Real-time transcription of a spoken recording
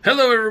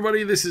Hello,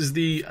 everybody. This is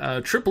the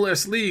Triple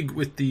S League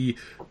with the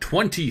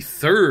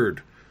 23rd.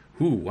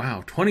 Ooh,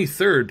 wow,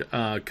 23rd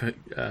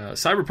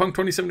Cyberpunk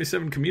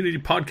 2077 Community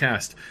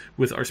Podcast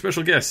with our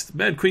special guests,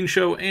 Mad Queen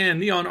Show and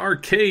Neon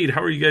Arcade.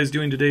 How are you guys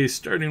doing today?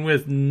 Starting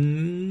with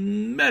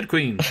Mad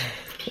Queen.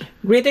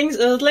 Greetings,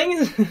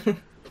 Earthlings.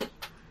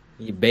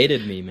 You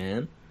baited me,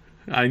 man.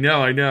 I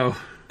know.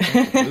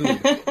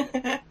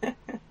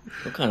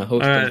 What kind of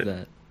host is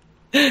that?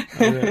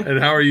 And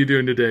how are you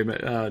doing today,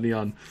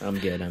 Neon? I'm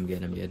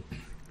good.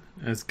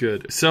 That's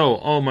good. So,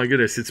 oh my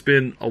goodness, it's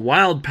been a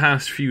wild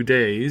past few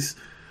days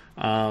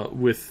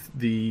with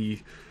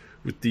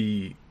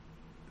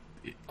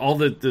all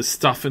the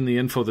stuff and the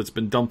info that's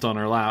been dumped on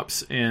our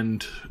laps,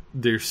 and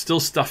there's still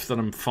stuff that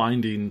I'm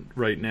finding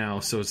right now.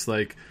 So it's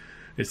like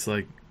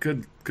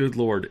good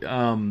Lord.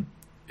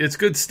 It's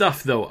good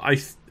stuff though. I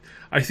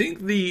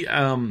think the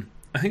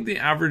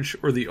average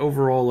or the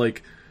overall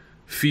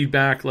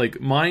feedback,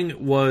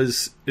 mine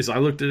was, is I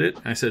looked at it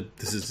and I said,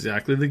 this is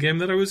exactly the game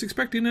that I was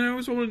expecting and I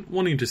was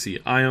wanting to see.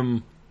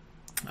 I'm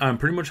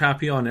pretty much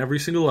happy on every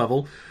single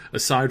level,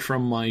 aside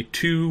from my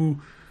two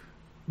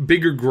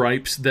bigger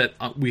gripes that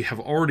we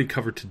have already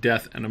covered to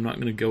death, and I'm not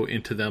going to go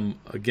into them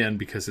again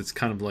because it's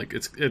kind of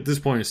it's at this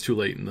point it's too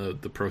late in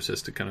the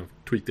process to kind of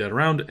tweak that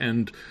around,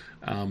 and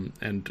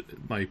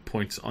my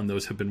points on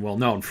those have been well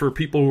known. For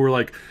people who were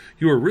like,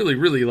 you were really,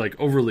 really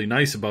overly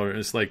nice about it, and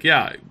it's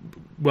yeah,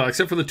 well,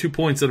 except for the 2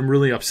 points that I'm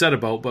really upset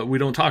about, but we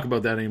don't talk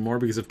about that anymore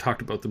because I've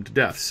talked about them to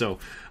death. So,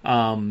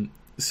 Neon,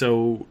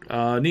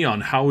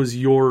 how was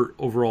your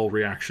overall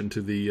reaction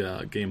to the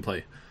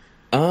gameplay?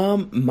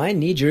 My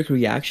knee-jerk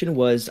reaction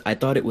was I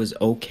thought it was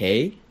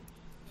okay.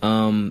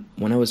 When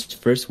I was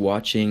first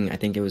watching, I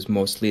think it was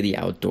mostly the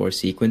outdoor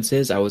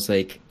sequences. I was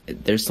like,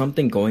 there's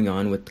something going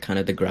on with kind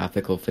of the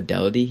graphical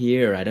fidelity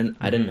here. I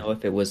didn't know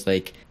if it was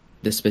the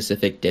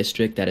specific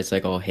district that it's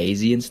all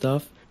hazy and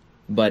stuff,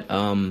 but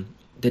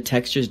the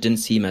textures didn't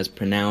seem as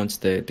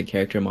pronounced. The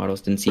character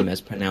models didn't seem as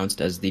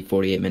pronounced as the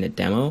 48-minute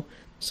demo.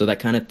 So that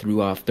kind of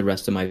threw off the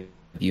rest of my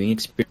viewing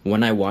experience.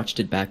 When I watched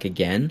it back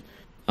again,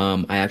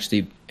 I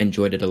actually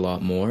enjoyed it a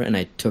lot more, and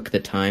I took the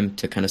time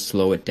to kind of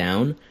slow it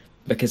down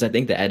because I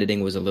think the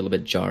editing was a little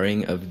bit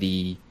jarring of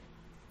the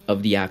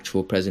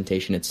actual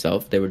presentation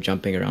itself. They were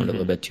jumping around a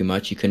little bit too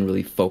much. You couldn't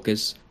really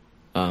focus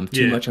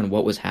too much on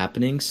what was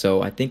happening.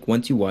 So I think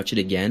once you watch it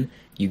again,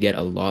 you get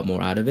a lot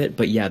more out of it.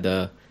 But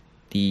yeah,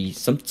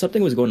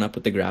 something was going up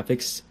with the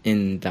graphics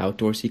in the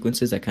outdoor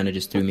sequences that kind of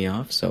just threw me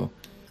off. So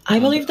I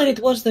believe that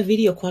it was the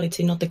video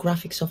quality, not the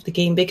graphics of the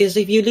game, because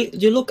if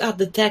you look at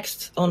the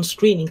text on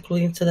screen,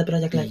 including to the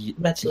Project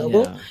Red's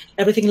logo,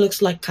 everything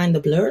looks kind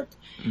of blurred.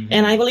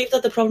 And I believe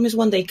that the problem is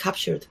when they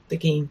captured the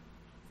game.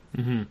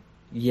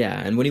 Yeah,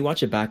 and when you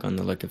watch it back on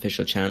the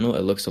official channel,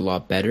 it looks a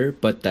lot better,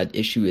 but that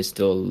issue is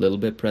still a little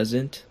bit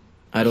present.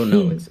 I don't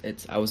know.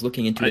 It's I was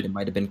looking into it. It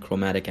might have been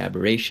chromatic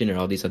aberration or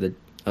all these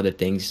other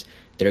things.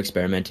 They're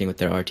experimenting with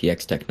their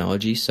RTX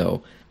technology,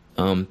 so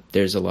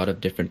there's a lot of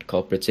different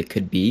culprits it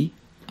could be.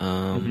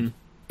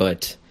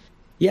 But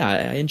yeah,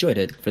 I enjoyed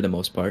it for the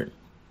most part.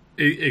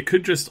 It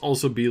could just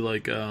also be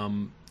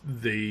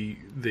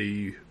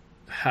they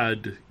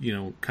had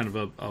kind of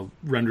a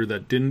render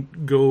that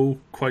didn't go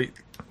quite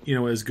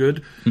as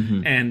good,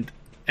 and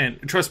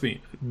trust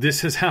me,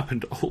 this has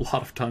happened a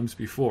lot of times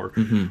before,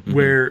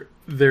 where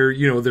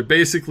they're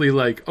basically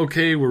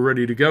okay, we're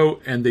ready to go,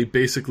 and they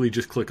basically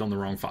just click on the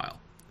wrong file.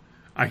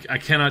 I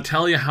cannot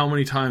tell you how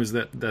many times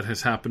that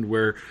has happened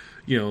where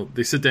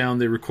they sit down,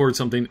 they record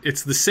something.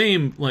 It's the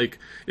same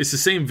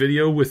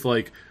video with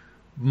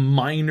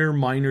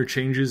minor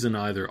changes in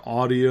either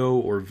audio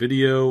or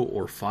video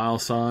or file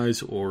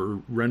size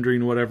or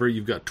rendering, whatever.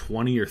 You've got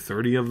 20 or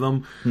 30 of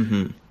them,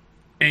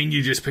 and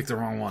you just pick the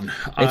wrong one.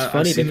 It's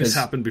funny I've seen because this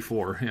happen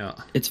before. Yeah,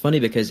 it's funny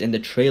because in the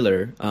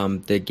trailer,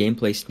 the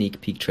gameplay sneak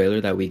peek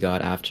trailer that we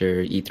got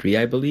after E3,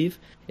 I believe,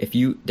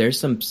 there's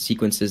some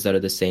sequences that are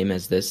the same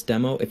as this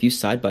demo. If you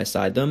side by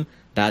side them,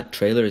 that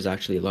trailer is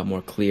actually a lot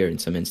more clear in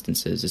some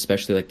instances,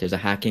 especially there's a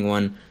hacking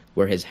one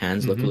where his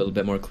hands look a little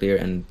bit more clear,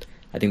 and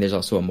I think there's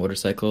also a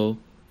motorcycle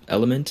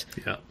element.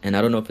 Yeah. And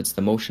I don't know if it's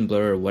the motion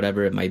blur or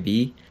whatever it might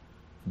be,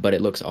 but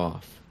it looks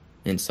off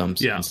in some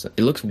sense. It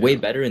looks way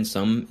better in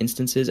some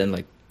instances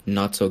and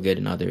not so good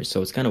in others,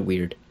 so it's kind of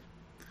weird.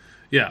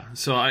 Yeah,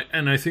 so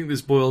I think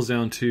this boils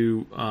down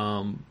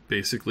to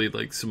basically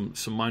some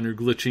minor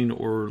glitching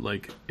or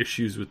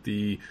issues with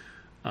the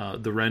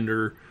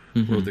render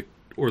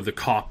or the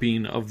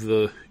copying of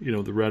the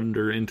the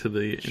render into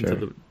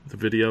the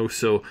video.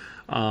 So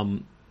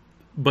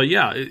but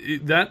yeah,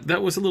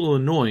 that was a little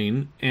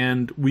annoying,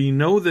 and we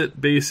know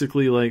that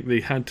basically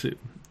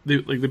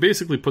they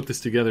basically put this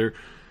together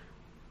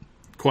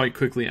quite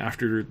quickly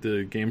after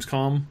the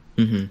Gamescom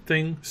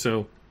thing.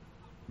 So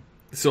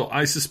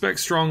I suspect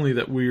strongly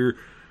that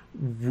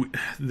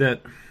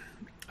that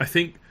I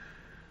think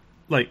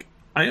I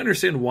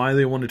understand why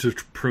they wanted to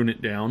prune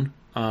it down.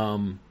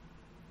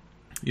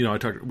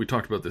 We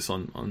talked about this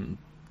on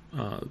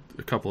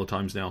a couple of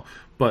times now,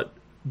 but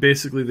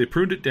basically they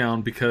pruned it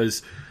down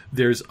because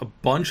there's a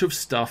bunch of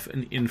stuff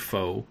and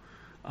info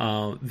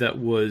that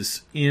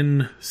was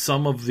in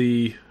some of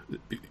the,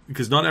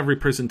 because not every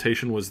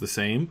presentation was the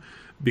same,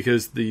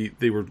 because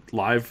they were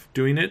live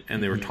doing it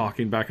and they were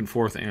talking back and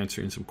forth,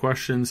 answering some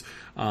questions.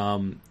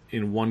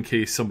 In one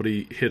case,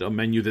 somebody hit a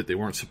menu that they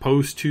weren't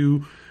supposed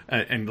to,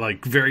 and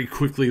like very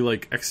quickly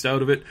like X'd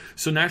out of it.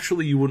 So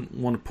naturally you wouldn't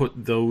want to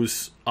put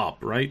those up,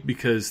 right?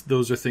 Because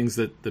those are things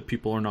that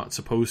people are not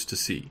supposed to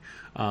see,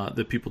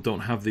 that people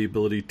don't have the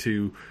ability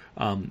to,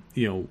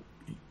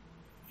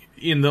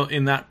 in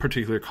that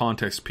particular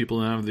context,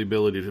 people don't have the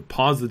ability to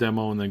pause the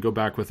demo and then go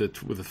back with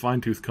it with a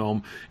fine-tooth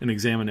comb and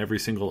examine every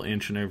single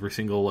inch and every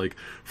single like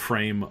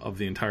frame of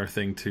the entire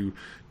thing to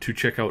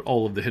check out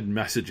all of the hidden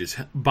messages.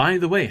 By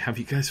the way, have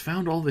you guys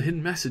found all the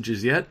hidden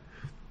messages yet?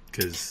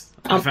 Because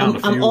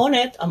I'm on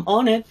it.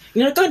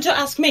 You're not going to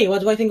ask me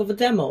what do I think of the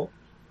demo.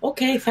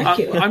 Okay, thank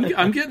you.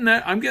 I'm getting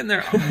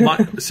there.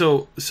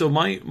 So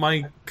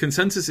my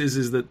consensus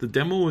is that the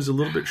demo was a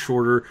little bit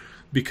shorter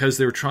because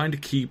they were trying to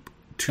keep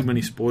too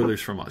many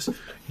spoilers from us.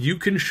 You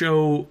can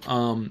show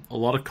a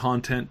lot of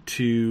content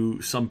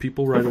to some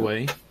people right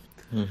away,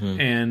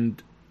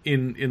 and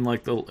in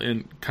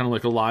kind of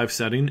like a live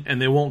setting,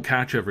 and they won't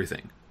catch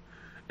everything.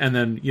 And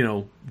then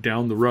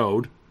down the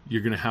road,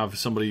 you're going to have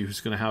somebody who's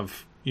going to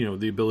have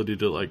the ability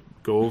to like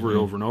go over it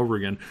over and over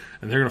again,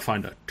 and they're going to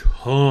find a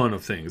ton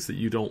of things that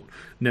you don't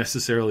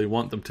necessarily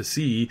want them to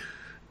see,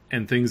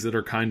 and things that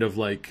are kind of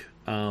like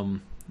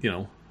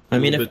I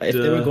mean, if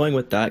they were going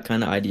with that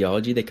kind of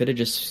ideology, they could have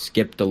just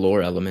skipped the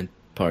lore element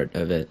part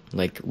of it.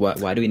 Like,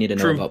 why do we need to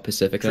know about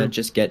Pacifica? True.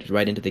 Just get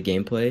right into the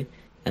gameplay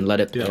and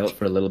let it play out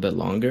for a little bit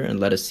longer, and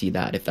let us see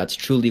that if that's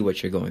truly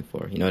what you're going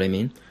for. You know what I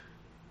mean?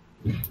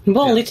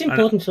 Well, it's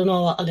important to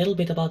know a little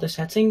bit about the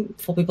setting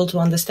for people to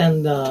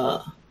understand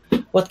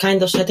what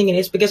kind of setting it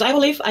is, because I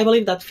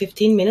believe that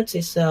 15 minutes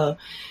is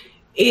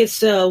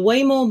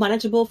way more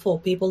manageable for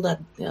people that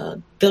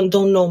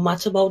don't know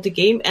much about the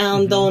game.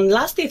 And on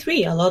last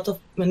E3, a lot of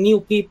new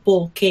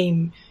people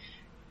came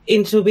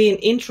into being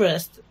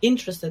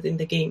interested in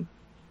the game.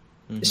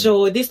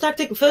 So this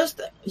tactic,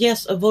 first,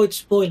 yes, avoid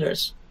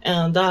spoilers.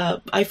 And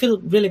I feel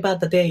really bad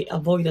that they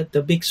avoided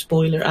the big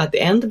spoiler at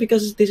the end,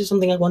 because this is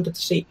something I wanted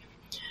to see.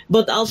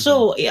 But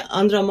also,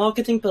 under a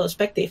marketing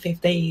perspective,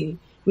 if they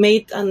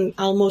made an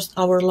almost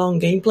hour-long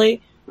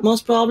gameplay,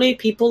 most probably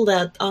people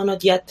that are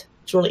not yet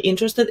truly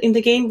interested in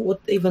the game would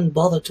even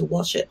bother to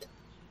watch it.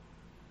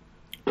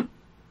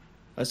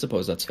 I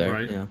suppose that's fair.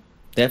 Right. Yeah,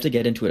 they have to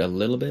get into it a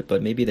little bit,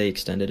 but maybe they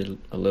extended it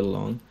a little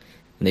long,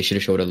 and they should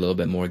have showed a little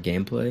bit more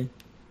gameplay.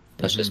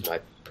 That's just my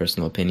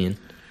personal opinion.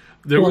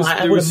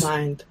 I wouldn't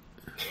mind.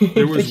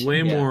 There was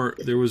way more.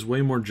 There was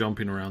way more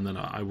jumping around than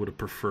I would have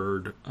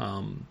preferred.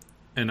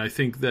 And I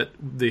think that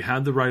they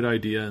had the right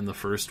idea in the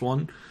first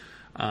one,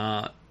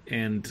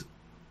 and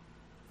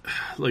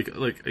like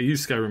I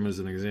use Skyrim as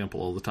an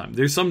example all the time.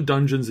 There's some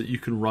dungeons that you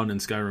can run in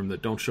Skyrim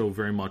that don't show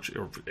very much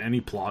or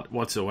any plot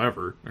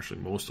whatsoever.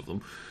 Actually, most of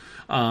them.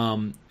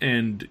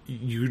 And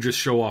you just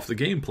show off the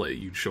gameplay.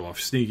 You show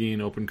off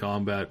sneaking, open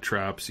combat,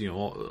 traps,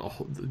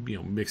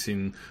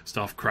 mixing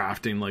stuff,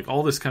 crafting, like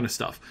all this kind of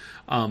stuff.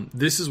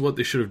 This is what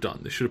they should have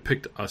done. They should have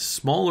picked a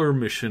smaller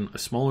mission, a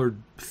smaller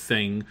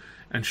thing,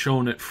 and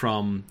shown it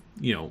from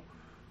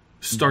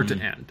start to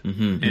end.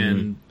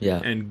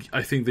 And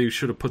I think they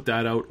should have put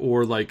that out,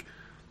 or like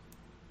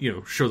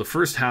show the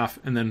first half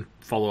and then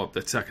follow up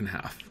that second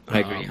half. I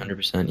agree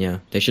 100%. Yeah,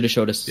 they should have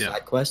showed us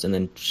side quest and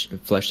then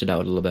fleshed it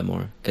out a little bit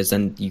more, because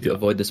then you could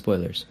avoid the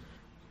spoilers.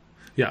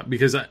 Yeah,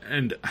 because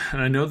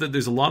I know that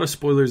there's a lot of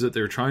spoilers that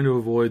they're trying to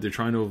avoid. They're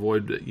trying to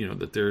avoid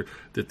that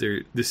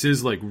they're this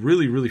is like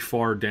really, really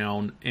far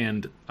down,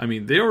 and I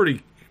mean they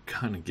already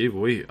kind of gave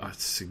away a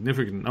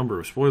significant number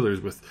of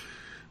spoilers with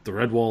the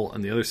Redwall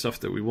and the other stuff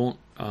that we won't.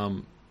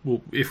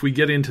 If we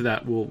get into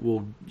that,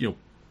 we'll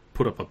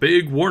put up a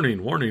big warning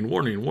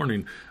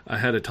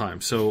ahead of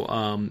time.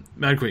 So,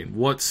 Mad Queen,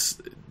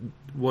 what's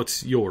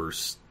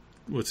yours?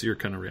 What's your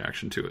kind of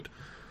reaction to it?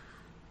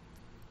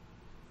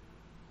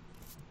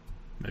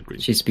 Mad Queen.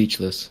 She's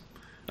speechless.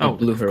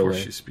 Blew her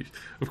away.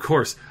 Of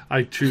course,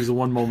 I choose the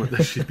one moment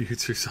that she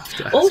mutes herself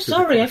to ask. Oh,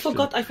 sorry, I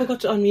forgot to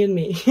unmute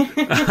me.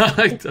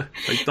 I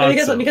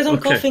thought because I'm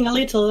coughing a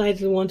little, I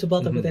didn't want to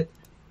bother with it.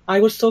 I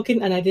was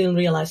talking and I didn't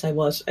realize I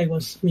was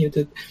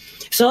muted.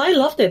 So I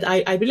loved it.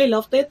 I really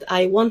loved it.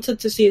 I wanted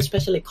to see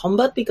especially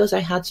combat, because I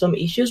had some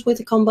issues with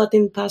the combat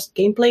in past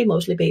gameplay,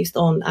 mostly based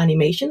on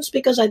animations,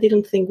 because I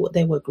didn't think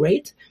they were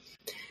great.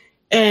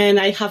 And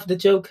I have the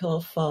joke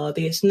of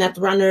this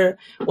Netrunner,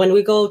 when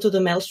we go to the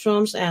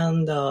Maelstroms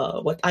and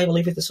what I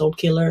believe is the Soul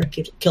Killer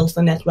kills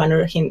the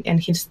Netrunner, and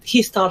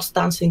he starts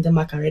dancing the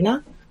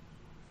Macarena.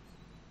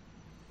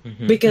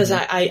 Because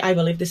I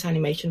believe this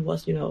animation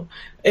was,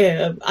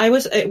 I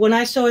was when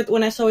I saw it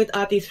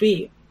at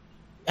E3,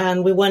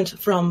 and we went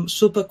from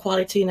super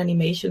quality in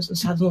animations, and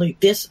suddenly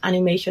this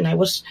animation, I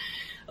was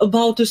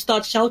about to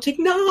start shouting,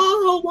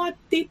 "No! What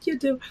did you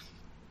do?"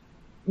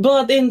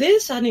 But in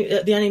this,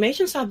 the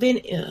animations have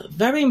been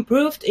very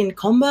improved in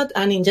combat,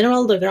 and in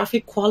general, the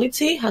graphic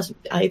quality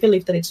I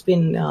believe that it's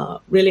been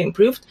really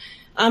improved.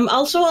 I'm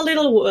also a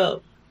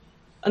little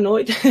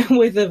annoyed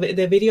with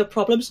the video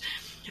problems.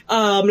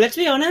 Let's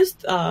be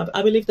honest,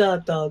 I believe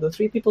that the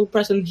three people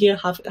present here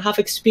have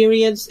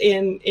experience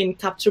in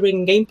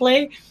capturing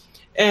gameplay,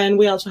 and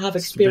we also have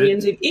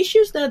experience in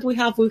issues that we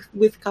have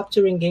with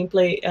capturing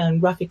gameplay and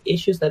graphic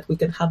issues that we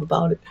can have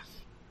about it.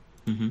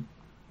 Mm-hmm.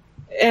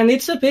 And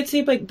it's a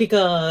pity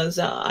because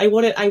I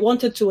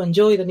wanted to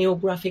enjoy the new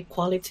graphic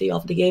quality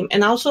of the game.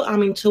 And also,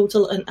 I'm in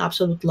total and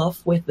absolute love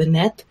with the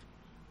net.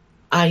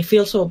 I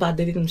feel so bad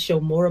they didn't show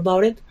more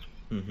about it.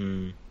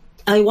 Mm-hmm.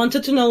 I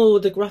wanted to know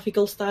the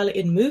graphical style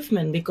in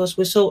movement because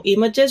we saw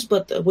images,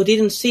 but we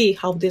didn't see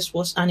how this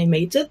was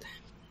animated.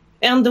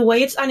 And the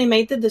way it's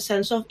animated, the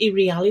sense of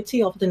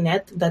irreality of the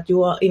net, that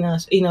you are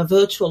in a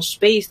virtual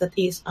space that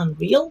is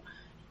unreal,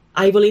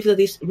 I believe that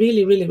is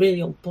really, really,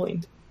 really on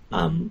point.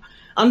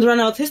 Under an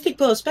artistic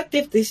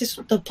perspective, this is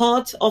the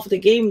part of the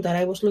game that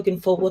I was looking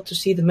forward to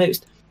see the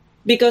most.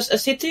 Because a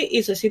city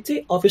is a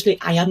city. Obviously,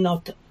 I am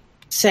not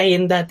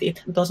saying that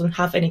it doesn't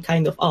have any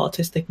kind of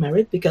artistic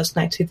merit, because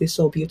Night City is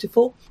so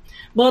beautiful.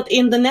 But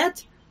in the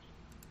net,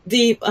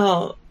 the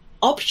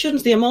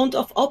options, the amount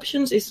of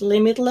options is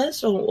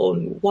limitless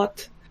on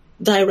what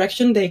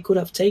direction they could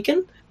have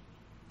taken.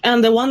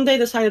 And the one they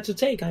decided to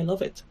take, I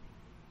love it.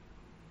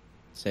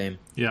 Same.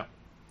 Yeah.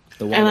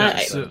 The one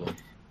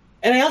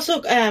And I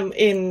also,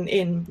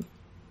 in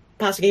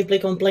past gameplay,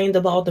 complained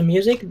about the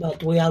music,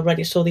 but we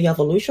already saw the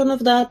evolution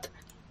of that.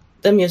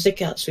 The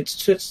music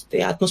suits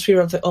the atmosphere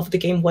of the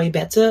game way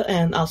better,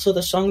 and also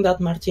the song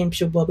that Martin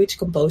Pshubovic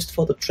composed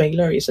for the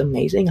trailer is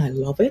amazing. I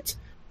love it.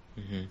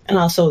 Mm-hmm. And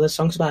also the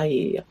songs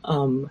by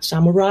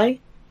Samurai,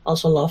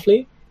 also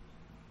lovely.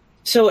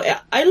 So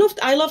I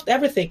loved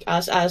everything.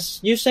 As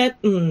you said,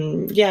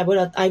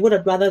 but I would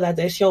have rather that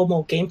they show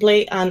more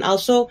gameplay, and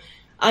also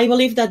I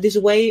believe that this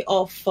way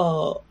of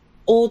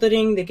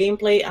ordering the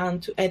gameplay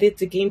and to edit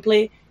the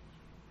gameplay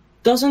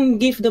doesn't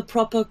give the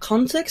proper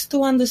context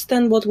to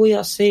understand what we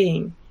are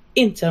saying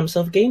in terms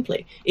of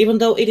gameplay, even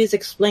though it is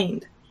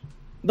explained.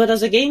 But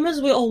as a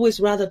gamers, we always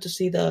rather to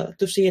see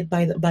it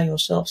by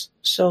ourselves.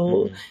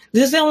 So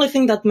This is the only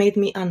thing that made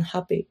me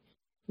unhappy,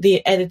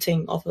 the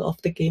editing of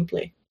the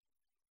gameplay,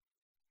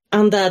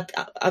 and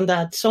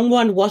that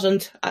someone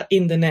wasn't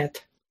in the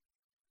net,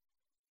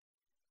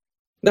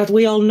 that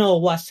we all know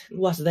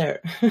was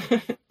there.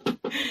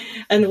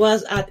 And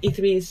was at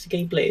E3's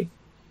gameplay.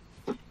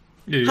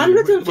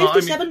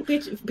 157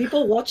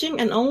 people watching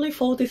and only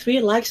 43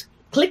 likes.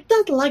 Click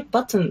that like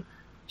button.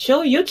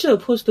 Show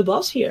YouTube who's the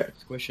boss here.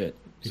 Squish it.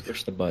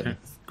 Squish the button.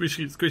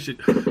 Squish it.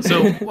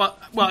 So, well,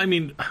 I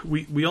mean,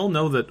 we all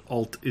know that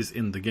Alt is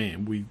in the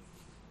game. We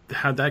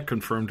had that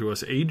confirmed to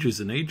us ages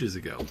and ages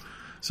ago.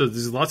 So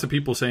there's lots of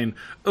people saying,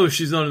 "Oh,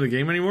 she's not in the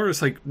game anymore."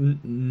 It's like,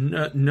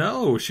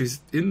 no,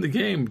 she's in the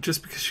game.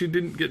 Just because she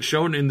didn't get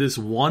shown in this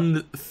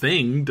one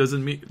thing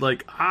doesn't mean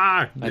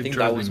I think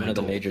that was one of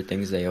the major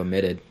things they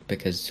omitted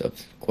because of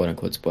quote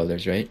unquote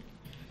spoilers, right?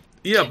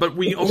 Yeah, but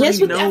we already yes,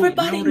 but know.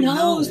 everybody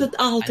knows that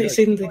Alt is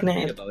in the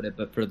game. About it,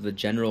 but for the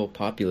general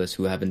populace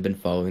who haven't been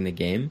following the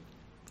game,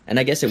 and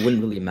I guess it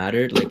wouldn't really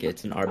matter. Like,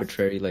 it's an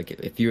arbitrary. Like,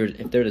 if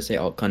they're to say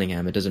Alt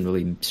Cunningham, it doesn't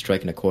really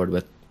strike an accord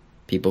with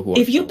people who.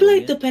 If you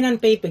played the pen and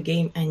paper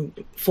game and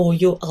for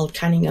you Alt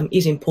Cunningham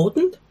is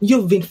important,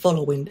 you've been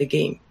following the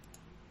game.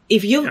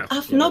 If you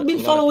have not been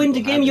following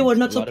the game, you are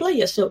not a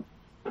player. So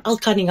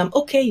Alt Cunningham,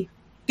 okay,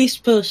 this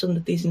person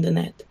that is in the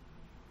net.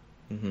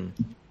 Mm-hmm.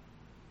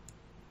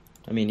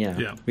 I mean,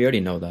 yeah, we already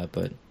know that,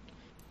 but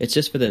it's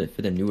just for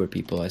the newer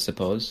people, I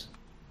suppose.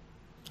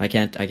 I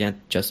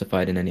can't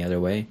justify it in any other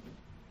way.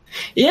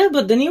 Yeah,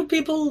 but the new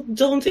people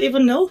don't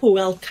even know who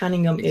Alt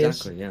Cunningham is.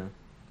 Exactly, yeah.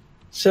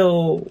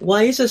 So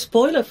why is a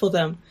spoiler for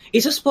them?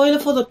 It's a spoiler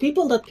for the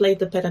people that played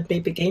the pen and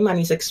paper game and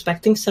is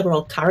expecting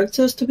several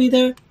characters to be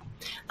there.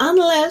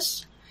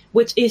 Unless,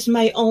 which is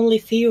my only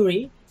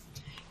theory,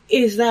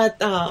 is that,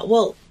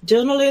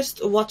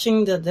 journalists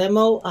watching the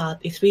demo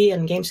at E3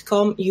 and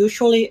Gamescom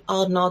usually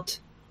are not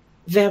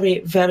very,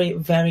 very,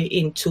 very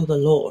into the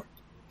lore.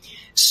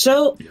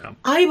 So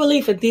I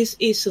believe that this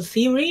is a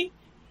theory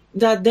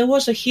that there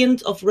was a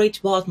hint of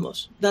Rage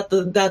Bartmus, that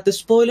the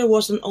spoiler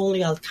wasn't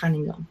only Alt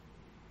Cunningham.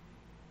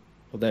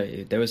 Well,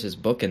 there was his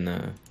book in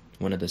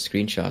one of the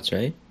screenshots,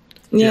 right?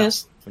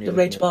 Yes, the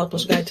Rage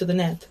Bartmus Guide to the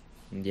Net.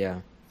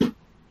 Yeah.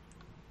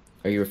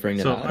 Are you referring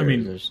to that? So, I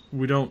mean,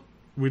 we don't.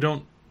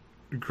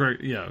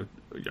 Yeah.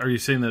 Are you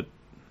saying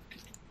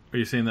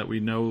that we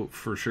know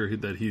for sure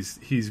that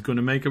he's going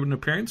to make an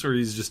appearance, or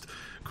he's just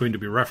going to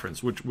be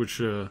referenced? Which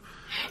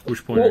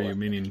point are you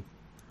meaning?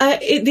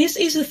 This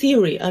is a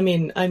theory. I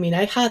mean,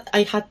 I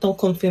had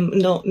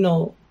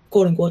no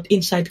quote unquote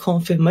inside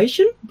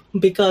confirmation,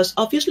 because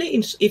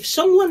obviously if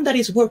someone that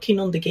is working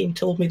on the game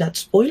told me that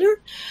spoiler,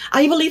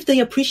 I believe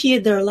they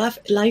appreciate their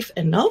life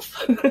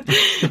enough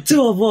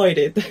to avoid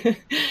it.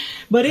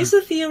 But it's a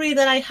theory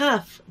that I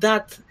have,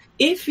 that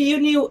if you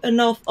knew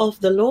enough of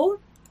the lore,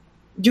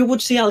 you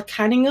would see Al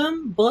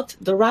Cunningham, but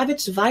the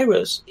Rabbids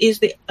virus is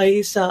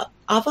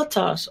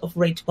avatars of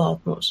Rage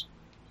Baltimores.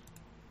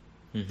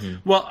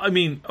 Well, I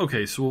mean,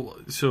 okay,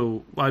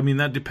 so I mean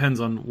that depends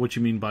on what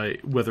you mean by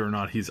whether or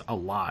not he's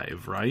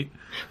alive, right?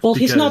 Well,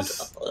 he's not.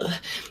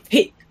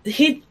 He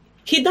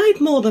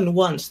died more than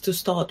once to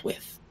start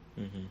with.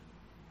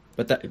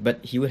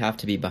 But he would have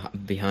to be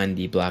behind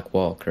the black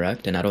wall,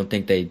 correct? And I don't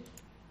think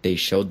they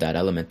showed that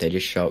element. They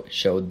just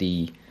showed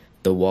the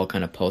wall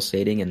kind of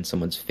pulsating and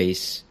someone's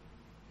face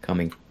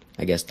coming.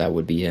 I guess that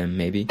would be him,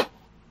 maybe.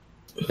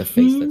 The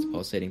face that's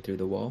pulsating through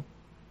the wall.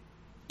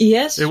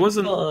 Yes, it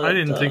wasn't. But, I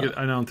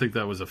don't think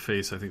that was a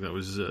face. I think that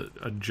was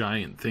a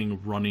giant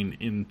thing running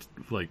in,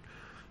 like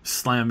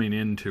slamming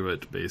into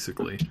it,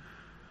 basically.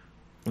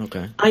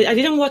 Okay. I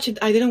didn't watch it.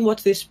 I didn't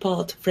watch this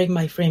part frame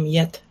by frame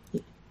yet,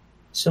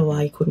 so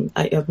I couldn't.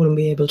 I wouldn't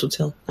be able to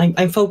tell.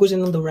 I'm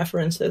focusing on the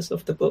references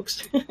of the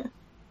books.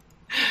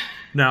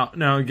 Now,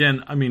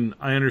 again, I mean,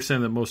 I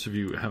understand that most of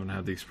you haven't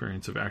had the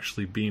experience of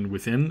actually being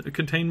within a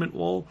containment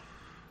wall,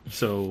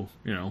 so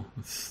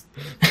it's.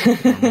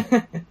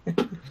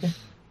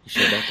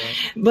 Sure about that?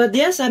 But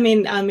yes, I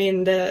mean,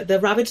 the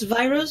Rabbids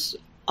virus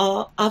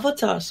are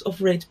avatars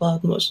of Rage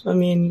Baltimores. I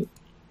mean,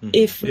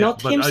 if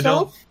not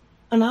himself,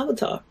 an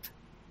avatar.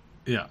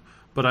 Yeah,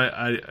 but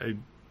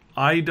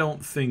I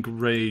don't think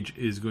Rage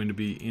is going to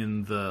be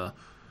in the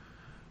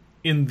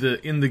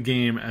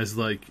game as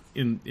like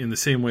in the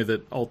same way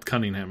that Alt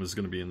Cunningham is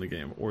going to be in the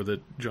game, or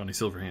that Johnny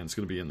Silverhand is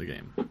going to be in the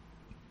game.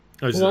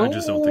 I just don't think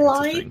it's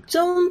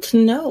a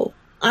thing.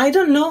 I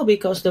don't know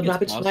because the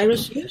Rabbids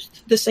virus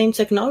used the same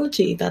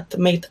technology that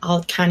made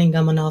Alt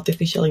Cunningham an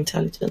artificial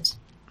intelligence.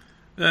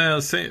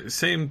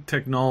 Same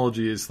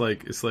technology is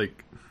like it's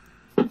like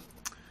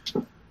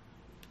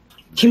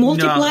he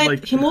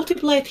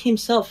multiplied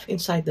himself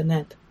inside the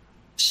net.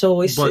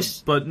 So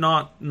but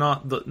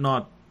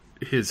not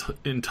his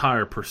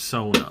entire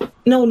persona.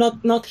 No,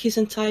 not his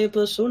entire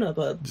persona,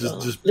 but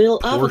just little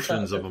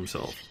portions avatar. of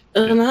himself.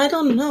 And I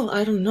don't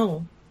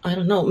know.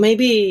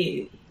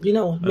 Maybe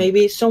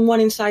maybe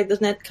someone inside the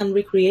net can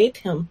recreate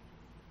him.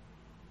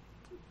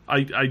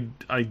 I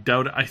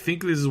doubt it. I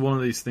think this is one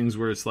of these things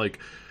where it's like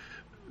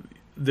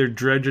they're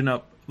dredging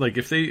up. Like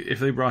if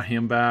they brought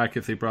him back,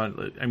 at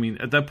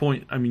that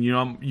point,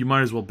 you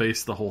might as well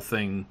base the whole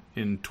thing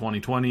in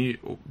 2020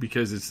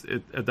 because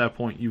at that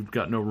point you've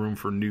got no room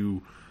for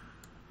new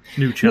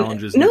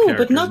challenges, new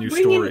characters, new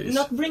stories.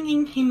 Not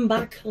bringing him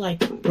back like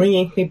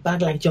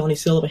Johnny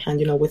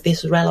Silverhand, with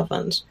this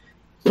relevance,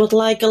 but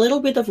like a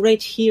little bit of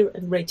rage here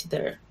and rage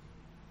there,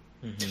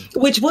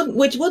 which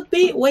would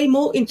be way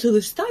more into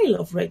the style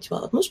of Rage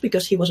Baltimore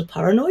because he was a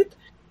paranoid.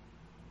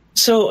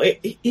 So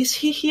is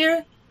he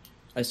here?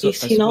 I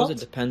suppose it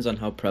depends on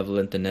how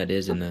prevalent the net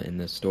is in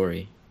the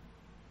story,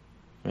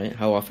 right?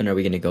 How often are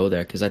we going to go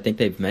there? Because I think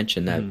they've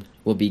mentioned that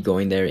we'll be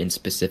going there in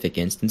specific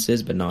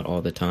instances, but not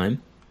all the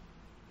time.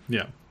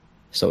 Yeah.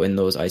 So in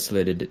those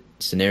isolated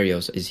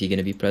scenarios, is he going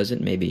to be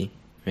present? Maybe,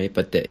 right?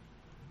 But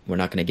we're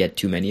not going to get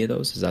too many of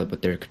those. Is that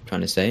what they're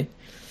trying to say?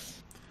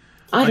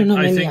 I don't know.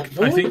 I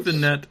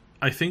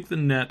think the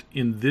net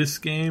in this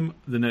game,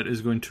 the net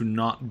is going to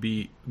not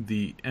be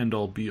the end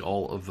all be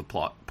all of the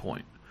plot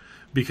point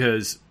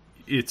because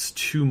it's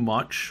too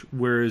much.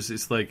 Whereas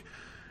it's like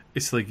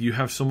you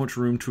have so much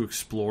room to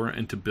explore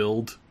and to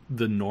build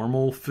the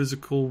normal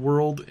physical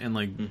world and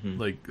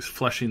like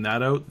fleshing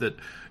that out. That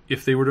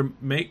if they were to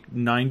make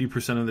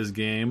 90% of this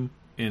game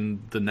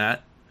in the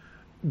net,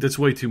 that's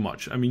way too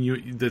much. I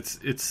mean,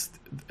 it's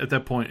at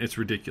that point it's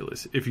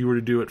ridiculous. If you were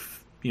to do it,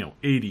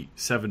 80,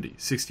 70,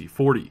 60,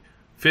 40,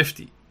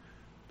 50,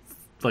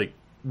 like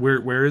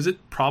where is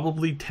it?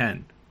 Probably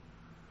 10.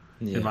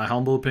 Yeah. In my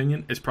humble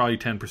opinion, it's probably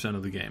 10%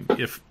 of the game,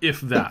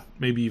 if that,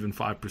 maybe even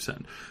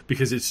 5%,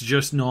 because it's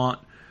just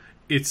not.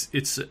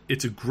 It's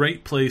a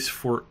great place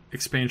for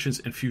expansions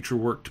and future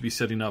work to be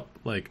setting up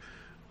like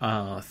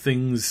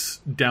things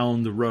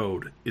down the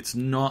road. It's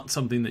not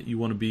something that you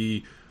want to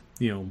be,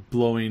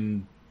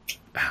 blowing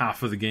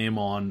half of the game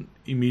on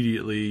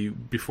immediately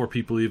before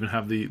people even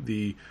have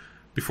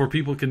before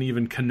people can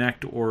even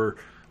connect or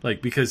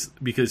like because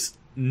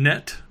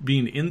net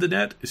being in the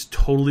net is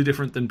totally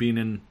different than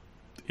being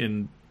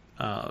in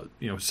the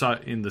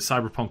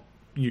cyberpunk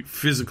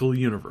physical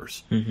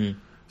universe.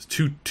 It's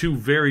two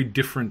very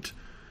different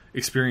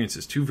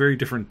experiences, two very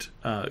different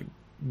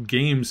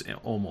games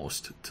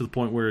almost, to the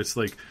point where it's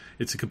like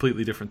it's a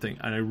completely different thing,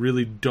 and I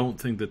really don't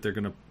think that they're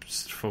going to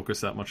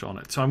focus that much on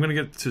it. So I'm going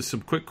to get to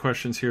some quick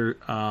questions here.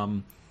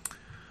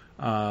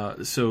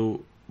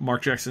 So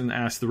Mark Jackson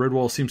asked, the Red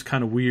Wall seems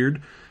kind of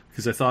weird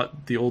because I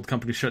thought the old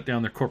company shut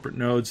down their corporate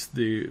nodes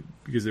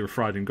because they were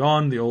fried and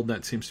gone. The old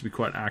net seems to be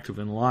quite active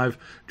and alive,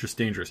 just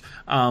dangerous.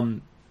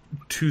 To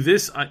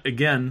this, I'm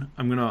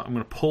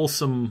gonna pull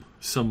some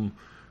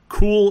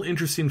cool,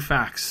 interesting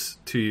facts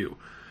to you.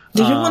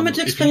 Do you want me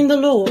to explain the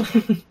law?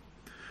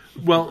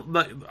 Well,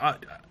 let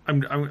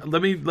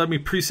me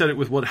preset it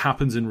with what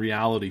happens in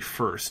reality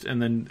first,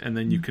 and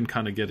then you can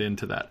kind of get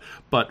into that.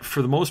 But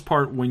for the most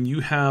part, when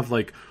you have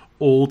like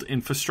old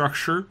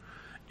infrastructure,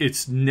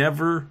 it's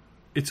never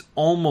it's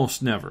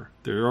almost never.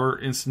 There are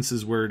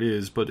instances where it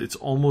is, but it's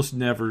almost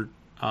never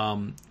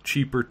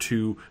cheaper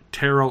to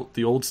tear out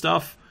the old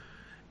stuff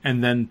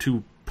and then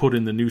to put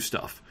in the new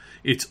stuff.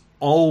 It's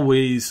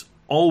always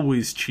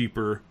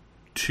cheaper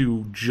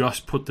to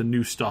just put the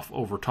new stuff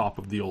over top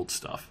of the old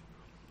stuff.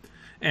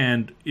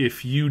 And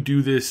if you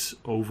do this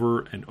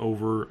over and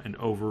over and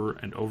over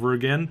and over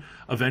again,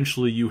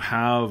 eventually you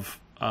have,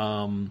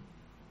 probably,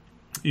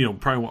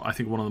 I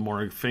think one of the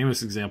more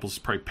famous examples is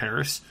probably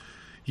Paris.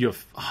 You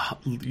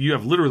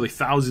have literally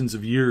thousands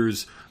of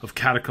years of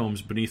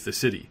catacombs beneath the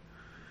city.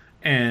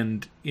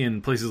 And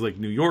in places like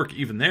New York,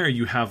 even there,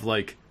 you have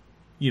like,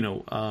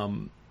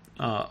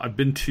 I've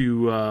been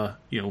to,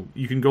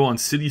 you can go on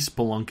city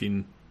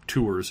spelunking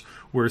tours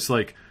where it's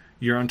like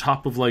you're on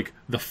top of like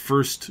the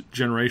first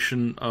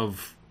generation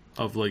of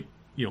like,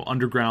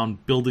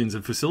 underground buildings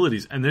and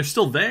facilities, and they're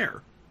still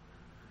there.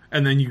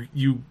 And then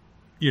you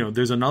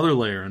there's another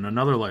layer and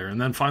another layer, and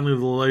then finally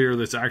the layer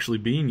that's actually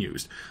being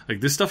used.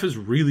 Like, this stuff is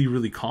really,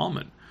 really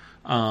common.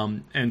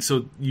 And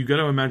so you got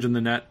to imagine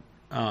the net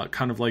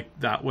kind of like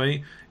that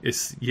way.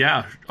 It's,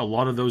 a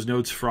lot of those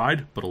nodes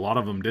fried, but a lot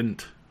of them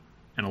didn't.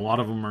 And a lot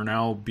of them are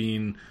now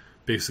being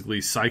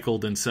basically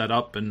cycled and set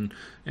up and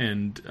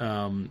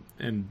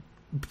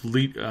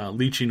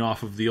leeching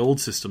off of the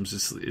old systems.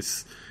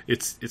 It's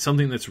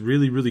something that's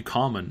really, really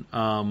common.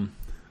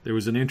 There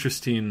was an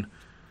interesting...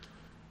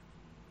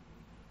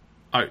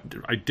 I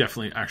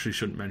definitely actually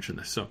shouldn't mention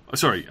this. So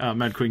sorry,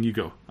 Mad Queen, you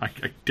go. I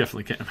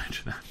definitely can't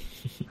mention that.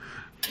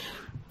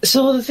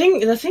 So the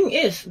thing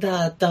is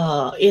that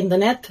in the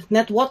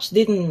NetWatch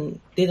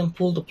didn't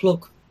pull the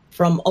plug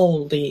from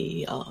all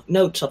the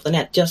nodes of the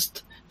net,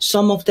 just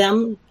some of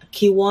them,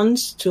 key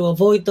ones, to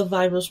avoid the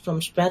virus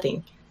from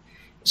spreading.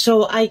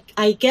 So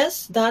I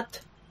guess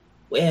that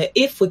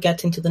if we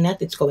get into the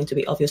net, it's going to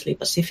be obviously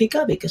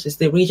Pacifica, because it's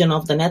the region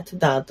of the net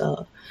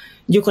that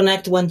you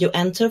connect when you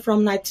enter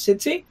from Night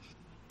City.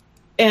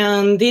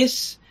 And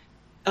this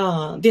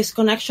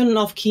connection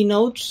of key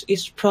nodes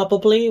is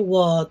probably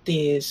what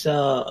is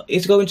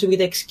going to be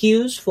the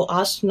excuse for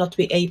us not to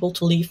be able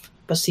to leave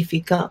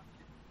Pacifica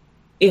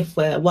if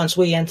once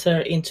we enter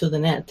into the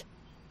net.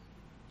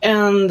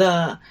 And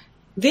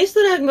this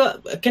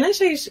that can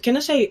I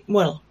say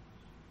well,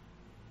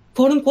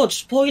 quote unquote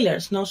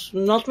spoilers,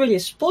 not really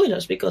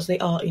spoilers because they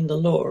are in the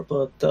lore,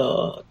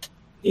 but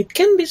it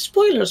can be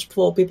spoilers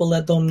for people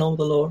that don't know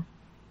the lore.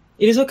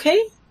 It is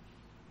okay?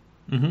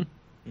 Mm-hmm.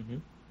 Mm-hmm.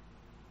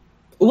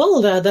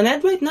 Well, the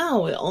net right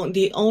now,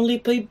 the only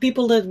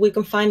people that we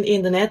can find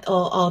in the net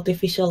are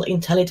artificial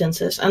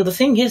intelligences. And the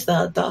thing is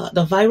that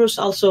the virus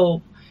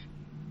also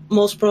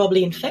most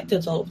probably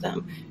infected all of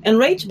them. And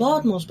Rage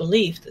Bartmoss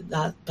believed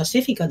that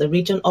Pacifica, the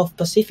region of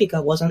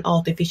Pacifica, was an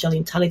artificial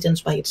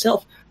intelligence by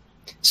itself.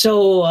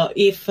 So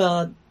if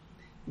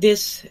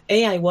this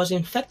AI was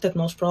infected,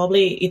 most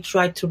probably it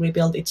tried to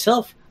rebuild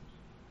itself,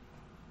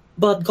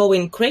 but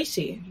going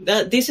crazy.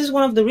 This is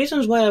one of the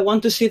reasons why I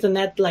want to see the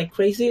net like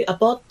crazy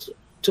about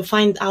to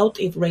find out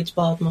if Rage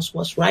Bartmoss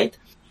was right.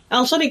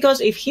 Also because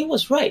if he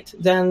was right,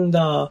 then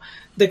the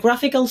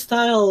graphical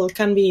style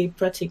can be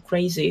pretty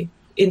crazy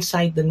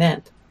inside the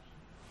net.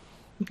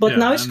 But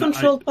now it's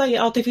controlled by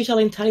artificial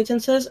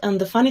intelligences, and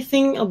the funny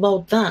thing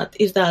about that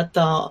is that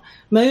a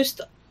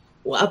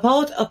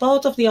part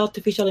of the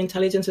artificial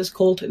intelligences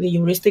called the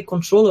heuristic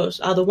controllers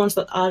are the ones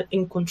that are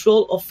in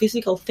control of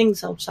physical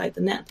things outside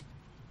the net.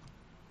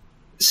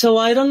 So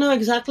I don't know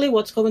exactly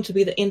what's going to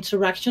be the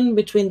interaction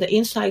between the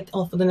inside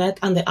of the net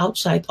and the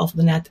outside of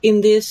the net.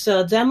 In this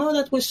demo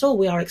that we saw,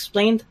 we are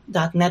explained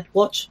that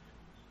NetWatch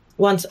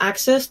wants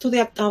access to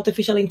the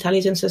artificial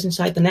intelligences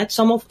inside the net.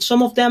 Some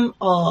of them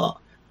are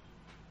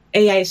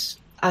AIs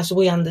as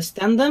we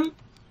understand them,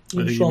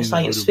 usual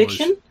science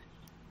fiction.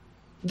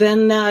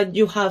 Then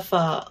you have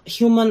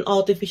human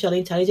artificial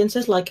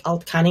intelligences like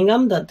Alt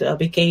Cunningham that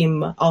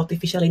became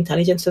artificial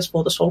intelligences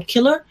for the Soul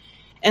Killer.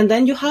 And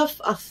then you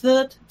have a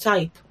third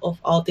type of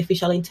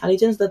artificial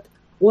intelligence that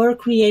were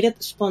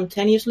created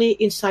spontaneously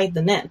inside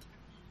the net.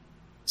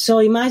 So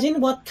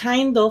imagine what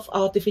kind of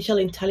artificial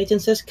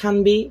intelligences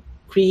can be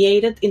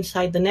created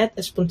inside the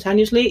net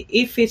spontaneously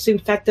if it's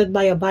infected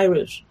by a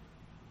virus.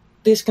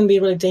 This can be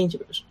really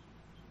dangerous.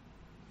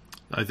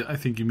 I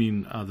think you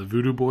mean the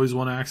Voodoo Boys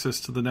want access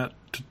to the net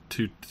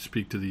to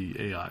speak to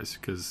the AIs,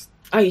 because...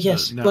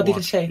 yes, what did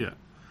you say? Yeah,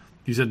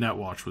 you said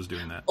NetWatch was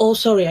doing that. Oh,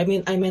 sorry, I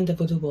meant the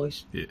Voodoo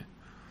Boys. Yeah.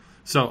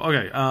 So,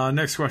 okay,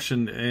 next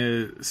question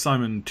is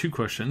Simon, 2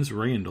 questions.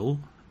 Randall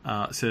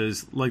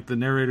says, like the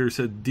narrator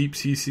said, deep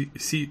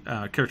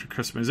character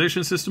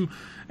customization system,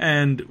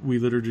 and we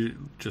literally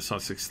just saw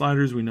 6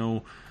 sliders. We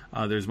know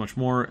there's much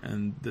more,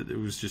 and that it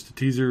was just a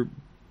teaser,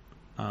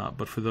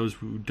 but for those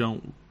who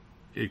don't,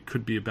 it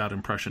could be a bad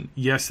impression.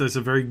 Yes, that's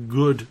a very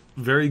good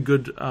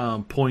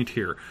point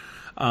here.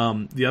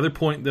 The other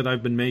point that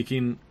I've been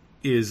making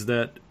is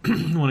that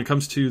when it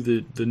comes to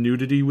the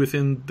nudity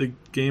within the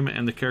game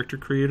and the character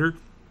creator,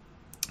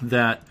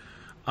 that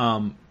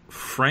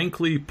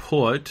frankly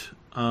put,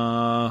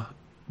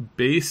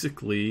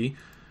 basically,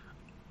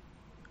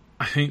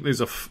 I think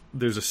there's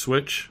a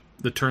switch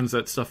that turns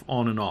that stuff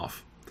on and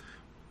off.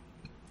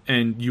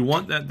 And you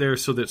want that there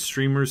so that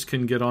streamers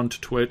can get onto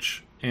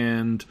Twitch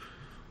and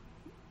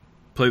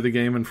play the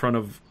game in front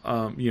of,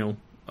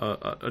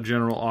 a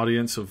general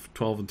audience of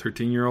 12 and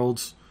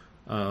 13-year-olds.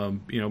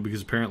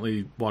 Because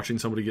apparently watching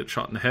somebody get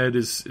shot in the head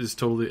is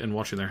totally, and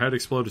watching their head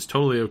explode is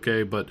totally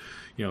okay, but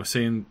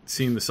seeing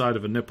the side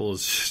of a nipple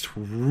is just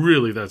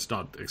really, that's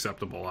not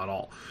acceptable at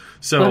all.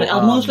 So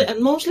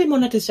mostly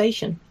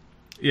monetization.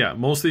 Yeah,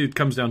 mostly it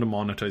comes down to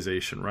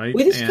monetization, right?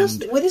 We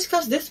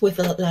discussed this with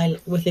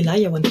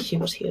Elijah when she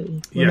was here.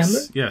 Remember?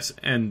 Yes,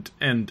 and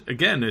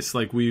again, it's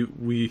like we've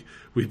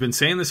been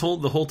saying this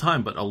the whole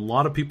time, but a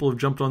lot of people have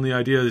jumped on the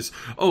idea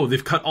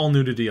they've cut all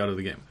nudity out of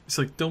the game. It's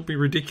like, don't be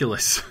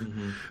ridiculous.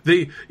 Mm-hmm.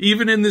 They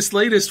even in this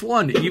latest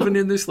one,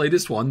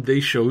 they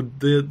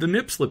showed the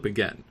nip slip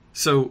again.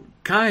 So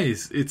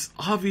guys, it's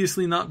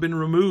obviously not been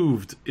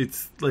removed.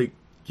 It's like,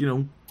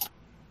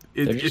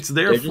 it's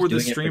there for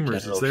the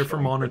streamers. It's there for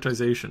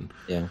monetization.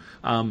 Yeah.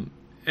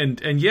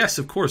 And yes,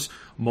 of course,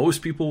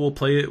 most people will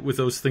play it with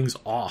those things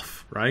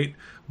off, right?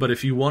 But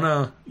if you want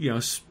to,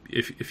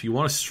 if you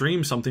want to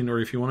stream something, or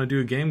if you want to do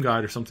a game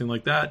guide or something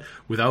like that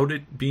without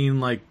it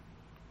being like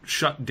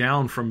shut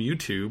down from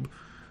YouTube,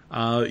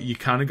 you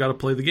kind of got to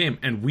play the game.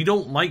 And we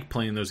don't like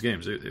playing those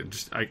games.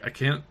 I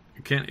can't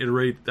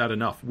iterate that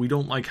enough. We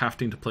don't like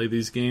having to play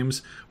these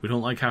games. We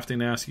don't like having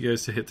to ask you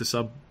guys to hit the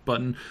sub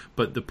button.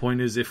 But the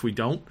point is, if we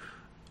don't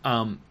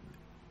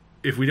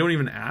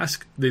even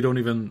ask, they don't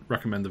even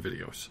recommend the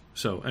videos.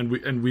 So,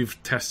 and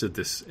we've tested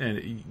this,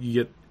 and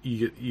you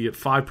get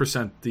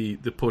 5%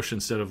 the push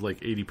instead of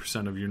like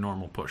 80% of your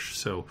normal push.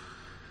 So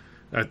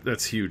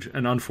that's huge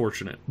and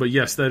unfortunate. But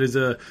yes, that is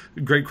a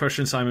great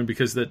question, Simon,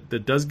 because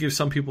that does give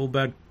some people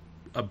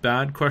a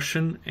bad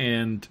question.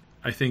 And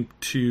I think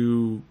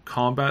to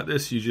combat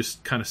this, you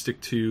just kind of stick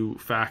to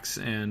facts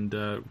and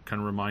kind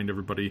of remind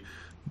everybody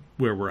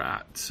where we're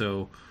at.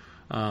 So,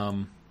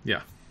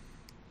 yeah.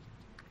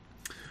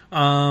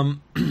 How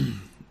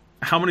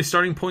many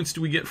starting points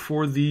do we get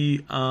for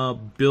the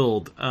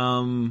build?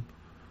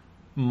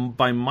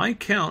 By my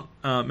count,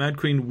 Mad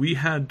Queen, we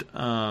had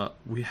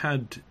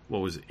what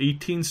was it,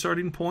 18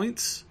 starting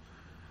points?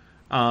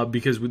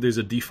 Because there's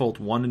a default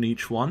 1 in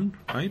each one,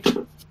 right?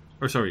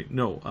 Or sorry,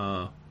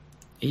 no.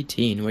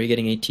 18. Where are you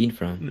getting 18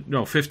 from?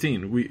 No,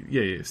 15.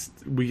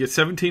 We get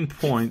 17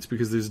 points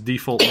because there's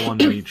default 1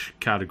 in each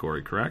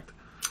category, correct?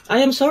 I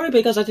am sorry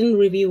because I didn't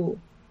review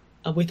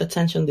with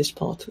attention this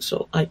part,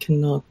 so I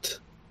cannot.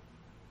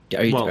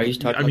 Are you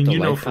talking about the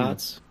life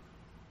paths?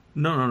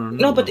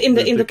 No, but in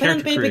the pen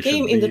and paper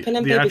game,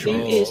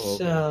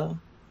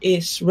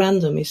 is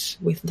random, is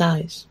with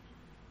dice.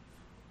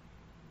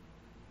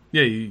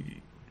 Yeah.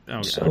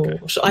 Okay.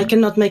 So I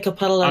cannot make a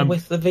parallel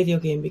with the video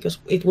game because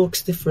it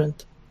works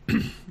different.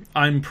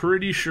 I'm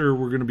pretty sure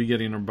we're going to be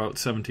getting about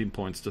 17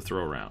 points to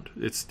throw around.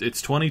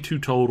 It's 22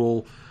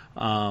 total,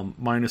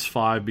 minus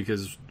 5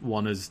 because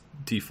 1 is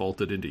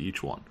defaulted into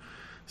each one.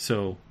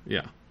 So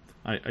yeah,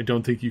 I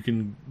don't think you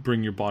can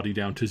bring your body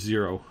down to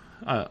 0.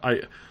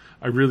 I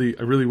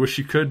really wish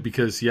you could,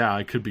 because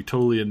I could be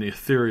totally in the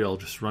ethereal,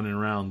 just running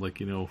around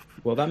like,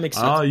 Well, that makes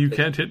sense. You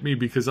can't hit me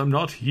because I'm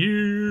not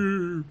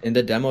here. In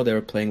the demo, they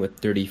were playing with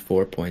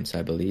 34 points,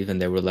 I believe, and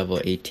they were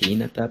level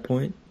 18 at that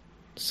point.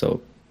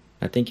 So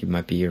I think you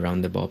might be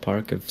around the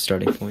ballpark of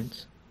starting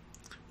points.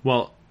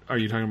 Well, are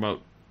you talking about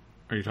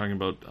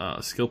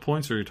skill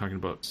points, or are you talking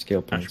about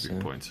skill points,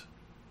 attribute points?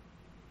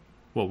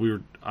 Well,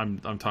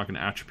 I'm talking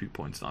attribute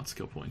points, not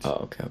skill points.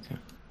 Oh, okay.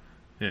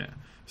 Yeah.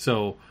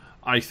 So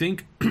I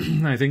think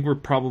we're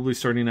probably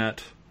starting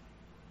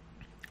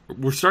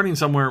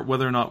somewhere.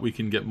 Whether or not we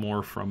can get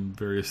more from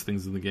various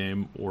things in the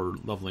game or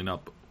leveling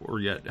up,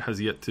 or has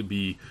yet to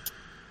be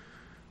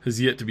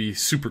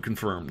super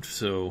confirmed.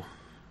 So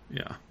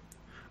yeah.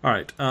 All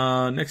right.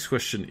 Next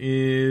question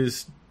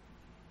is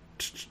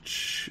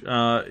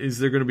there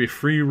going to be a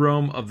free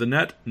roam of the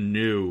net?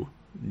 No.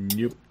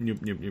 Nope.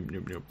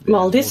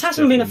 Well, this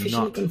hasn't been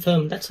officially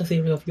confirmed. That's a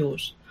theory of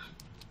yours.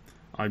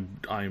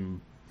 I'm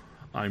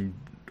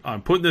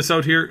putting this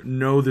out here.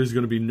 No, there's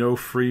going to be no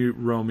free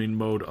roaming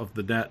mode of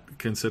the net,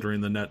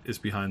 considering the net is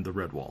behind the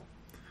red wall.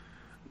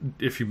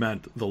 If you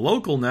meant the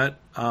local net,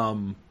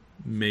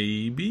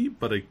 maybe,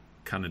 but I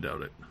kind of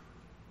doubt it.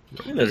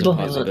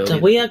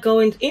 But we are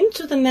going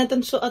into the net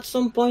and so at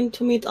some point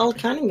to meet Al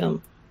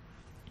Cunningham.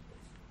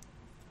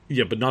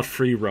 Yeah, but not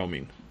free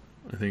roaming.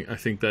 I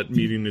think that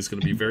meeting is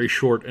going to be very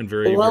short and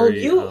very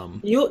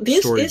this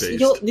story-based.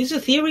 This is a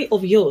theory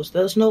of yours.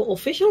 There's no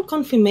official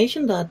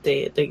confirmation that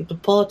the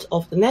part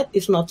of the net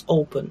is not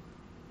open.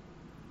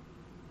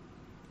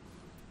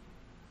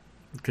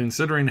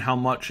 Considering how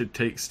much it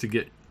takes to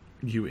get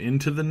you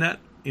into the net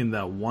in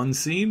that one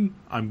scene,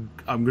 I'm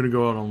going to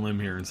go out on a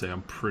limb here and say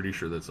I'm pretty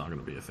sure that's not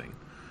going to be a thing.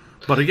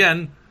 But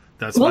again,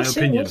 that's my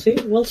opinion.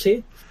 We'll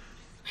see.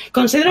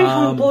 Considering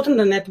how important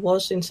the net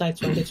was inside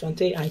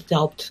 2020, I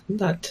doubt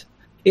that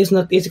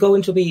it's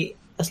going to be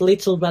as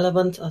little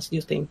relevant as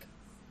you think.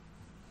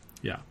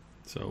 Yeah.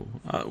 So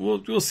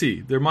we'll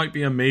see. There might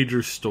be a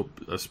major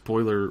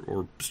spoiler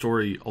or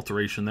story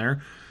alteration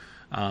there.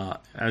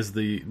 As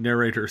the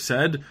narrator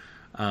said,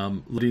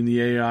 letting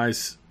the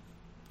AIs,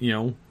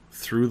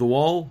 through the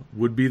wall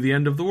would be the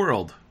end of the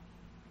world.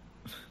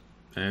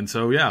 And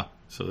so, yeah,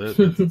 so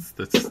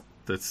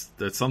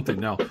that's something.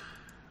 Now,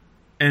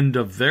 end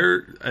of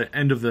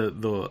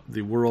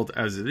the world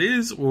as it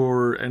is,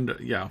 or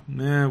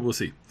we'll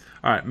see.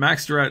 All right,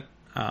 Max Durrett,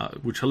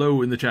 which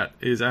hello in the chat,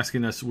 is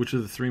asking us which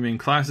of the 3 main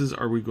classes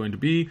are we going to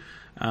be.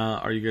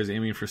 Are you guys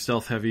aiming for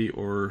stealth, heavy,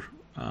 or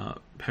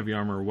heavy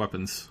armor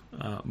weapons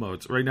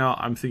modes? Right now,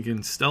 I'm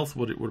thinking stealth.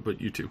 What about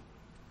you two?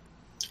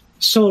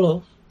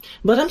 Solo.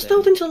 But I'm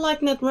starting to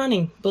like net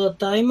running,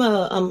 but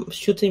I'm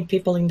shooting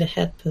people in the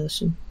head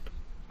person.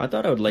 I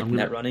thought I would like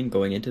net running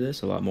going into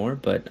this a lot more,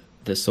 but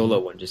the solo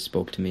one just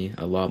spoke to me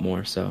a lot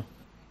more, so...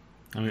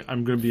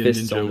 I'm going to be a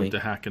ninja with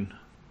the hacking.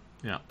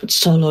 Yeah. But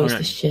solo is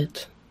the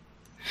shit.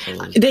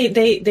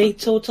 They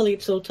totally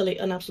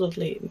and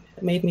absolutely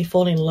made me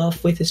fall in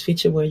love with this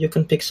feature where you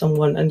can pick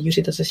someone and use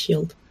it as a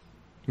shield.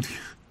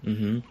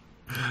 Mm-hmm.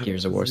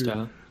 Gears of War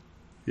style.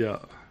 Yeah.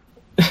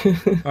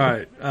 All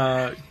right.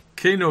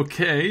 Kano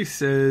K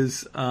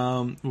says,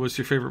 what's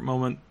your favorite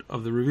moment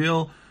of the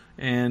reveal,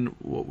 and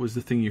what was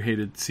the thing you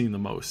hated seeing the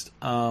most?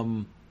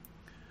 We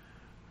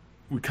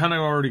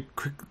already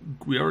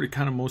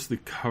kind of mostly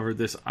covered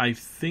this. I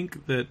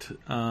think that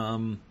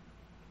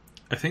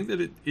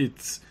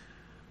it's.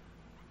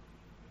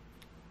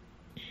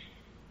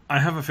 I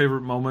have a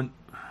favorite moment.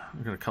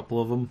 I've got a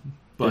couple of them.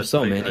 But there's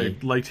so many.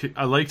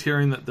 I liked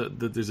hearing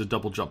that there's a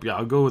double jump. Yeah,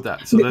 I'll go with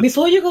that. So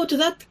before you go to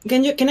that,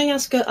 can I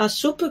ask a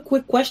super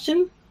quick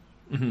question?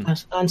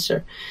 Mm-hmm.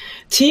 Answer.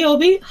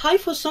 T.O.B., hi,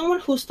 for someone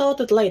who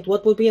started late,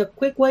 what would be a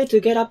quick way to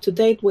get up to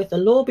date with the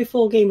lore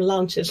before game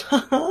launches?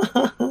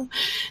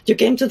 You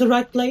came to the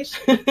right place.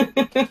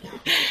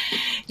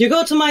 You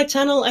go to my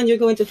channel and you're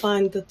going to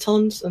find the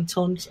tons and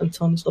tons and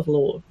tons of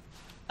lore.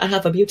 I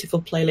have a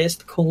beautiful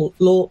playlist called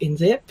Lore in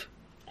Depth.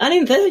 And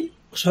in there,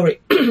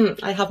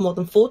 I have more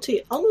than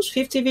 40, almost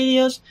 50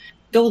 videos.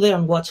 Go there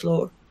and watch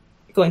lore.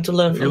 You're going to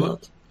learn a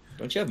lot.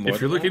 Don't you have more? If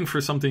you're looking for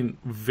something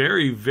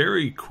very,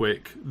 very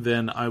quick,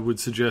 then I would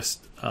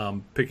suggest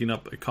picking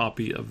up a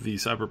copy of the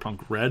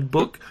Cyberpunk Red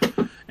book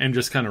and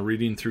just kind of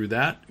reading through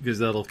that, because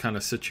that'll kind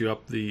of set you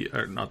up the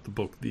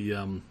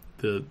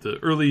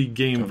early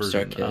game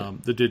version,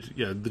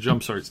 the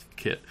Jumpstart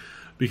kit,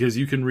 because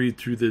you can read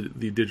through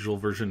the digital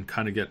version,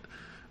 kind of get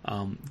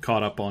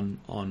caught up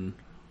on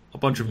a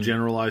bunch of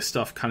generalized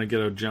stuff, kind of get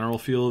a general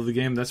feel of the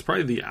game. That's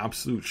probably the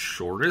absolute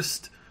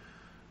shortest.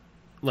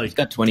 It's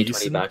got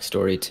 2020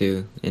 backstory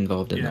too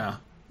involved in that. Yeah,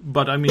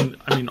 but I mean,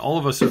 all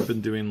of us have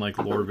been doing like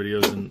lore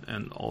videos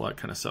and all that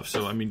kind of stuff.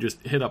 So I mean, just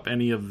hit up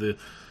any of the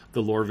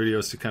lore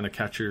videos to kind of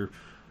catch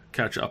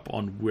up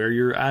on where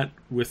you're at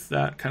with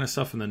that kind of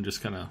stuff, and then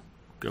just kind of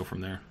go from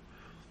there.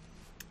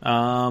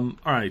 All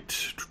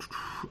right,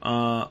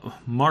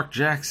 Mark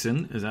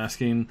Jackson is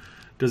asking,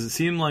 does it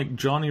seem like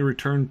Johnny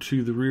returned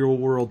to the real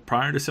world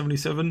prior to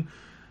 77?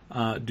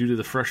 Due to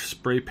the fresh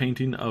spray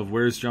painting of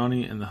Where's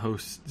Johnny and the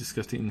host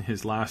discussing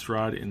his last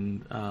ride in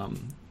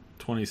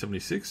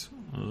 2076.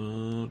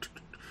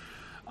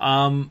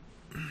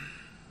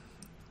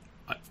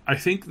 I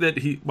think that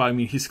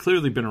he's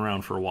clearly been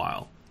around for a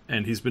while,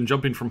 and he's been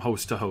jumping from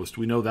host to host.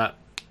 We know that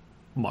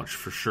much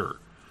for sure.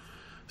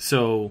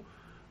 So,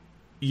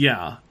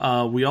 yeah,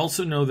 we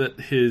also know that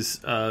his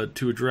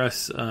to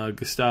address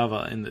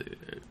Gustava in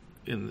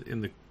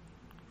the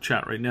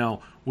chat right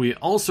now, we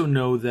also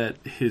know that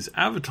his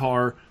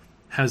avatar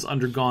has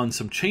undergone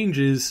some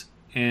changes,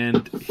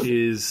 and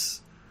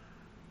his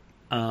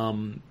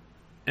and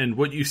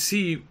what you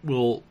see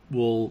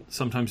will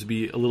sometimes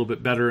be a little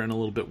bit better and a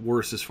little bit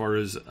worse as far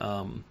as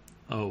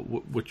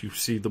what you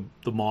see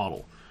the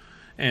model,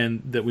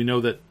 and that we know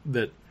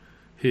that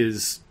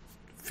his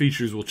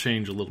features will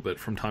change a little bit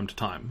from time to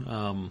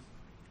time.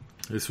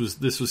 This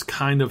was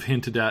kind of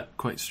hinted at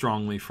quite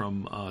strongly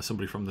from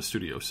somebody from the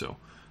studio, so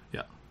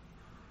yeah.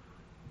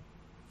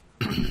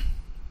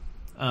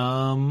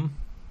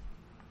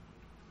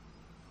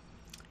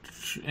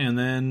 And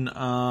then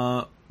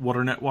what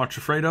are Netwatch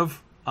afraid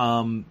of?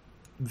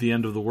 The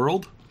end of the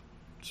world.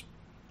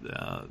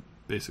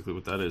 Basically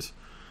what that is.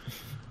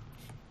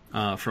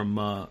 That's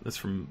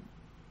from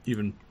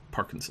Even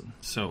Parkinson.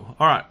 So,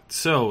 all right.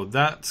 So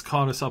that's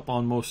caught us up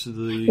on most of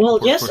the. Well,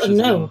 yes and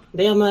no.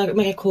 They are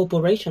mega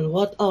corporation.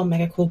 What are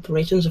mega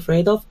corporations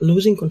afraid of?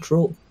 Losing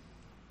control.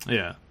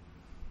 Yeah.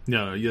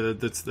 No, yeah,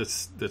 that's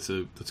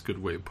a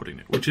good way of putting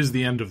it. Which is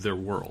the end of their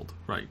world,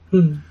 right?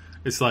 Mm-hmm.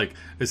 It's like,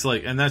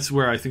 and that's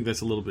where I think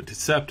that's a little bit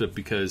deceptive,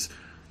 because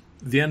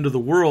the end of the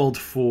world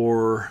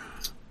for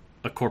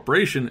a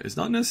corporation is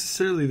not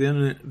necessarily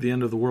the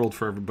end of the world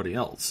for everybody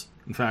else.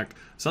 In fact,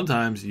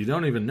 sometimes you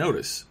don't even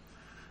notice.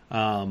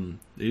 There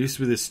used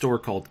to be this store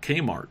called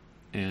Kmart,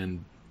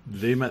 and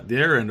they met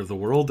their end of the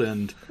world,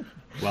 and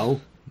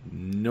well,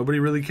 nobody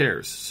really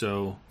cares.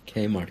 So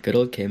Kmart, good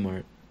old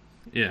Kmart.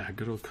 Yeah,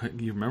 good old.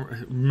 You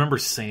remember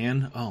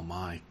San? Oh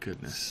my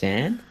goodness.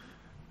 San?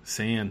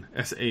 San.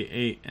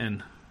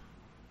 SAAN.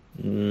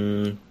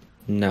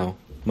 No,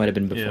 might have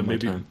been before my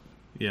time.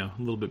 a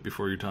little bit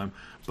before your time.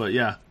 But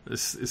yeah,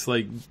 it's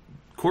like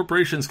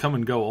corporations come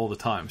and go all the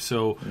time.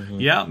 So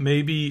yeah,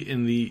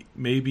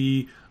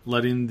 maybe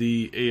letting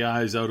the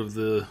AIs out of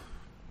the,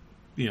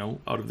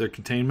 out of their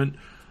containment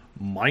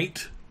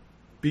might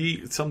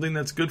be something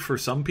that's good for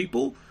some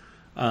people.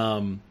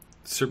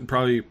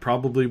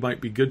 Probably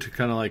might be good to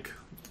kind of like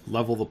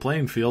level the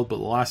playing field. But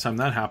the last time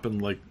that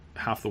happened, like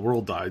half the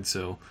world died.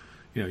 So,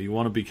 you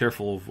want to be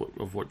careful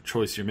of what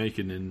choice you're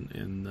making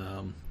in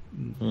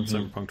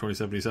Cyberpunk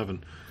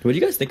 2077. What do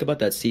you guys think about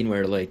that scene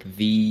where like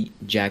V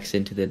jacks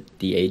into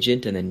the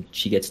agent and then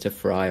she gets to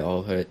fry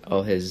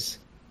all his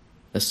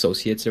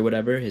associates or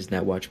whatever, his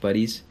Netwatch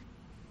buddies?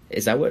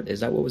 Is that what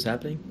was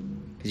happening?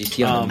 Because you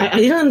see, I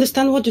didn't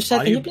understand what you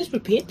said. Can you please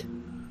repeat?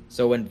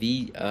 So when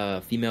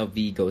female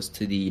V goes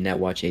to the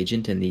Netwatch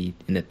agent in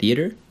the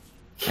theater,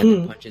 and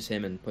then punches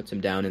him and puts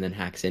him down and then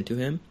hacks into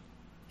him,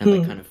 and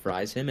like kind of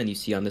fries him, and you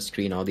see on the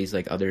screen all these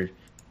like other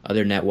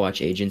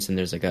Netwatch agents, and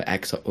there's like a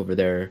X over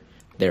their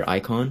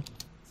icon.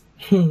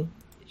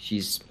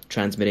 She's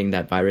transmitting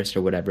that virus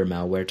or whatever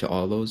malware to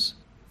all those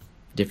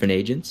different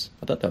agents.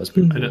 I thought that was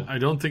pretty cool.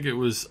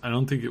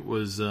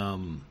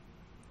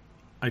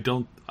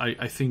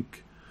 I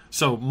think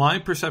so. My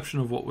perception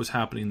of what was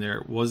happening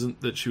there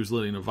wasn't that she was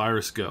letting a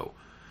virus go,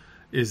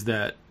 is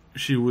that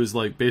she was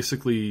like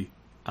basically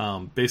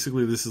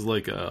this is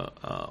like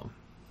a.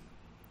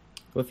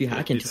 Well, if you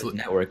hack into the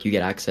network, you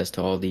get access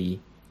to all the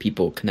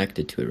people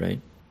connected to it,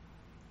 right?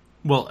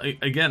 Well,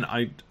 again,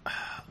 I'm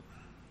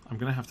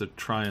gonna have to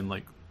try and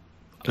like.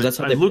 That's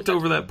how I looked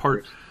over that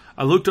part.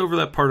 I looked over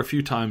that part a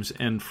few times,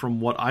 and from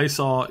what I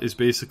saw is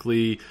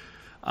basically,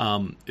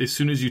 as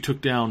soon as you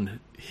took down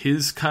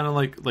his kind of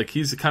like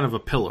he's kind of a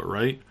pillar,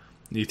 right?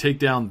 And you take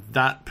down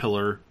that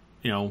pillar,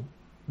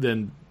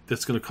 then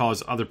that's going to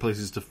cause other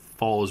places to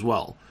fall as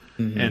well.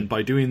 And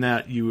by doing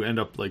that, you end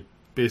up like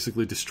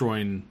basically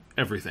destroying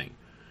everything.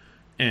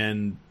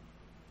 And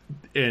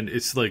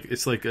it's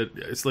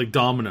like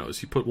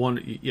dominoes. You put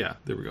one, yeah,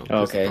 there we go.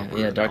 Okay,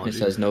 yeah. Darkness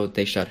says no.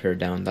 They shut her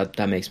down.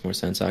 That makes more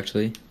sense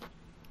actually.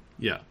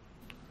 Yeah.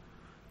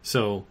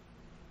 So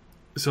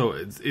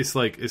it's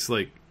like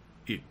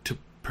to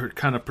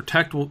kind of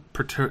protect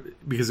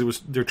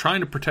because they're trying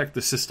to protect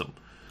the system.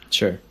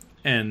 Sure.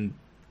 And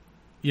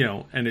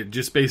and it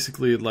just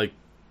basically like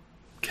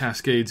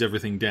cascades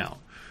everything down.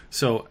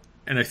 So,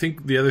 and I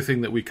think the other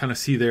thing that we kind of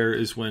see there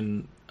is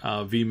when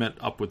V met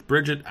up with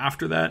Bridget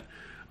after that.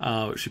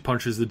 She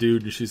punches the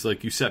dude and she's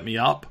like, "You set me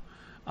up."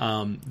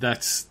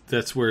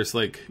 That's where it's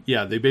like,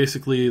 yeah, they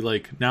basically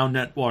like now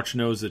Netwatch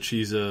knows that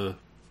she's a,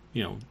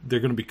 they're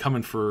going to be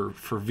coming for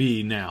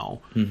V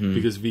now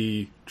because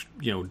V,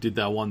 did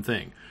that one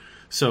thing.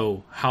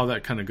 So how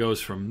that kind of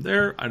goes from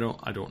there, I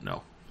don't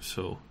know.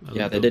 So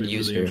yeah, they did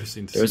use her.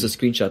 There was a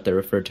screenshot that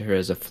referred to her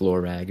as a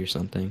floor rag or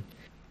something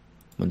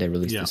when they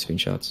released the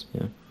screenshots.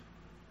 Yeah.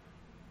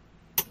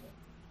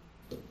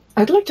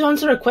 I'd like to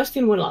answer a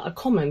question with a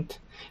comment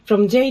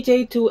from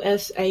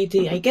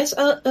JJ2SAD. I guess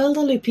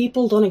elderly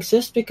people don't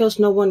exist because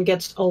no one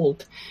gets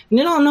old.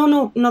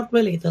 No, not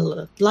really.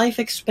 The life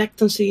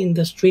expectancy in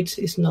the streets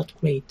is not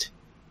great.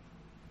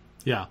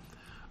 Yeah.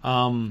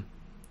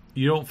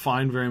 You don't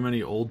find very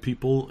many old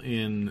people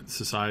in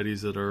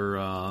societies that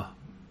are,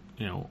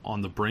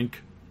 on the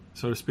brink,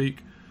 so to speak.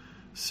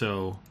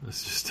 So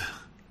it's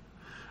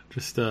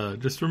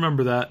just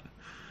remember that.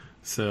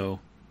 So,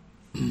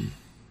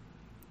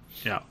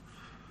 yeah.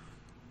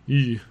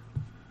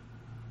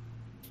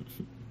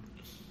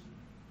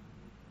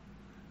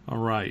 All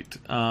right.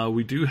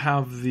 We do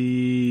have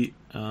the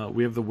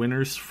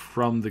winners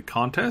from the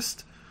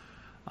contest.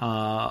 We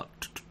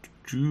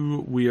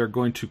are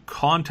going to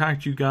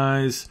contact you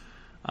guys.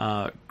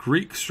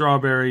 Greek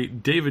Strawberry,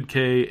 David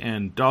K,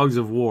 and Dogs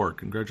of War.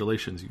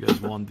 Congratulations, you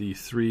guys won the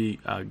 3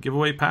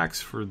 giveaway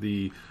packs for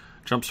the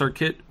Jumpstart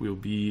Kit. We'll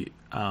be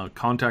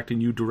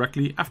contacting you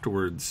directly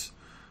afterwards.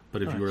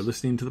 But if you are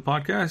listening to the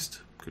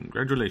podcast,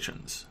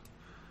 congratulations.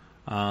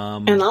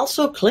 And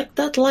also click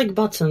that like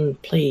button,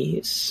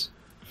 please.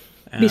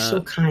 Be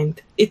so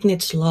kind. It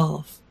needs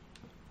love.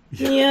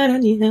 Yeah.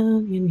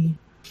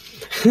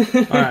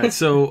 All right,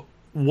 so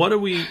what do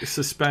we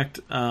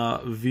suspect,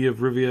 Via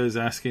Rivia is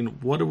asking,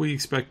 what do we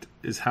expect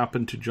is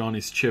happened to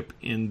Johnny's chip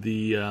in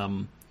the,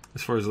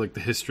 as far as like the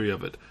history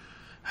of it?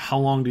 How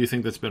long do you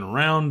think that's been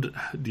around?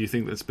 Do you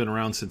think that's been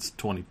around since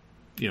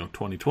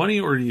 2020,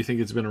 or do you think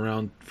it's been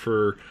around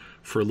for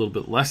a little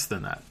bit less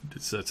than that?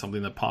 Is that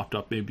something that popped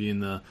up maybe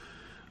in the,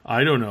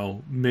 I don't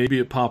know, maybe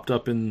it popped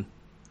up in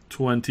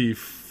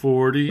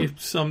 2040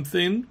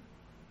 something?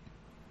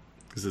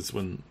 Because it's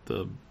when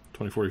the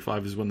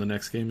 2045 is when the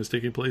next game is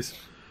taking place.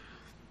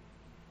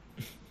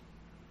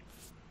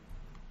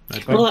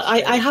 Well,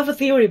 I have a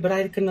theory, but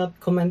I cannot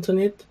comment on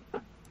it.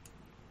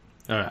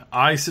 All right.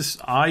 I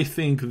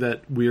think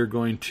that we are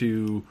going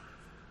to,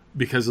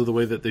 because of the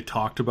way that they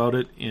talked about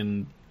it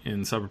in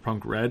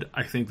Cyberpunk Red,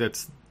 I think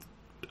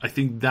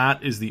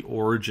that is the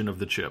origin of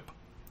the chip.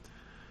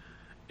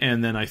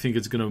 And then I think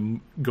it's going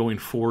to, going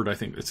forward, I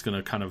think it's going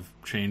to kind of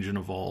change and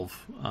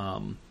evolve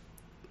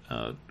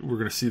we're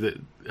going to see that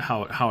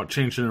how it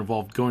changed and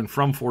evolved going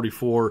from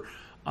 44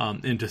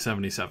 into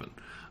 77.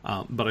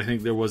 But I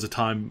think there was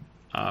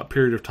a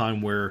period of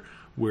time where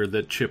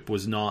that chip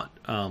was not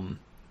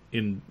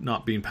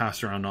not being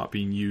passed around, not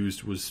being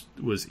used, was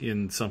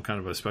in some kind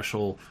of a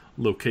special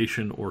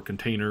location or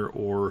container,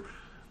 or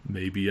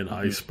maybe an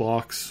ice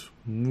box.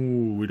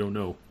 Ooh, we don't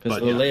know.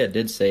 Because Leia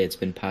did say it's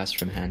been passed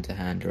from hand to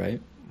hand, right?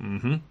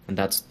 Mm-hmm.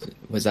 And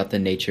was that the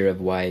nature of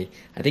why?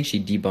 I think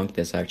she debunked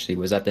this actually.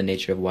 Was that the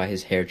nature of why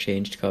his hair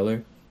changed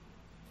color?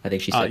 I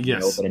think she said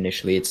yes. no, but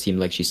initially it seemed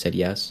like she said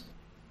yes.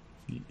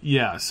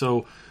 Yeah.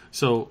 So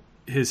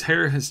his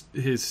hair has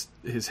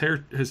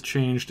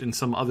changed, and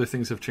some other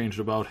things have changed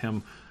about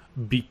him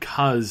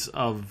because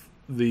of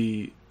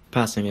the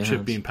passing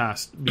chip being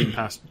passed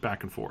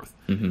back and forth.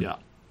 Mm-hmm. Yeah.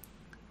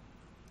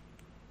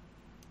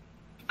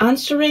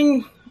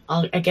 Answering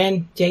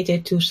again,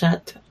 JJ2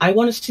 said, I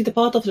want to see the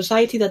part of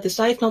society that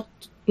decides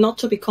not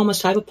to become a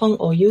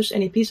cyberpunk or use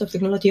any piece of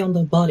technology on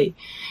their body.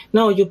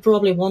 No, you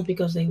probably won't,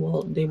 because they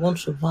won't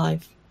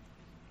survive,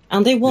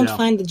 and they won't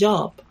find a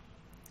job.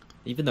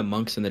 Even the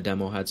monks in the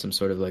demo had some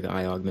sort of like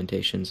eye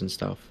augmentations and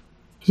stuff.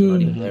 So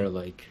not even they're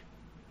like,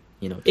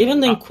 even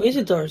the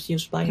Inquisitors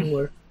use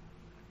Bioware.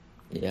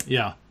 Yeah.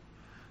 Yeah.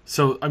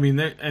 So I mean,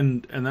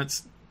 and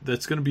that's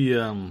going to be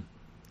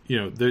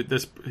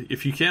this,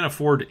 if you can't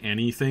afford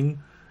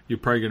anything, you're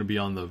probably going to be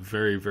on the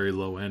very, very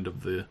low end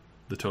of the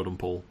totem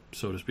pole,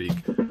 so to speak.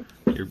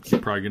 You're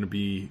probably going to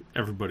be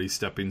everybody's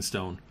stepping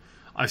stone.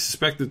 I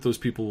suspect that those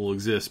people will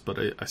exist, but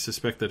I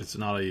suspect that it's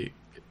not a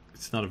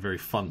very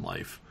fun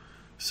life.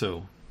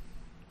 So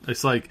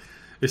it's kind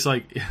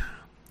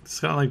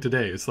of like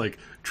today. It's like,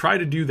 try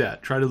to do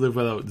that. Try to live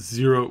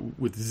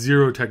with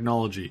zero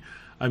technology.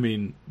 I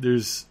mean,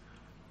 there's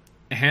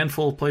a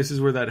handful of places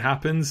where that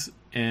happens,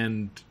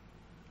 and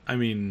I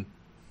mean,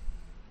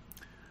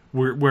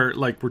 we're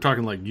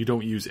talking like you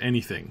don't use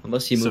anything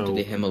unless you move to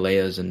the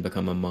Himalayas and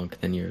become a monk.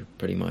 Then you're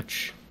pretty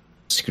much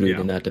screwed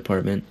in that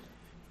department.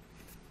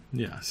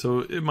 Yeah, so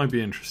it might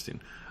be interesting.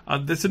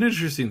 That's an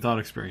interesting thought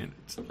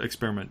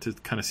experiment to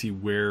kind of see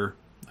where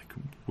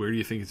do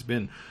you think it's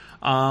been.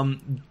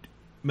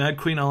 Mad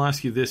Queen, I'll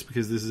ask you this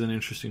because this is an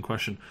interesting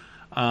question.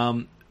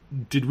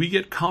 Did we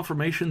get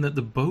confirmation that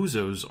the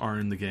bozos are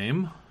in the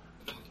game?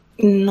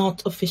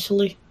 Not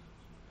officially.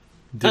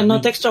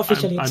 Not extra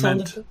officially.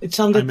 It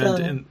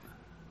sounded.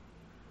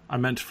 I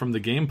meant from the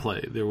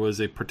gameplay. There was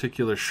a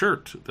particular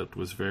shirt that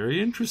was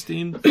very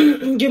interesting.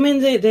 You mean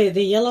the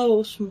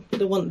yellow,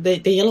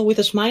 the yellow with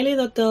a smiley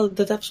that the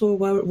devs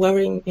were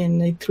wearing in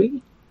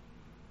A3?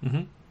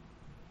 Mm-hmm.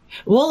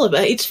 Well,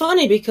 it's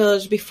funny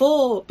because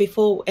before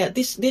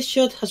this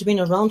shirt has been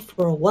around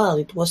for a while.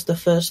 It was the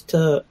first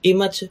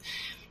image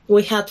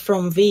we had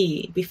from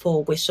V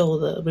before we saw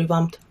the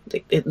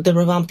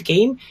revamped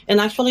game, and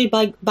actually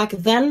back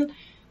then,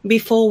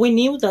 before we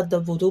knew that the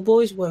Voodoo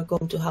Boys were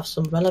going to have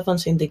some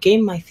relevance in the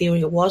game, my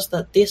theory was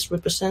that this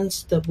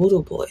represents the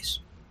Voodoo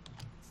Boys.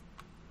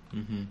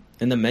 Mm-hmm.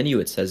 In the menu,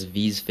 it says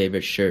V's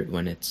favorite shirt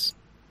when it's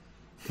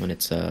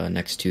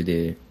next to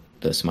the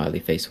smiley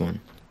face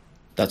one.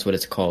 That's what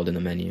it's called in the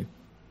menu.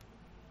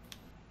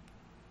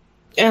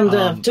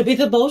 And to be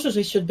the bosses,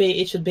 it should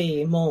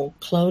be more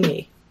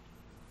cloney.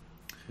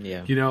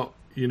 Yeah.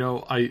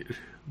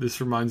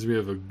 This reminds me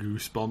of a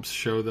Goosebumps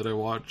show that I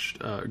watched,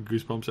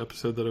 Goosebumps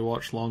episode that I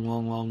watched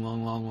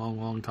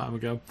long time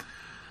ago,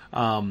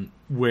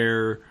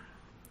 where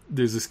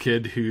there's this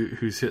kid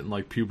who's hitting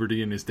like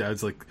puberty, and his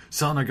dad's like,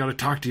 "Son, I got to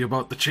talk to you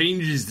about the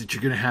changes that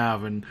you're gonna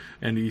have," and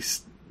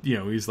he's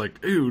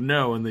like, "Ooh,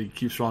 no," and he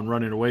keeps on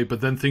running away.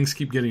 But then things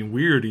keep getting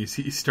weird. He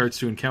starts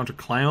to encounter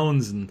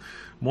clowns and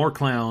more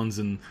clowns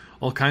and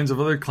all kinds of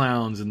other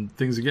clowns, and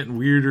things are getting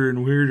weirder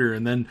and weirder.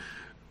 And then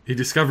he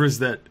discovers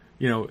that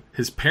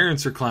his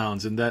parents are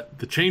clowns, and that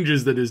the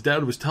changes that his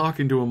dad was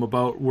talking to him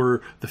about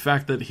were the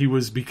fact that he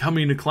was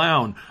becoming a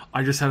clown.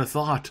 I just had a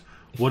thought.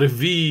 What if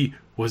V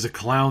was a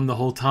clown the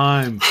whole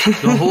time?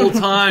 The whole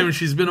time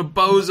she's been a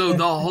bozo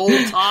the whole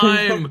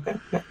time,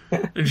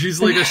 and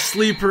she's like a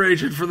sleeper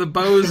agent for the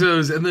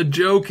bozos. And the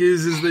joke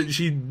is that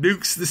she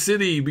nukes the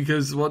city,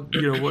 because what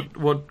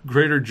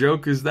greater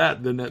joke is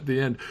that than at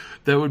the end?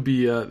 That would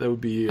be How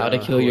to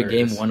Kill Your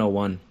Game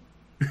 101.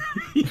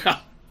 Yeah.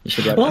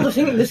 Well, the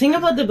thing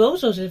about the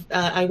bozos is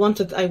I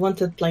wanted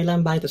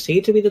Playland by the Sea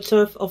to be the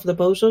turf of the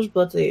bozos,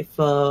 but if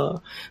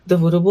the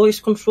Voodoo Boys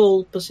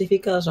control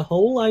Pacifica as a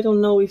whole, I don't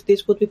know if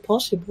this would be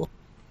possible.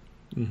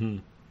 Mm-hmm.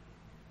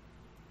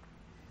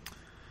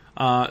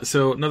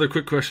 So another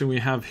quick question we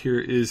have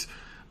here is,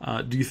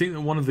 do you think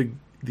that one of the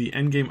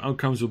endgame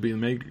outcomes will be the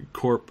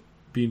Megacorp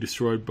being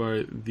destroyed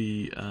by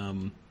the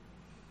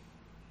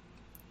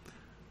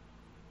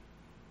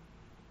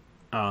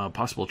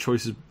possible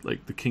choices,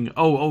 like the king?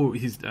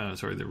 He's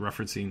sorry, they're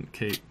referencing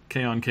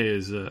K-On! K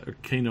is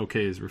Kano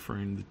K is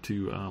referring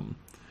to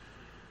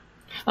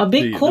a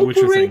big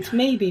corporate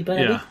maybe, but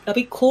a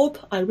big corp,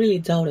 I really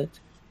doubt it.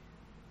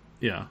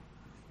 Yeah,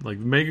 like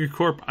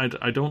Megacorp,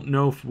 I don't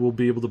know if we'll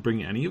be able to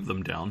bring any of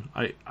them down.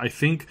 I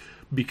think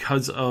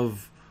because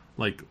of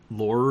like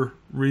lore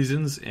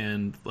reasons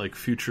and like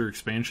future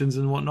expansions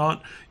and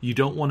whatnot, you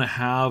don't want to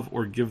have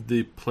or give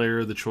the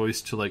player the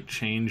choice to like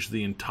change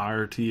the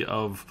entirety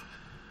of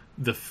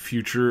the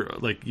future.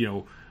 Like, you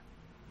know,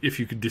 if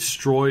you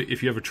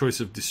have a choice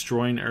of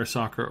destroying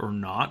Arasaka or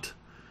not,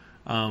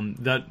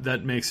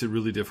 that makes it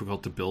really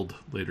difficult to build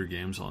later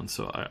games on.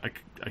 So I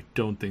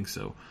don't think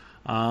so.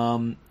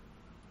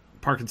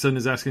 Parkinson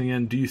is asking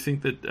again, do you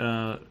think that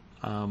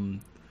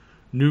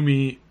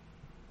Numi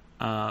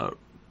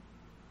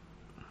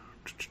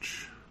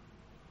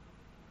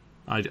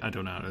I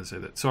don't know how to say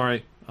that.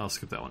 Sorry, I'll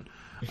skip that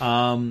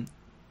one.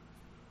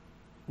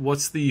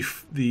 What's the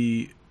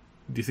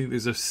do you think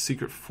there's a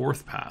secret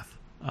fourth path,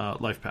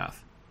 life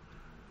path?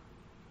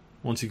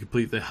 Once you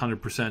complete the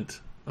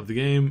 100% of the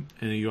game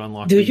and you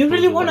unlock. Do you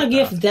really want to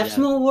give devs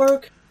more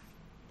work?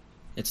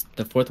 It's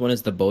the fourth one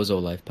is the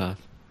Bozo life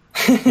path.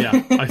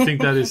 Yeah, I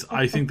think that is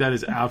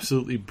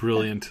absolutely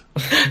brilliant.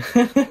 I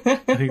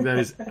think that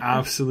is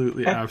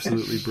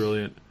absolutely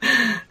brilliant.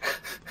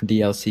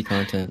 DLC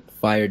content.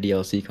 Fire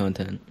DLC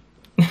content.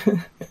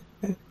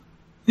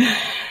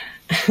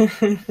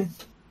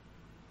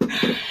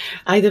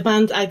 I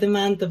demand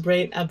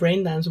a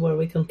brain dance where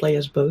we can play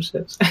as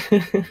bosses.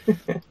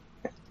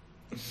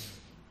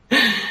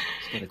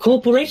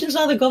 Corporations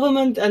are the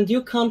government and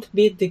you can't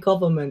beat the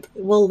government.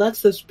 Well,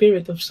 that's the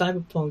spirit of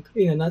Cyberpunk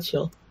in a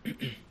nutshell.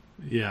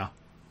 Yeah.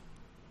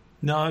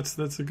 No,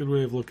 that's a good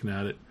way of looking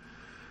at it.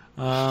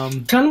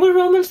 Can we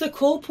romance the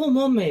corpo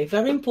mummy?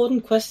 Very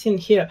important question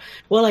here.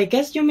 Well, I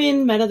guess you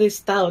mean Meredith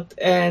Stout,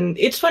 and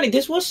it's funny.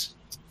 This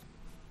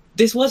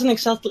wasn't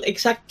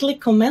exactly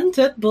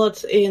commented,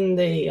 but in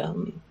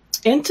the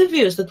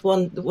interviews that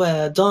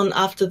were done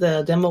after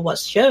the demo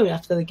was shown,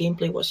 after the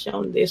gameplay was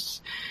shown,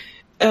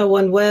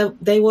 where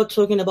they were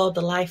talking about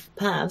the life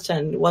paths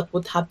and what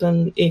would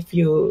happen if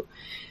you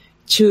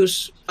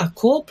choose a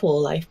corpo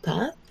life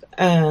path,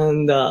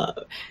 and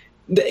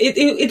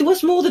it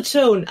was more the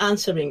tone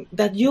answering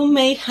that you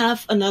may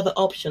have another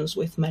options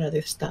with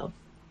Meredith Stout.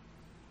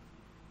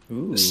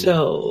 Ooh.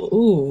 So,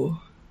 ooh.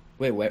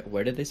 Wait,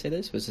 where did they say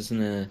this? Was this in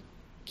the?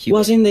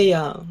 Was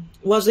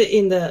it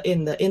in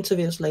the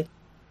interviews like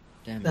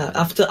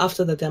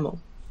after the demo?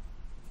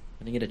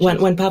 I didn't get a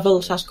chance. When Pavel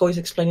Sasko is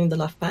explaining the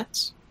life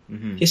paths,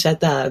 he said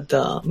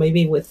that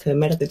maybe with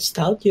Meredith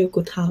Stout you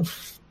could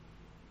have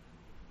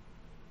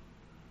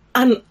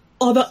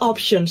other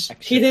options.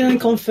 He didn't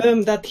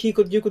confirm that you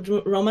could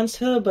romance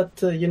her, but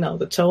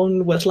the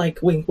tone was like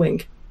wink,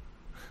 wink.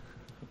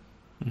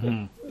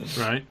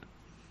 Right.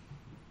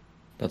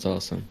 That's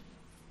awesome.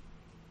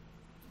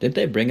 Didn't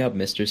they bring up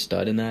Mr.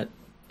 Stud in that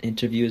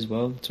interview as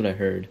well? That's what I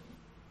heard.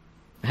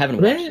 I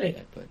haven't watched it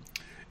yet, but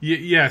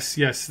yes.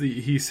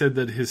 He said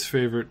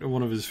that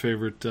one of his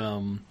favorite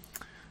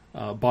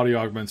body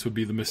augments would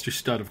be the Mr.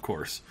 Stud, of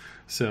course.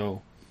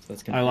 So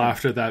I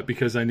laughed at that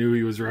because I knew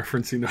he was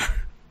referencing.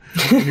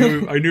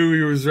 I knew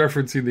he was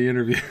referencing the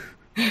interview.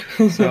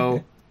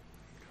 So,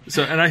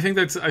 and I think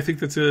that's I think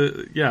that's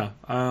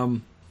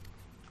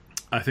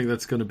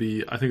going to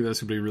be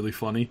really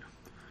funny.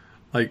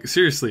 Like,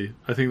 seriously,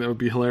 I think that would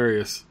be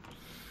hilarious.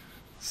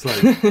 It's like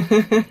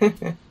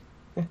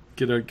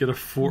get a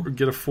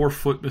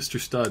 4-foot Mr.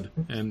 Stud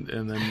and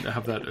then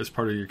have that as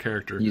part of your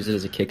character. Use it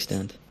as a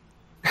kickstand.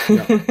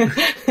 Yeah.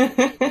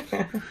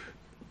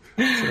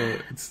 So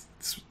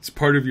it's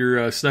part of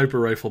your sniper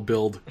rifle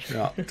build.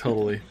 Yeah,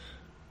 totally.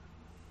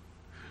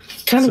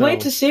 Can't wait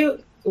to see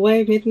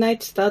where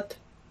Midnight Stud,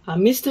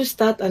 Mr.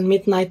 Stud and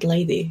Midnight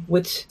Lady,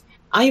 which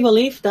I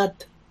believe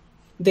that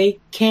they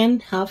can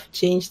have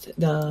changed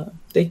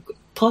they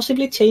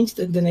possibly changed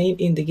the name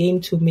in the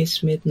game to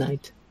Miss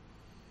Midnight.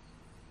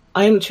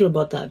 I am not sure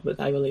about that,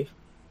 but I believe.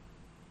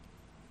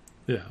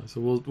 Yeah,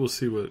 so we'll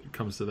see what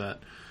comes to that.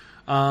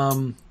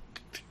 I'm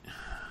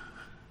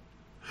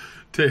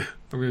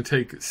going to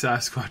take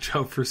Sasquatch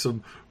out for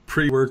some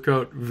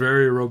pre-workout,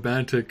 very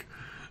romantic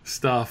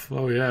stuff.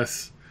 Oh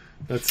yes,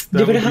 you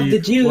better have the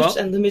juice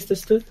and the Mr.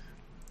 Stud.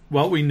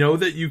 Well, we know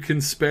that you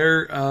can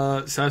spare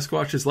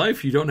Sasquatch's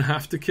life. You don't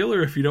have to kill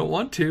her if you don't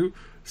want to.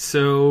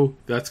 So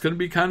that's going to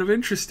be kind of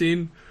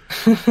interesting.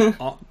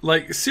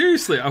 Like,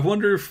 seriously, I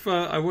wonder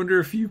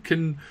if you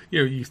can,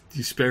 you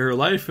spare her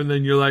life and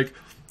then you're like,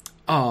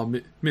 oh,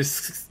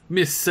 Miss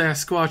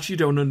Sasquatch, you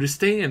don't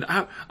understand.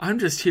 I'm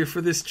just here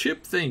for this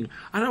chip thing.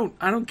 I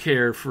don't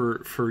care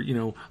for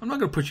I'm not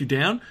going to put you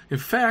down. In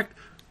fact,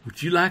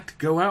 would you like to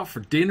go out for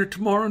dinner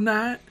tomorrow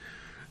night?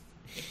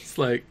 It's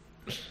like,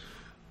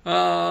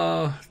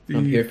 I'm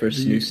here for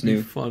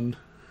snoo. Fun.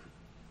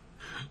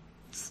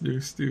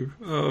 Snoo.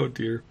 Oh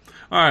dear.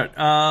 All right.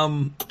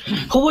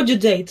 Who would you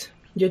date?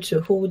 You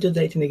two. Who would you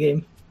date in the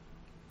game?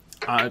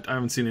 I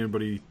haven't seen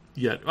anybody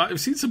yet.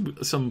 I've seen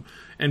some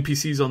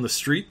NPCs on the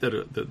street that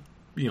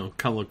kind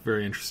of look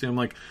very interesting. I'm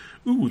like,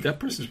 ooh, that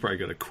person's probably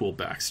got a cool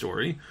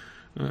backstory.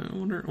 I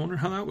wonder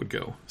how that would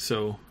go.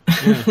 So,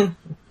 yeah.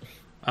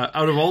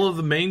 Out of all of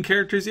the main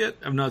characters yet,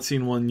 I've not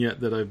seen one yet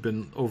that I've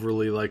been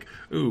overly like,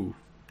 ooh,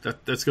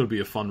 that's going to be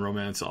a fun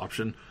romance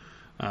option.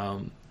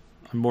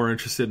 I'm more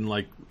interested in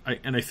like,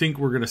 I think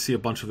we're going to see a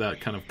bunch of that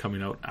kind of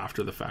coming out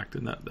after the fact,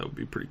 and that would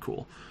be pretty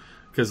cool.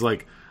 Because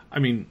like, I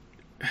mean,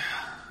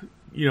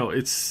 you know,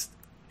 it's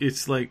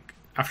like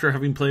after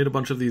having played a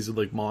bunch of these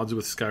like mods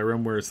with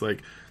Skyrim, where it's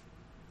like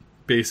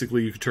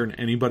basically you could turn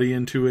anybody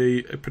into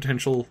a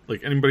potential,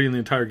 like anybody in the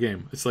entire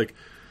game. It's like,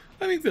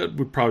 I think that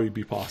would probably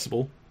be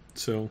possible.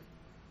 So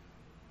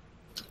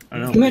I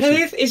don't know.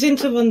 Meredith is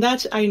into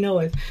bondage. I know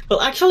it.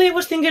 Well, actually, I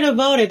was thinking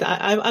about it.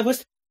 I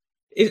was.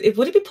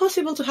 Would it be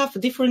possible to have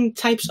different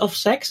types of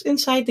sex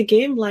inside the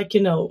game? Like,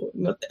 you know,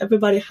 not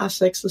everybody has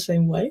sex the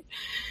same way.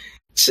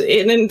 So,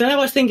 and then I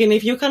was thinking,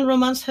 if you can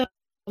romance her,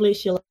 probably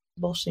she'll like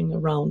bossing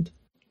around.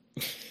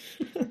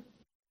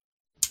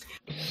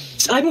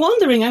 So I'm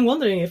wondering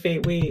if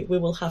we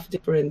will have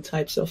different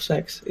types of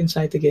sex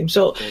inside the game.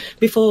 So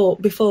before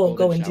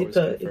going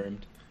deeper,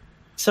 confirmed.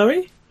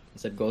 Sorry, I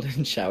said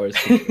golden showers.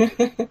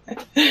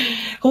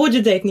 Who would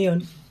you date,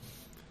 Neon?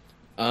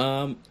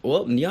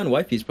 Well, Neon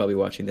Wifey's probably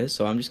watching this,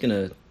 so I'm just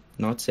gonna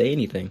not say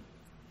anything.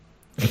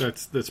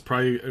 That's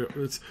probably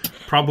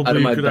Out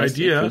of my a good best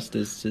idea. interest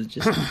is to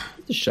just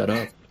shut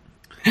up.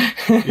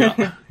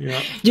 Yeah.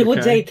 You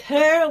would date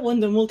her when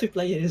the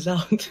multiplayer is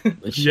out. Sure.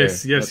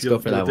 Yes. Let's go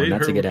for that one. date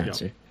That's a her. good Yeah.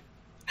 answer.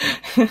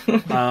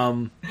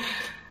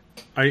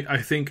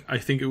 I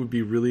think it would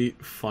be really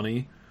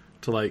funny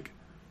to like.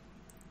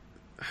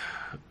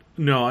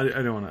 No, I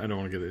don't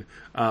want to get it.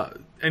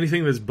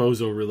 Anything that's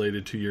Bozo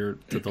related to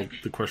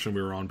the question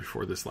we were on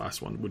before this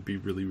last one would be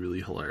really,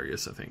 really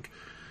hilarious. I think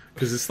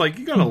because it's like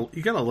you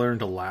gotta learn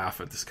to laugh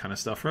at this kind of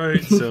stuff,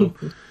 right? So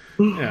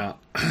yeah.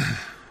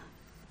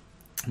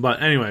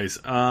 But anyways,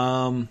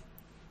 all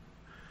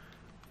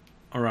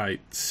right.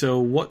 So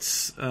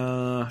what's K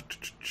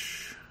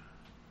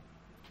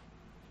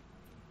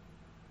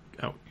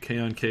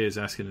on K is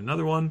asking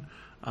another one.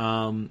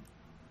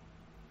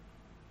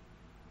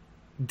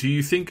 Do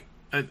you think?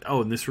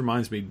 And this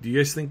reminds me. Do you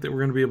guys think that we're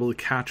going to be able to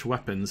catch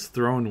weapons,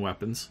 thrown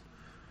weapons?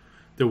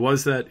 There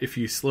was that if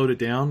you slowed it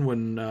down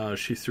when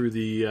she threw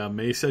the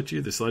mace at you,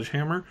 the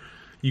sledgehammer,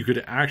 you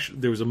could actually.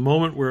 There was a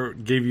moment where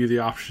it gave you the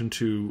option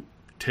to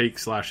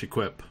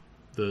take/equip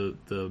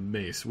the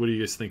mace. What do you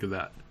guys think of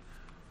that?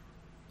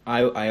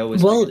 I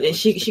always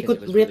she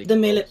could rip really the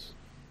melee.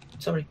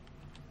 Sorry,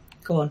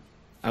 go on.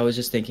 I was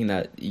just thinking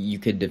that you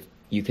could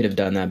have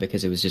done that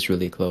because it was just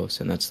really close,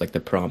 and that's like the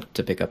prompt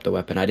to pick up the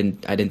weapon. I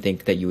didn't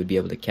think that you would be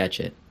able to catch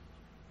it,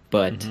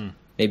 but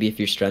maybe if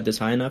your strength is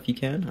high enough, you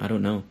can. I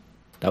don't know.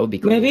 That would be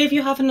cool. Maybe if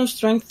you have enough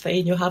strength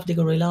and you have the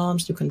gorilla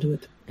arms, you can do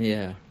it.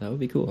 Yeah, that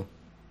would be cool.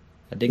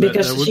 I think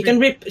because she can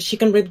rip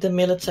the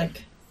Militech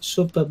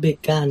super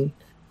big gun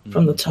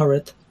from the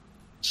turret.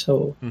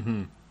 So.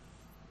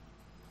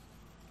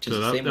 So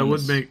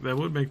that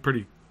would make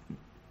pretty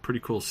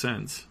cool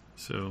sense.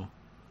 So.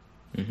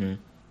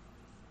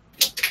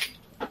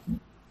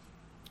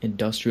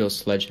 Industrial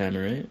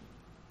sledgehammer, right?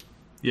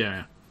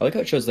 Yeah. I like how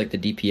it shows like the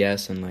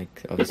DPS and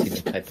like obviously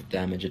the type of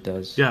damage it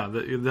does. Yeah,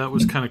 that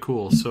was kind of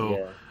cool. So,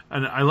 yeah.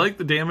 And I like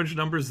the damage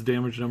numbers. The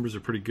damage numbers are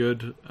pretty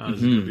good. This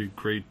is going to be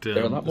great.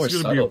 They're a lot more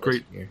subtle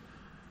this year.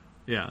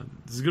 Yeah,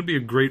 this is going to be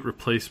a great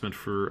replacement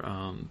for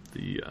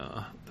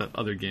that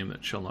other game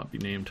that shall not be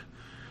named.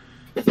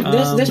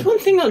 There's one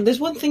thing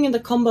in the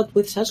combat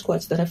with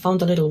Sasquatch that I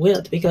found a little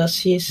weird because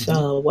she's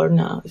wearing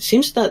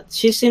she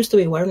seems to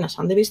be wearing a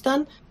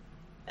Sandevistan,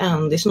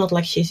 and it's not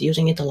like she's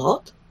using it a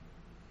lot.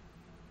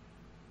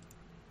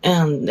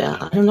 And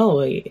I don't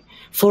know,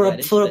 for a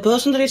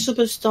person that is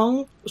super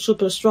strong,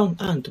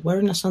 and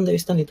wearing a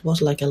Sandevistan, it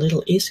was like a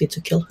little easy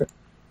to kill her.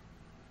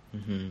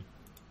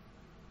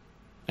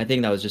 I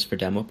think that was just for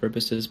demo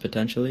purposes,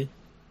 potentially.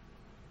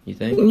 You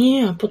think?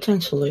 Yeah,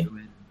 potentially.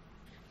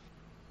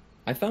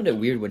 I found it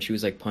weird when she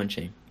was like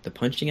punching. The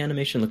punching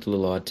animation looked a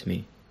little odd to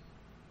me.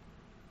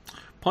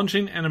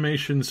 Punching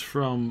animations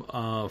from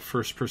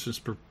first-person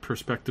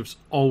perspectives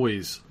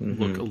always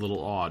look a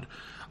little odd.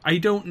 I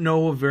don't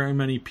know of very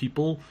many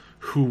people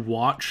who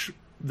watch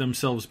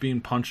themselves being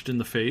punched in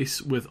the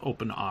face with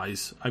open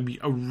eyes. I mean,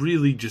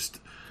 really just...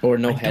 Or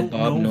no head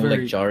bob,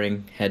 like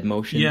jarring head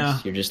motions. Yeah,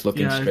 you're just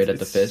looking straight at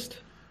the fist.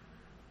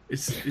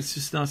 It's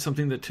just not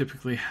something that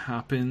typically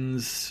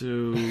happens.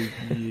 So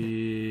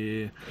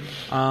yeah,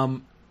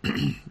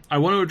 I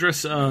want to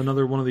address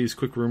another one of these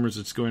quick rumors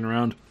that's going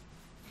around.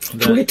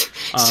 Wait,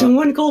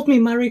 someone called me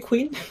Mary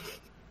Queen.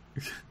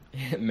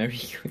 Mary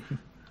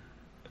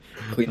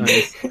Queen.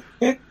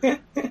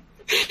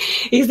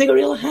 Is the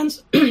Gorilla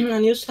Hands a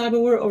new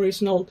cyberware or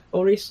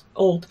is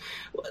old?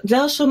 There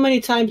are so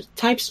many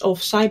types of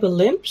cyber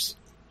limbs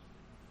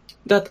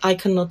that I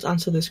cannot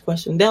answer this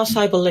question. There are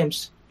cyber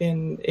limbs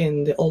in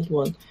the old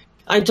one.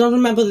 I don't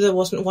remember there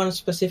wasn't one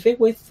specific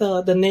with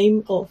the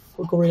name of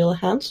Gorilla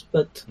Hands,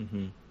 but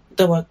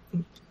there were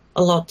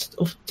a lot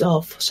of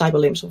cyber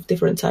limbs, of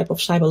different type of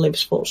cyber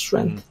limbs for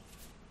strength.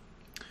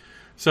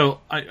 So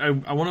I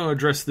want to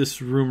address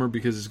this rumor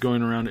because it's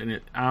going around and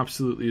it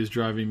absolutely is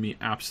driving me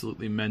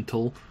absolutely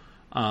mental.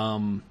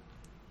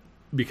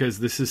 Because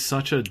this is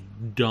such a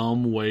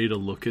dumb way to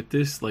look at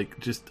this.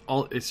 Like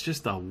it's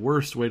just the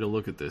worst way to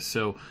look at this.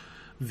 So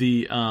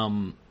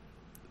there's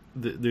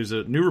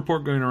a new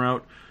report going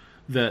around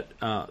that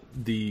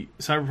the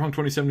Cyberpunk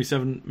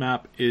 2077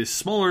 map is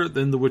smaller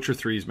than the Witcher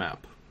 3's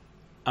map,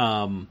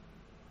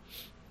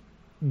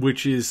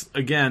 which is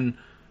again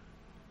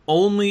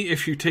only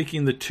if you're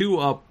taking the two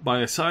up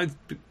by a side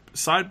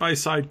by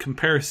side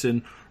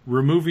comparison,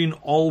 removing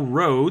all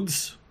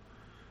roads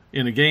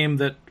in a game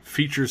that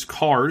features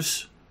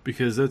cars,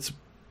 because that's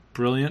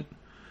brilliant,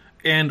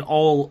 and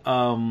all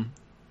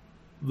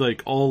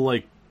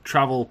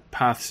travel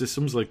path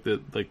systems like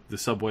the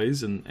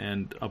subways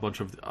and a bunch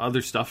of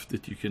other stuff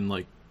that you can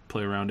like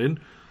play around in.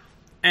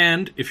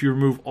 And if you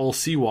remove all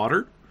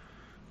seawater,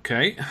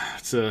 okay,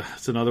 it's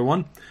another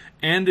one.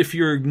 And if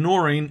you're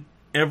ignoring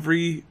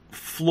every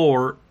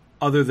floor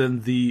other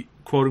than the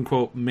quote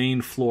unquote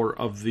main floor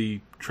of the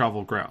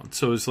travel ground.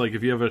 So it's like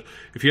if you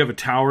have a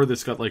tower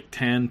that's got like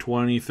 10,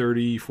 20,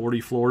 30,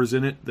 40 floors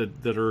in it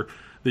that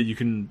you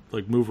can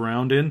like move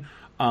around in,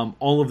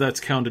 all of that's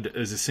counted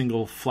as a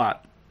single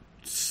flat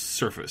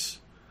surface.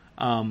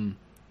 Wow,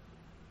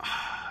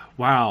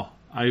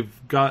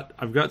 I've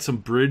got some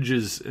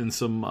bridges and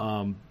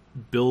some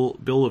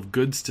bill of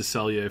goods to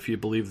sell you if you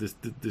believe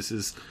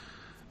this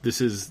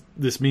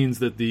means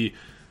that the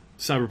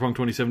Cyberpunk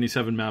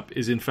 2077 map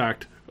is in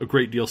fact a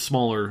great deal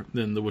smaller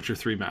than the Witcher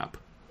 3 map.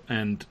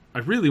 And I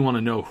really want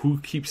to know who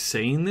keeps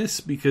saying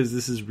this, because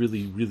this is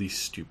really, really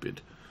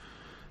stupid.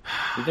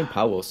 Even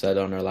Powell said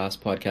on our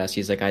last podcast,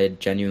 he's like, I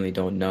genuinely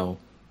don't know.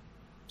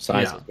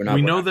 Sizes. Yeah,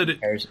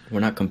 we're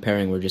not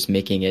comparing. We're just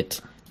making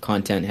it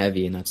content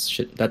heavy, and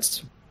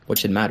that's what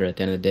should matter at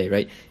the end of the day,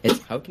 right?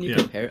 It's how can you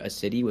compare a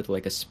city with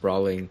like a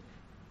sprawling?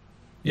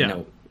 You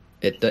know,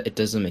 it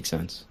doesn't make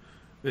sense.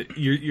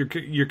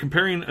 You're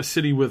comparing a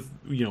city with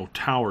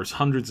towers,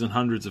 hundreds and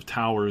hundreds of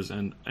towers,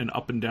 and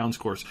up and down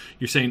scores.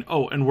 You're saying,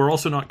 oh, and we're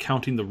also not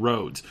counting the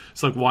roads.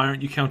 It's like, why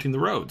aren't you counting the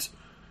roads?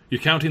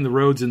 You're counting the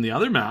roads in the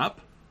other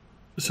map.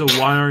 So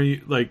why are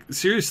you, like,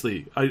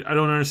 seriously? I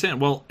don't understand.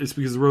 Well, it's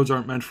because the roads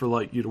aren't meant for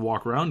like you to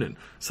walk around in.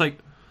 It's like,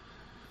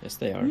 yes,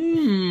 they are.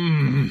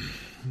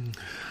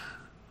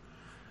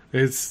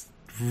 It's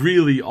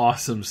really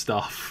awesome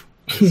stuff,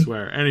 I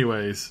swear.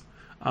 Anyways.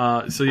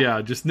 So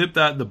yeah, just nip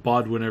that in the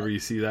bud whenever you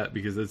see that,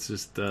 because it's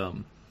just,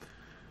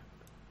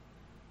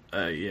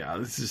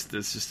 it's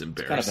just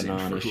embarrassing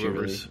for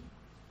whoever's. Really.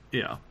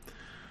 Yeah,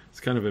 it's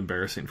kind of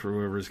embarrassing for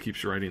whoever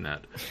keeps writing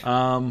that.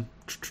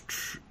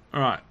 All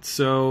right,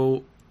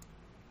 so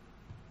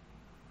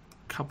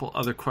a couple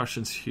other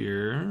questions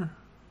here.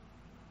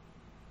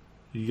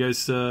 You guys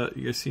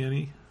see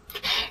any?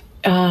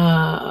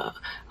 I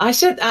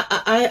said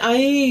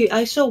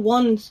I saw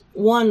one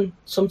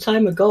some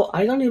time ago.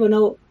 I don't even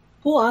know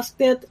who asked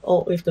it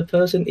or if the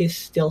person is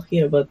still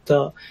here, but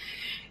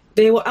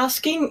they were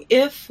asking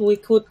if we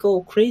could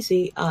go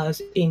crazy as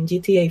in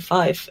GTA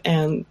 5,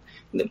 and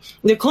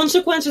the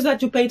consequences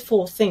that you paid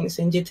for things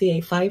in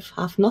GTA 5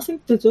 have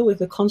nothing to do with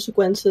the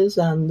consequences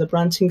and the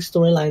branching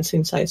storylines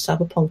inside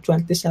Cyberpunk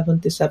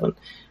 2077,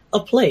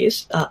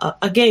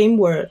 a game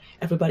where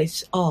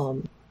everybody's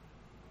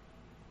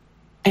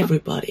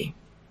everybody.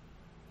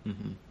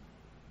 Mm-hmm.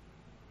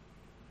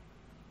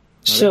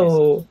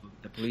 So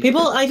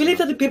I believe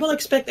that the people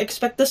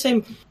expect the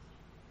same.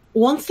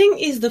 One thing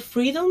is the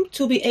freedom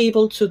to be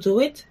able to do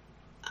it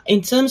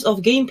in terms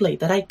of gameplay,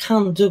 that I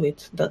can't do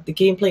it, that the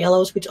gameplay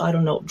allows me to, I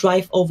don't know,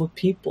 drive over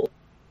people.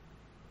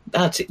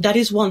 That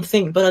is one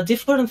thing. But a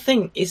different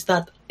thing is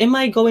that, am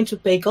I going to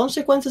pay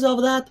consequences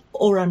of that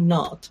or am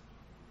not?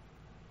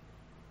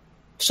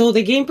 So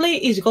the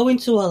gameplay is going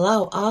to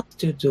allow us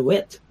to do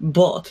it,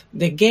 but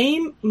the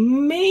game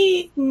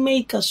may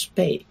make us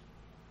pay.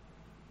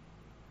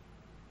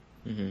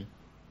 Mm-hmm.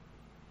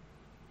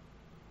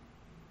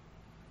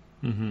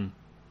 Mm-hmm.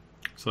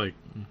 It's like...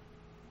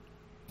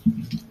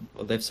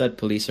 Well, they've said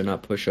police are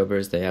not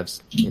pushovers. They have,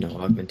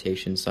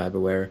 augmentation,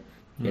 cyberware.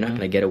 You're not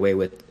going to get away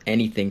with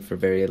anything for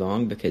very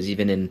long, because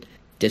even in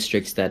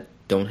districts that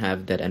don't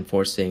have that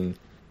enforcing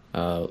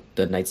the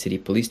Night City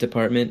Police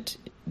Department,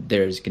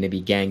 there's going to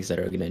be gangs that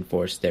are going to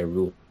enforce their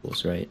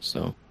rules, right?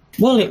 So,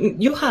 well,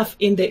 you have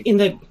in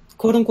the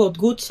quote-unquote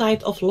good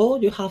side of law,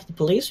 you have the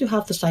police, you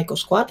have the Psycho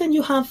Squad, and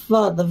you have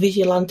the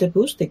Vigilante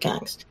Booster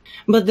gangs.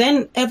 But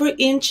then every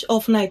inch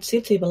of Night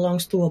City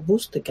belongs to a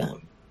booster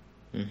gang.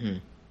 Mm-hmm.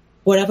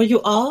 Wherever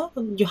you are,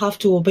 you have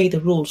to obey the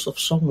rules of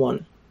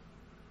someone.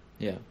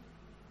 Yeah.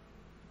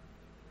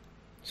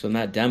 So in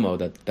that demo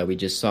that we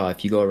just saw,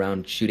 if you go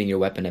around shooting your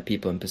weapon at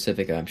people in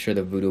Pacifica, I'm sure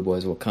the Voodoo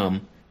Boys will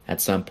come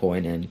at some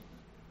point and,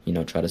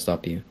 try to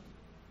stop you.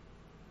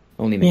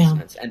 Only makes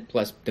sense. And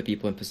plus, the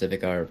people in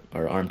Pacifica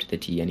are armed to the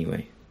T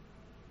anyway.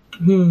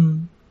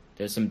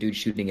 There's some dude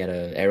shooting at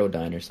a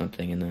Aerodyne or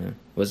something,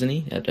 wasn't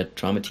he? At a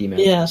Trauma Team.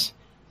 Yes.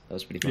 That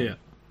was pretty fun. Yeah.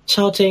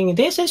 Shouting,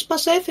 "This is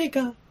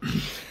Pacifica!" I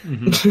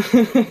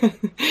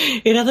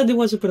thought it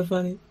was super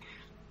funny.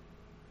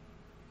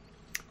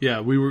 Yeah,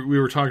 we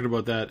were talking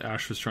about that.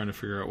 Ash was trying to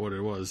figure out what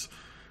it was,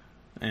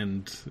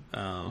 and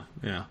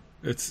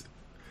it's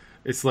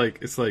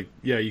like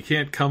you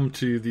can't come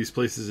to these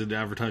places and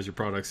advertise your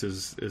products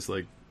as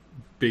like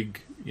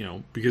big,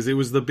 because it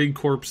was the big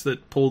corpse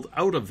that pulled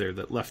out of there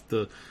that left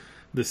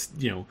this,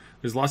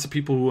 there's lots of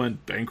people who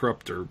went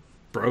bankrupt or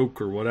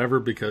broke or whatever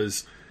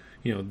because,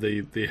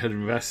 they had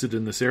invested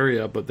in this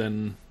area, but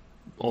then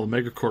all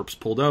the megacorps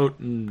pulled out,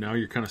 and now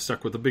you're kind of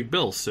stuck with a big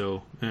bill.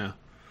 So, yeah.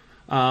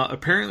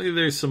 Apparently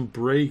there's some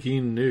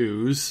breaking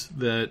news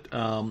that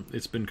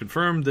it's been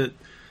confirmed that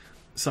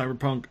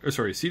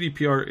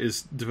CDPR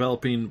is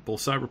developing both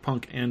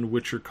Cyberpunk and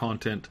Witcher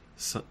content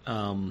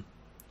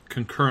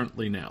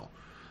concurrently now.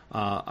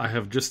 I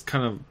have just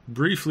kind of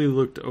briefly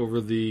looked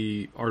over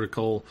the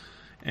article,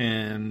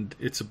 and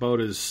it's about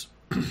as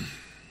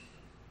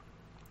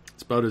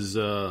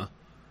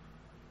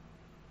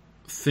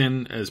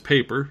thin as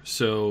paper,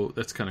 so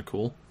that's kind of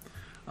cool.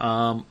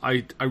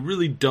 I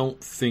really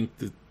don't think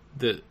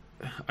that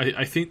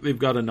I think they've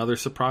got another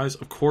surprise.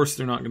 Of course,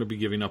 they're not going to be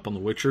giving up on The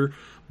Witcher,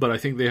 but I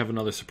think they have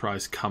another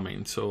surprise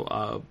coming.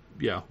 So,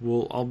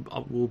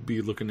 we'll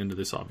be looking into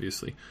this,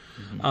 obviously.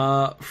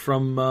 Mm-hmm.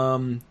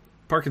 From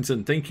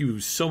Parkinson, thank you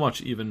so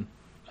much, Evan.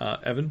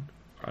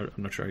 I'm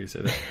not sure how you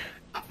say that.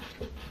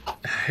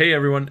 Hey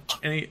everyone,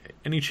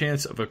 any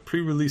chance of a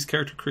pre-release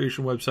character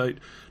creation website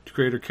to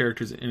create our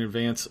characters in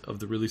advance of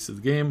the release of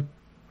the game?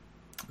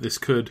 This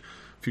could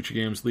future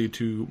games lead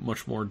to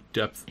much more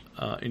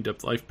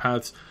in-depth life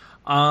paths.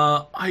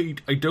 I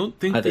don't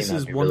think this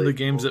is one of the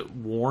games that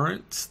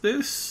warrants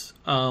this.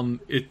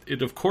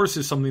 It of course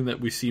is something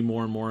that we see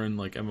more and more in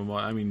like MMO.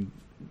 I mean,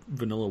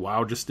 Vanilla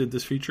WoW just did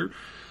this feature.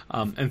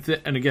 And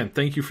again,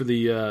 thank you for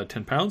the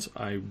 £10.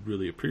 I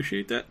really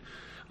appreciate that.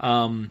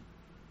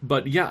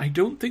 But yeah, I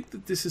don't think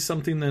that this is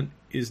something that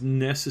is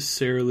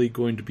necessarily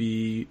going to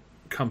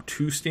become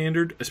too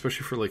standard,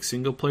 especially for like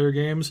single player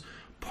games.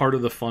 Part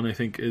of the fun, I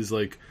think, is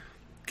like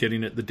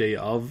getting it the day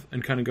of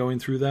and kind of going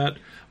through that.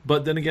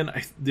 But then again,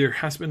 there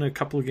has been a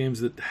couple of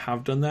games that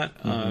have done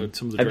that. Mm-hmm.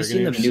 Some of the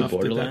Dragon Age stuff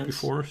did that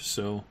before.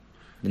 So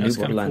the new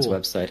Borderlands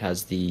website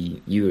has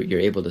you're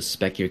able to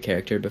spec your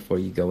character before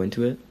you go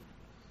into it.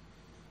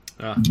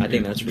 I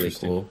think that's really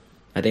cool.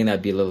 I think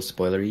that'd be a little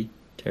spoilery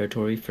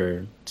territory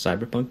for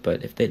Cyberpunk,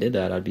 but if they did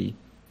that, I'd be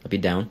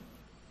down.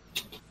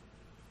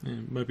 Yeah,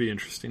 it might be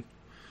interesting.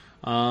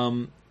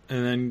 And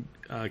then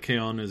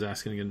Kaon is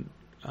asking again.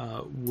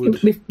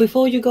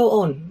 Before you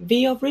go on,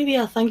 V of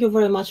Rivia, thank you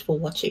very much for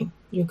watching.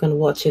 You can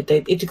watch it.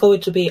 It's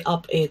going to be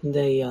up in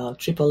the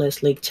Triple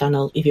S League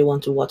channel if you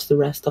want to watch the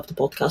rest of the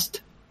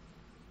podcast.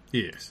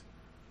 Yes.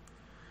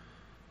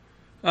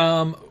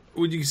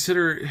 Would you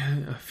consider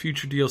a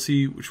future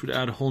DLC which would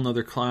add a whole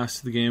nother class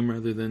to the game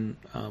rather than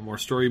more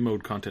story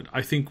mode content?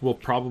 I think we'll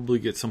probably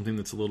get something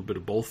that's a little bit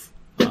of both.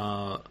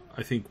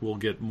 I think we'll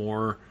get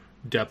more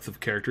depth of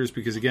characters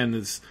because, again,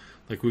 it's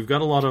like we've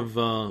got a lot of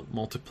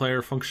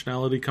multiplayer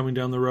functionality coming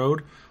down the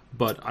road,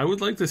 but I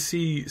would like to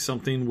see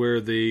something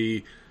where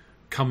they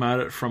come at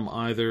it from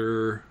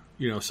either,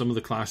 some of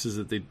the classes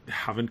that they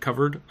haven't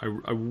covered. I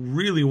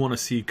really want to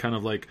see kind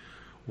of like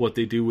what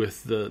they do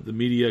with the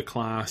media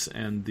class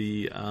and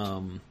the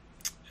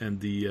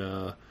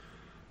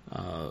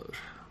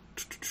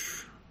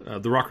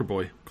Rocker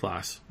Boy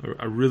class.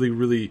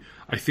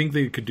 I think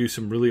they could do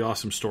some really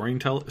awesome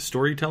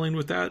storytelling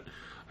with that.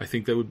 I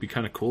think that would be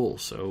kind of cool.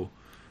 So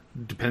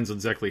depends on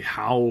exactly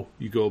how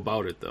you go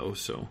about it, though.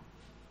 So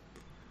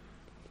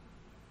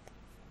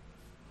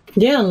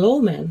yeah,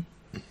 Lawman.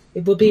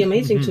 It would be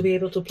amazing to be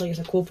able to play as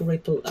a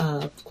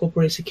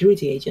corporate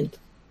security agent.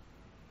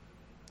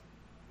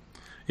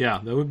 Yeah,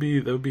 that would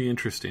be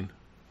interesting.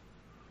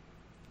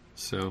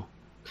 So,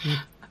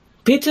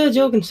 Peter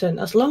Jorgensen,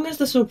 as long as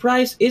the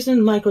surprise isn't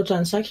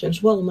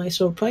microtransactions, well, my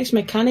surprise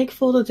mechanic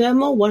for the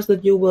demo was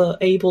that you were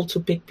able to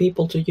pick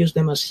people to use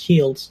them as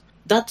shields.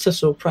 That's a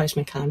surprise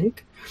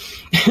mechanic.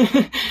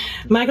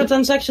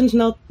 Microtransactions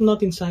not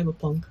in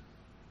Cyberpunk.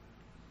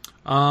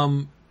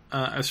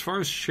 As far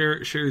as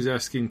Sherry's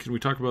asking, can we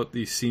talk about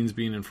these scenes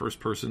being in first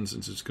person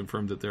since it's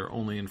confirmed that they're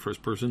only in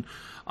first person?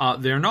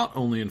 They're not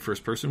only in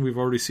first person. We've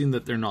already seen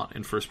that they're not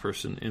in first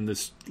person. In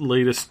this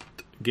latest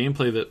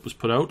gameplay that was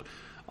put out,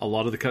 a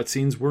lot of the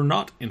cutscenes were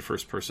not in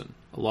first person.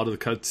 A lot of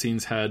the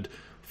cutscenes had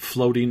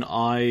floating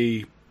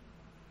eye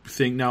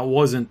thing. Now, it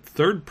wasn't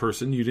third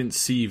person. You didn't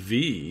see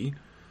V,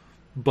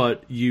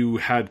 but you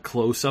had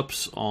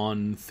close-ups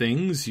on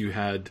things. You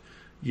had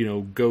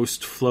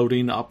ghost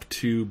floating up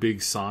to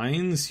big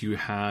signs. You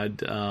had,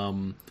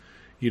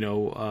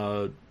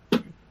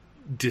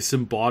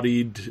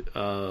 disembodied,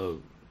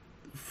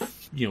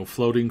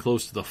 floating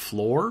close to the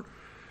floor.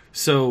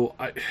 So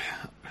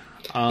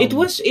it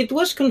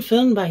was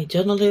confirmed by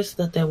journalists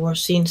that there were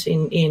scenes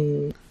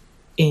in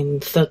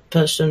third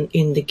person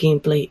in the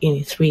gameplay in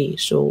E3.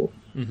 So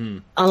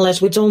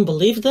unless we don't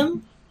believe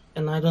them,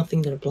 and I don't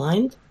think they're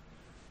blind.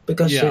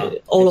 Because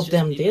all of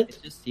them did. It's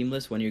just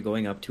seamless when you're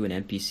going up to an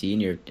NPC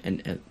and you're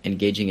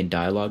engaging in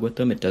dialogue with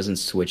them. It doesn't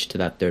switch to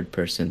that third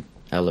person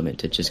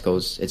element. It's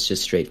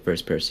just straight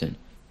first person.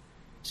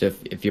 So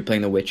if you're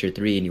playing The Witcher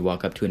 3 and you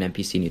walk up to an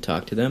NPC and you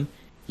talk to them,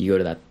 you go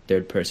to that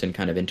third person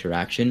kind of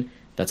interaction,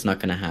 that's not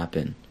going to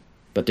happen.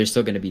 But there's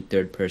still going to be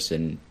third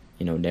person,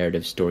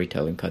 narrative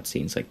storytelling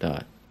cutscenes like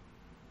that.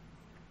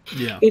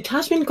 Yeah. It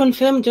has been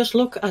confirmed. Just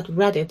look at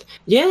Reddit.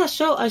 Yeah,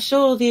 so I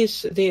saw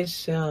this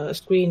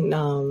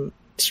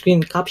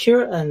screen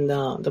capture, and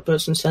the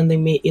person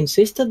sending me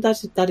insisted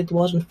that it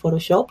wasn't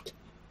photoshopped.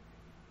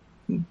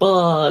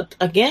 But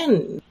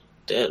again,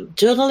 the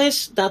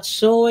journalists that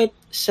saw it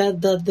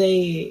said that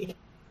they.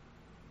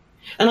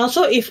 And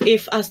also,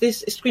 if as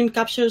this screen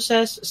capture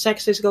says,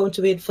 sex is going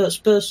to be in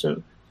first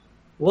person.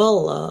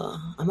 Well,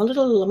 I'm a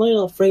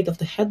little afraid of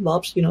the head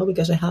bobs,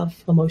 because I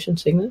have motion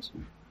sickness.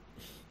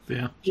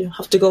 Yeah. You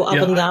have to go up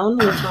and down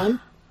all the time.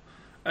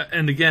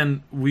 And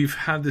again, we've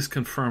had this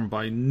confirmed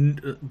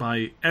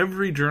by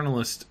every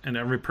journalist and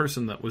every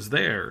person that was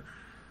there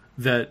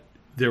that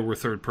there were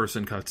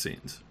third-person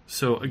cutscenes.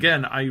 So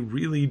again, I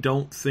really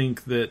don't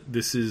think that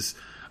this is.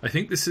 I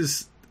think this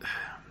is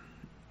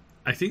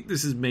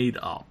made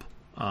up.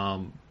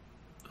 I'm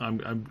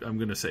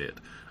going to say it.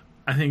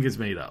 I think it's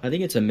made up. I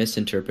think it's a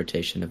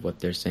misinterpretation of what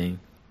they're saying.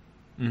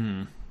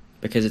 Mm-hmm.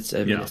 Because it's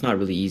it's not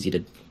really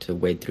easy to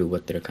wade through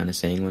what they're kind of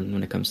saying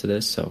when it comes to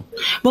this. So,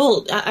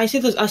 well, I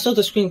saw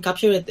the screen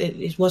capture.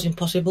 It was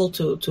impossible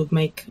to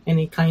make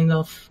any kind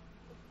of.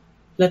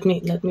 Let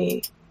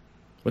me.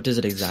 What does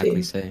it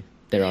exactly say?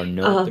 There are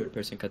no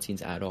third-person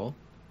cutscenes at all.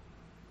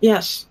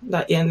 Yes,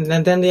 and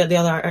then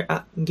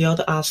the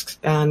other asks,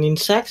 and in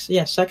sex,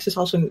 yes, sex is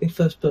also in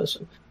first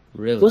person.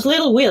 Really? It was a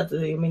little weird.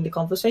 I mean, the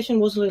conversation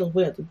was a little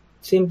weird. It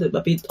seemed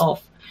a bit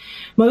off.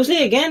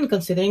 Mostly, again,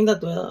 considering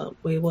that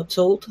we were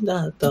told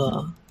that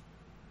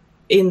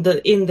in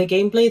the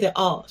gameplay there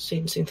are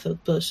scenes in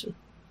third person.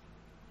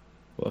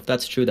 Well, if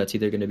that's true, that's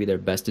either going to be their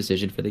best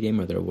decision for the game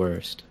or their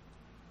worst.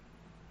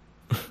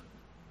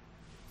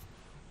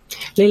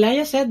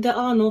 Leilaya said there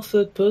are no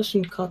third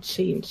person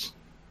cutscenes.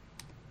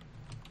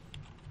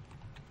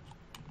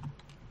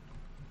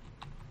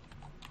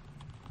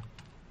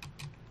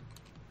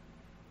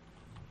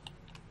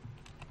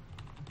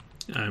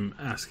 I'm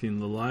asking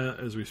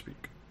Leilaya as we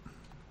speak.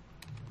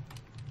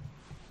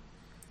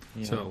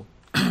 Yeah. So,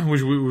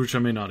 which I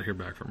may not hear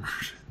back from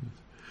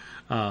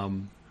her,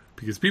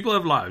 because people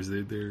have lives.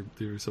 They're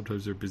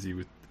sometimes they're busy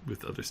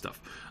with other stuff.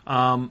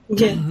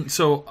 Yeah.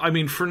 So I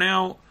mean, for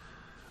now,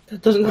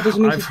 that doesn't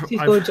mean she's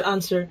going to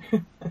answer.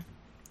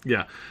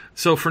 Yeah.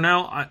 So for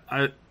now,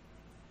 I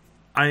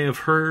have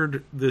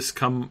heard this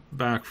come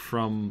back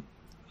from.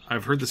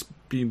 I've heard this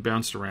being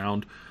bounced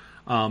around.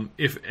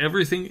 If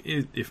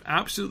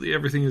absolutely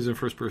everything is in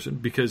first person,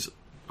 because,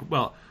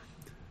 well,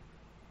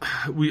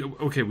 we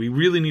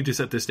really need to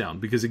set this down,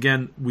 because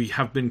again, we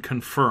have been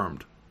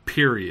confirmed,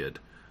 period,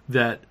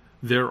 that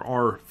there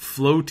are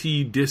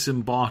floaty,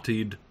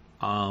 disembodied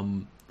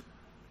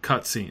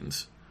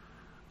cutscenes.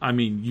 I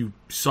mean, you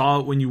saw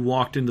it when you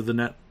walked into the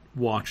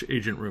NetWatch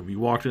agent room. You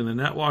walked in the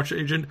NetWatch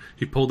agent,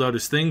 he pulled out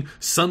his thing,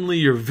 suddenly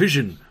your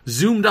vision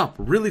zoomed up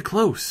really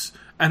close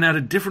and at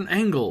a different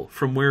angle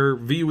from where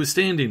V was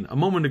standing a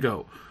moment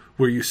ago,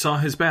 where you saw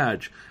his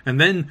badge, and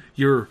then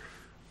your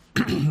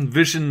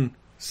vision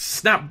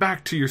snapped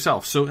back to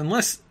yourself. So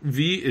unless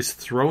V is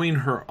throwing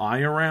her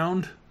eye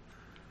around,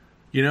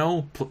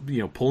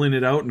 pulling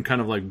it out and kind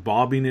of like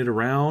bobbing it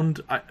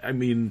around, I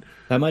mean,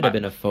 that might have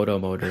been a photo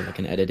mode or like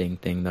an editing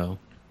thing, though.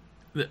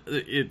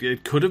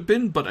 It could have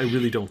been, but I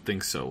really don't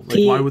think so.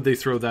 Like, why would they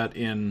throw that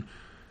in,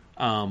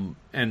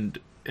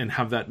 and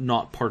have that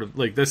not part of,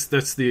 like, that's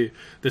the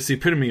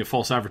epitome of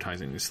false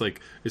advertising. It's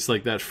like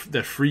that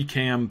free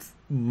cam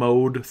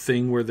mode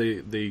thing where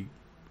they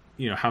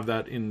have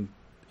that in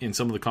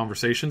some of the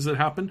conversations that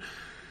happen,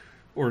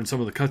 or in some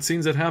of the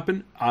cutscenes that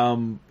happen.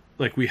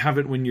 Like, we have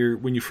it when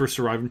you first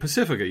arrive in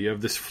Pacifica. You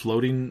have this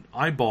floating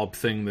eyebob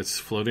thing that's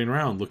floating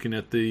around, looking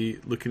at the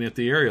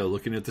area,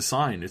 looking at the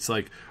sign. It's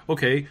like,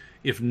 okay,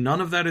 if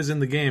none of that is in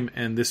the game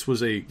and this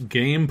was a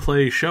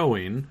gameplay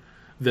showing,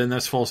 then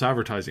that's false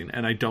advertising,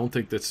 and I don't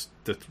think that's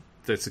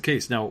the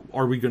case. Now,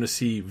 are we going to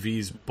see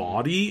V's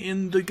body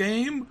in the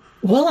game?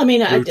 Well, I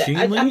mean,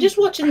 I'm just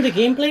watching the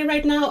gameplay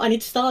right now, and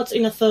it starts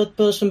in a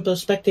third-person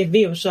perspective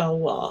view.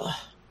 So,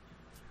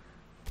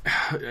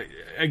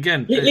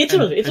 again,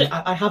 literally,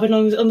 I have it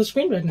on the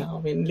screen right now.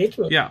 I mean,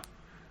 literally. Yeah.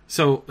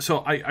 So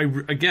I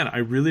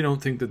really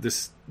don't think that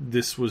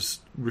this was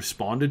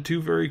responded to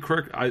very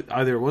correct.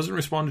 Either it wasn't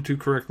responded to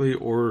correctly,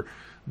 or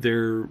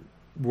they're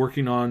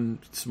working on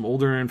some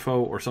older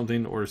info or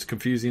something, or it's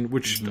confusing,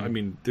 which, I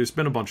mean, there's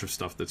been a bunch of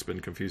stuff that's been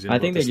confusing. I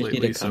think they just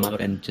need to come out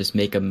and just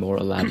make a more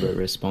elaborate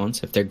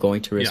response. If they're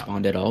going to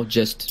respond at all,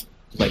 just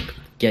like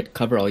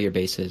cover all your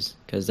bases,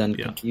 because then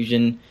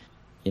confusion,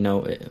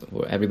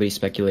 everybody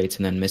speculates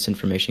and then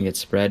misinformation gets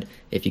spread.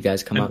 If you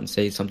guys come out and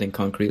say something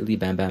concretely,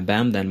 bam, bam,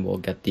 bam, then we'll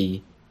get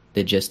the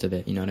gist of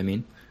it. You know what I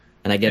mean?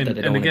 And I get that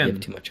they don't want to give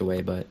too much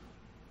away, but...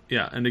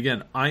 Yeah, and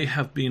again, I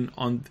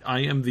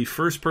am the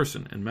first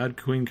person, and Mad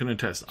Queen can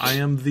attest, I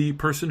am the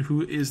person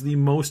who is the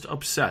most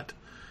upset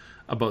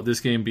about this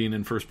game being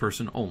in first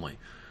person only.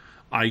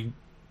 I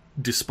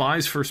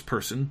despise first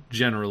person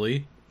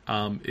generally.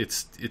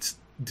 It's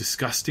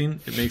disgusting.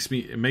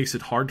 It makes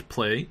it hard to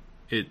play.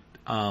 It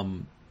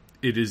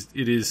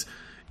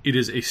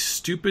is a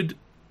stupid,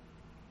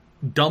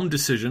 dumb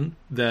decision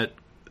that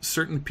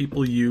certain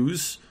people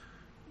use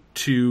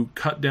to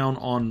cut down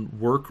on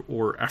work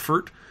or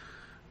effort,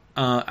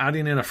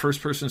 adding in a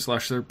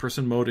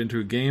first-person/third-person mode into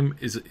a game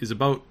is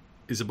about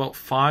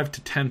 5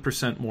 to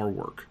 10% more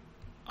work,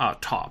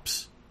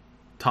 tops.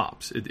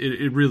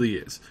 It really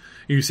is.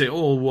 You say,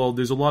 oh, well,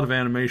 there's a lot of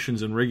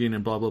animations and rigging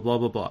and blah, blah, blah,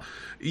 blah, blah.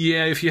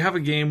 Yeah, if you have a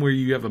game where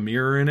you have a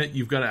mirror in it,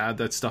 you've got to add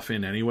that stuff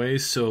in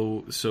anyways,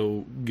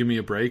 so give me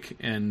a break.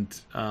 And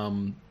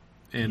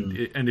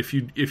if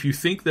you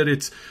think that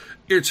it's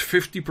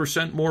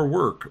 50% more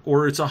work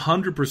or it's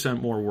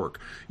 100% more work,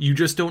 you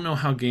just don't know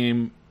how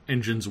game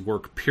engines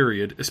work,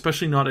 period.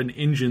 Especially not an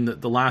engine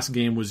that the last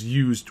game was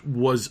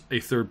a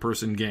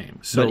third-person game.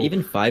 So, but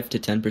even 5 to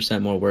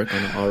 10% more work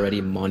on an already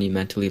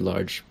monumentally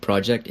large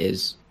project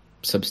is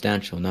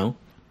substantial, no?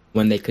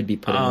 When they could be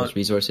putting those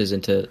resources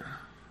into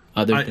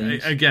other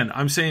things. Again,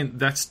 I'm saying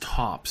that's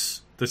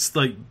tops. That's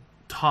like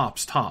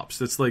tops.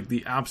 That's like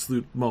the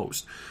absolute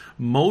most.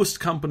 Most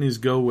companies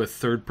go with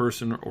third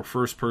person or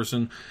first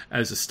person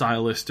as a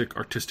stylistic,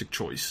 artistic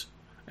choice,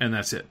 and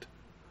that's it.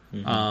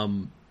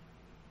 Mm-hmm.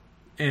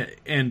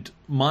 And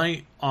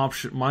my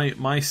option,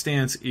 my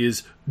stance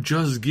is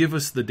just give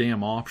us the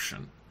damn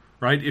option,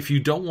 right? If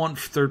you don't want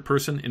third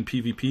person in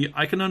PvP,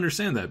 I can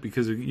understand that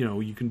because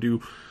you can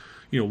do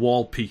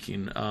wall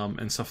peeking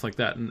and stuff like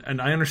that,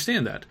 and I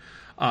understand that.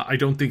 I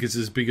don't think it's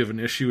as big of an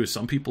issue as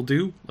some people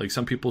do. Like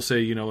some people say,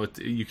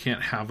 you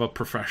can't have a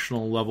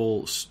professional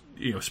level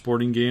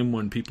sporting game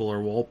when people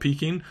are wall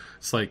peeking.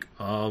 It's like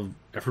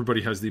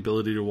everybody has the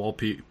ability to wall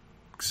peek.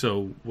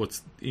 So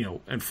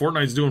and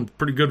Fortnite's doing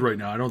pretty good right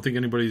now. I don't think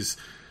anybody's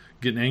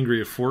getting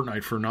angry at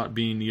Fortnite for not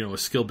being, a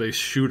skill-based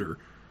shooter.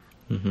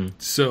 Mm-hmm.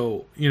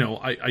 So,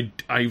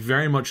 I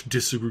very much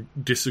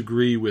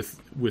disagree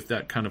with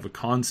that kind of a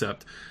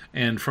concept.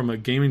 And from a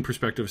gaming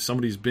perspective,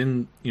 somebody's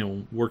been,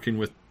 working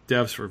with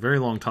devs for a very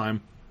long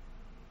time.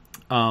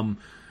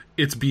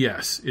 It's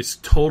BS. It's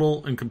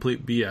total and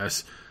complete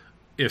BS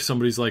if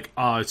somebody's like,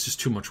 it's just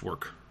too much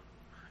work.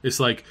 It's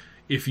like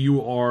if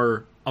you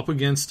are up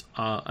against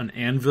an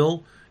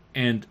anvil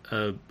and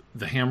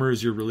the hammer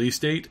is your release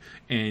date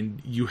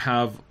and you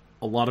have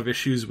a lot of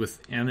issues with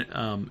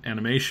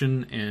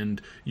animation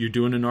and you're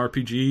doing an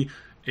RPG,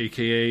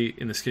 aka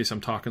in this case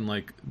I'm talking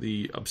like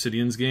the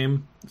Obsidian's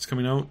game that's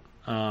coming out,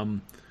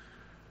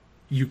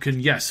 you can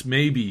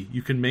maybe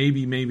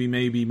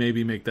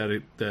make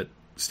that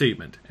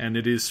statement, and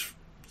it is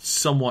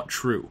somewhat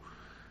true.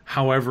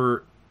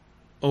 However,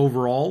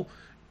 overall,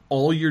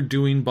 all you're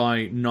doing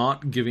by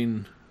not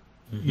giving,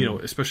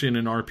 especially in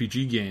an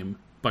RPG game,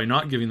 by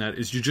not giving that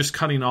is you're just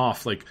cutting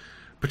off like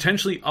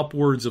potentially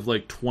upwards of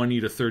like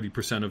 20 to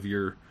 30% of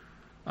your,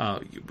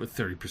 but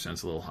 30%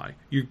 is a little high.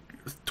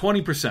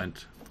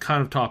 20%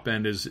 kind of top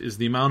end is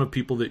the amount of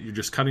people that you're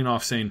just cutting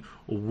off, saying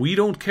we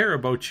don't care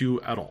about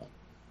you at all.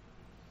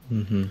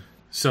 Mm-hmm.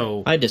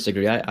 So I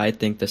disagree. I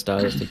think the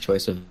stylistic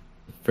choice of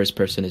first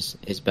person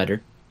is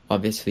better.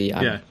 Obviously,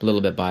 I'm a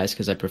little bit biased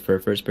because I prefer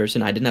first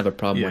person. I didn't have a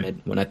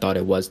problem when I thought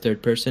it was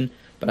third person,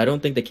 but I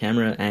don't think the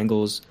camera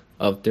angles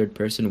of third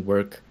person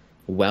work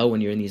well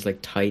when you're in these like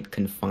tight,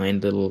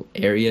 confined little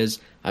areas.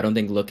 I don't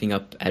think looking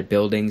up at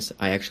buildings,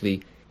 I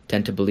actually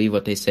tend to believe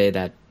what they say,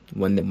 that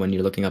when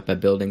you're looking up at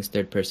buildings,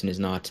 third person is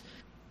not,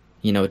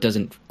 it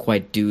doesn't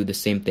quite do the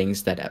same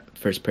things that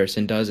first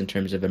person does in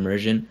terms of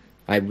immersion.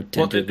 I would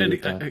tend to agree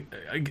with that.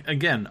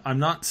 Again, I'm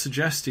not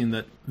suggesting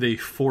that they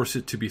force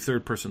it to be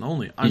third person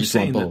only. I'm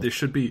saying that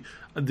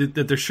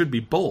there should be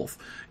both.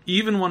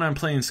 Even when I'm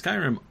playing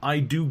Skyrim, I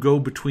do go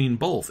between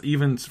both,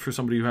 even for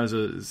somebody who has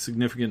a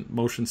significant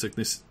motion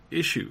sickness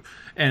issue.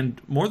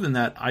 And more than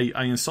that,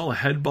 I install a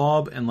head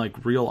bob and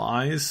like real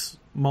eyes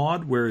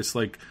mod where it's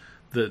like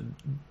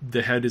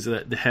the head is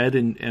the head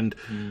and and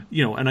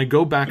I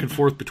go back and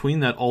forth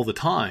between that all the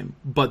time.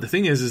 But the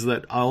thing is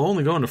that I'll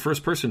only go into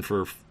first person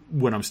for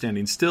when I'm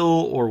standing still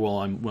or while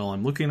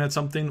I'm looking at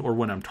something or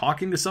when I'm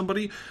talking to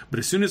somebody. But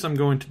as soon as I'm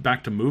going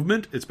back to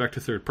movement, it's back to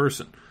third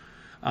person.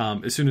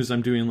 As soon as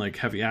I'm doing like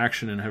heavy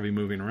action and heavy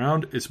moving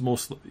around, it's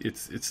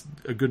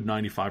a good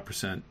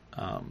 95%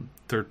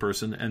 third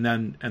person, and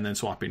then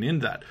swapping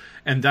into that.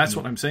 And that's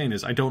what I'm saying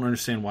is I don't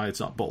understand why it's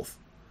not both.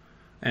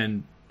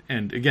 And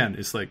again,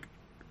 it's like,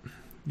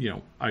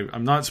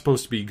 I'm not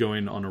supposed to be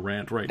going on a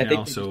rant right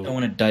now. So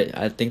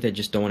I think they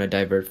just don't want to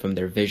divert from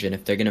their vision.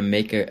 If they're going to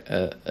make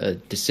a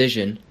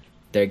decision,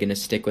 they're going to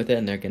stick with it,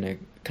 and they're going to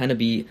kind of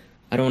be,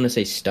 I don't want to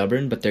say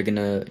stubborn, but they're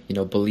going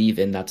to believe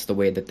in that's the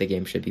way that the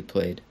game should be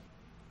played.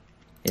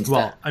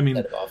 Well, I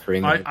mean,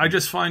 I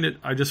just find it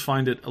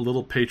a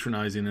little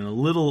patronizing and a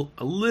little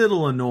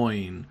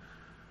annoying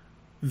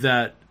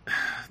that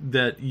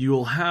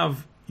you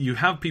have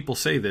people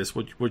say this,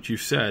 what you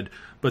said,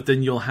 but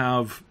then you'll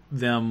have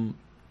them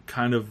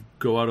kind of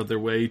go out of their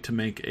way to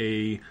make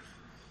to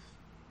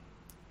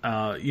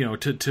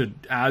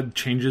add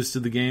changes to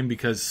the game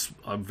because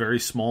a very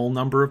small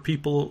number of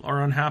people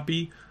are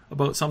unhappy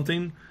about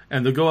something,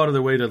 and they'll go out of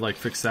their way to like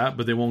fix that,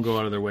 but they won't go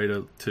out of their way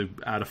to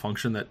add a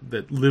function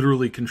that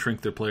literally can shrink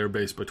their player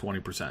base by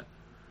 20%.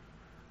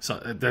 So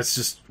that's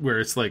just where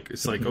it's like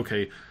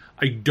okay,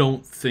 I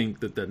don't think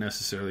that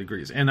necessarily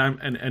agrees. And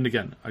and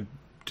again, I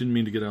didn't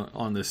mean to get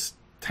on this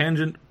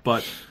tangent,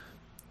 but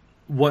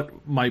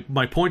what my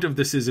point of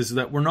this is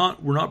that we're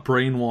not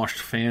brainwashed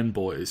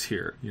fanboys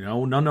here. You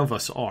know, none of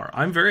us are.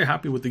 I'm very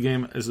happy with the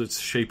game as it's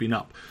shaping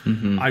up.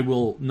 Mm-hmm. I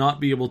will not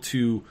be able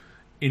to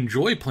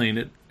enjoy playing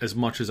it as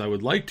much as I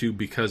would like to,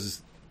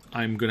 because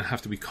I'm going to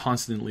have to be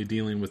constantly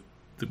dealing with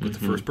the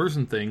first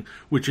person thing,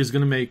 which is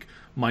going to make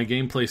my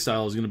gameplay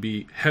style is going to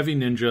be heavy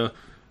ninja,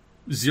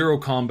 zero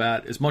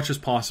combat as much as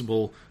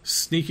possible,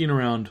 sneaking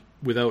around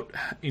without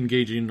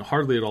engaging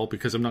hardly at all,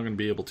 because I'm not going to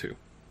be able to.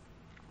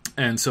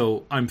 And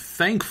so I'm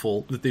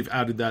thankful that they've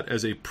added that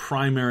as a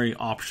primary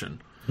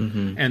option.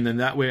 Mm-hmm. And then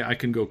that way I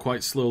can go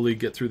quite slowly,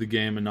 get through the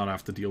game, and not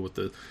have to deal with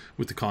the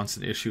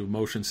constant issue of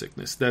motion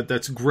sickness.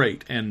 That's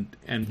great, and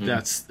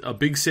that's a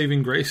big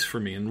saving grace for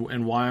me,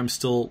 and why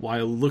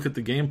I look at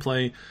the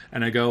gameplay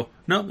and I go,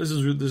 no, this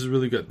is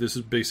really good. This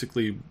is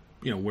basically,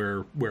 you know,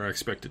 where I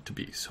expect it to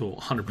be. So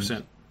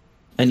 100%.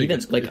 And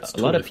even like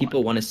a lot of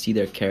people want to see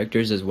their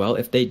characters as well.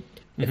 If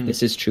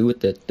this is true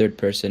with the third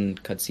person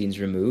cutscenes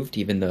removed,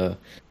 even the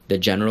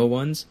general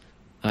ones,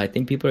 I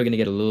think people are going to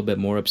get a little bit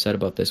more upset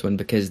about this one,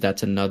 because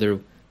that's another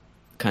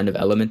kind of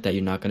element that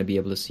you're not going to be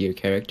able to see your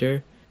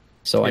character.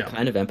 So I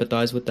kind of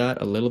empathize with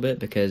that a little bit,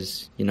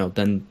 because, you know,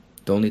 then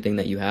the only thing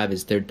that you have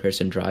is third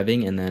person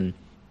driving, and then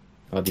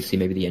obviously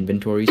maybe the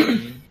inventory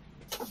screen.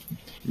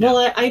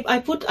 Well, I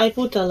put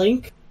a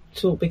link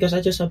to, because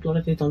I just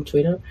uploaded it on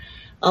Twitter,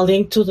 a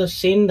link to the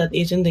scene that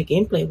is in the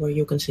gameplay where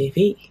you can see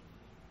V.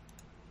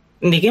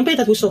 In the gameplay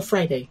that we saw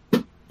Friday,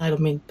 I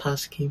don't mean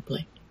past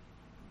gameplay.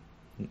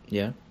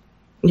 Yeah.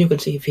 You can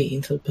see V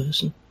in third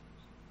person.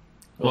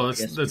 Well,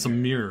 that's a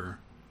mirror.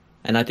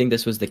 And I think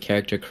this was the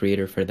character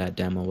creator for that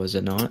demo, was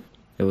it not?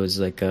 It was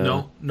like a...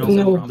 No.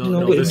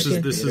 This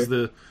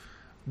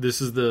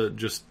is the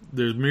just,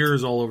 there's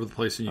mirrors all over the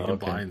place, and you can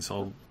buy and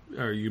sell,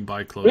 or you can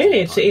buy clothes.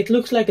 Really, it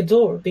looks like a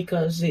door,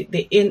 because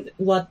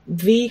what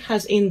V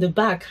has in the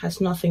back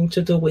has nothing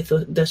to do with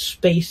the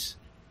space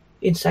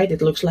inside.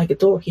 It looks like a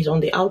door. He's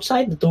on the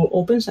outside. The door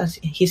opens as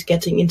he's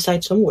getting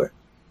inside somewhere.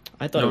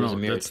 I thought it was a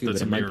mirror too,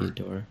 but it might be a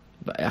door.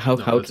 But how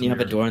can you have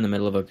a door in the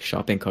middle of a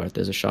shopping cart?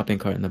 There's a shopping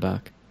cart in the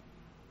back.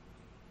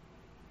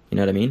 You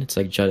know what I mean? It's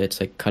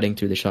like cutting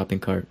through the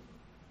shopping cart.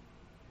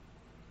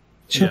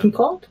 Shopping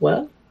cart?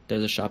 Well,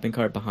 there's a shopping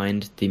cart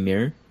behind the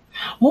mirror.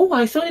 Oh,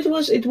 I thought it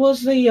was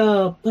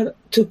the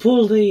to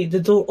pull the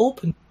door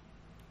open.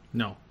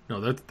 No,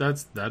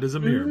 that is a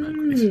mirror,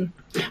 man.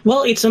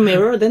 Well, it's a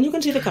mirror. Then you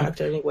can see the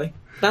character anyway.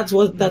 That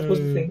was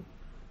the thing.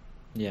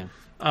 Yeah.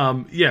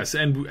 Yes,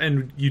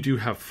 and you do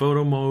have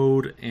photo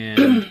mode,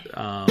 and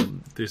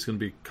there's going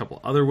to be a couple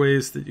other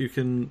ways that you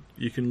can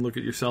look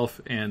at yourself,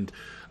 and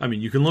I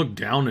mean, you can look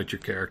down at your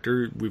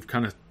character. We've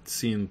kind of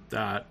seen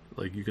that,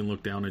 like you can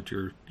look down at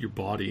your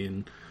body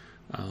and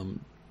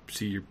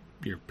see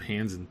your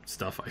hands and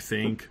stuff. I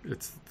think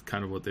it's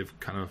kind of what they've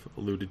kind of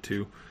alluded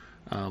to.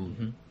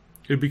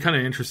 It'd be kind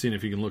of interesting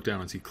if you can look down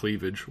and see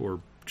cleavage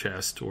or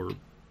chest or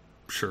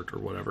shirt or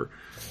whatever.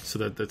 So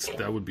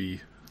that would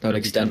be. That would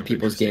extend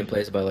people's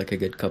gameplays by like a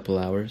good couple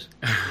hours.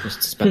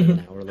 Just spend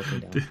an hour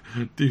looking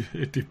down.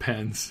 It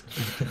depends.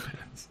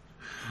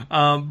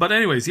 But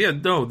anyways, yeah,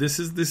 no. This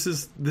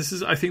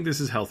is. I think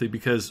this is healthy,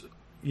 because,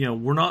 you know,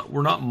 we're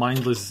not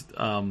mindless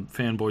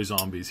fanboy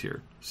zombies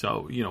here.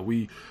 So, you know,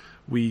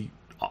 we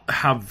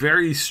have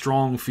very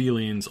strong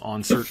feelings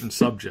on certain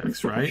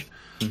subjects, right?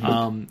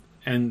 And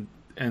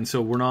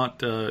so we're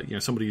not. You know,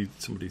 somebody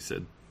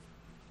said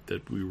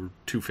that we were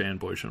too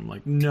fanboyish, and I'm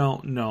like,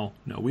 no.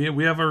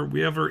 We have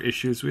our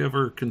issues, we have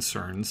our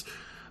concerns.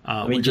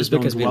 I mean, just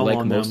because we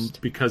like them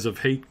because of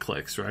hate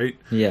clicks, right?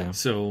 Yeah.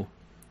 So,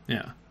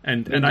 yeah,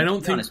 and I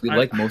don't think we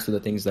like most of the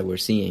things that we're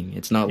seeing.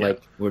 It's not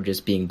like we're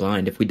just being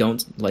blind. If we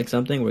don't like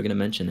something, we're going to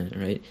mention it,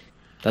 right?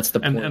 That's the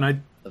point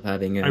of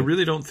having. I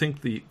really don't think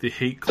the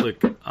hate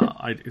click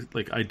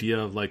idea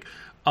of like,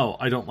 oh,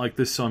 I don't like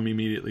this, so I'm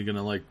immediately going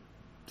to like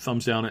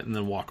thumbs down it and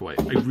then walk away.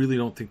 I really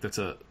don't think that's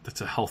a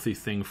healthy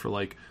thing for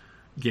like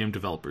game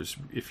developers.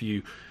 If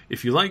you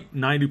like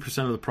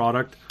 90% of the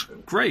product,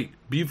 great.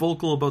 Be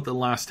vocal about the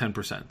last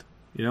 10%.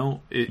 You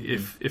know,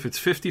 if it's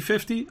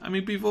 50-50, I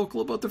mean, be vocal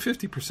about the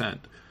 50%,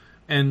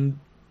 and,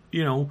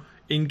 you know,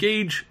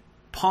 engage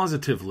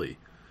positively.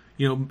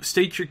 You know,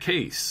 state your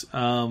case.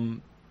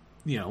 And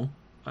they'll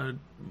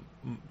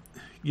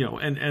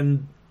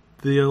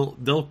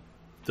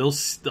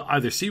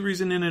either see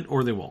reason in it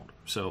or they won't.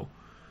 So.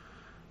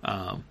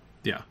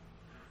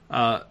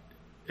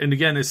 And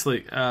again, it's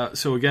like,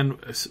 so again,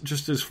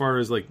 just as far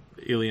as like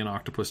Alien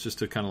Octopus, just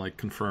to kind of like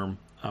confirm,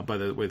 by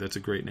the way, that's a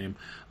great name.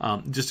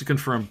 Just to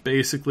confirm,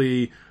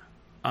 basically,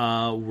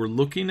 we're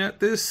looking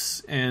at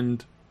this,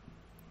 and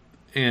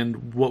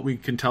what we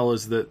can tell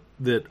is that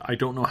I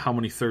don't know how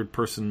many third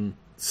person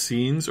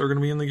scenes are going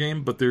to be in the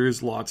game, but there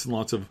is lots and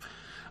lots of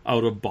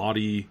out of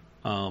body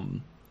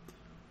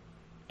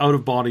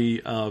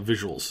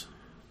visuals.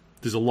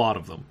 There's a lot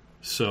of them.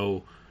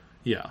 So,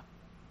 yeah.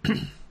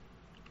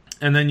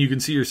 And then you can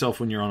see yourself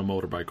when you're on a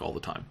motorbike all the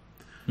time.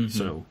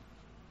 So,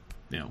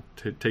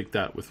 take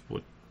that with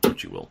what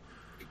you will.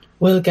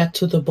 We'll get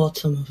to the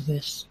bottom of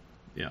this.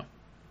 Yeah,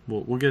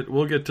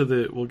 we'll get to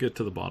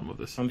the bottom of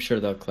this. I'm sure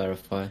they'll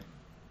clarify.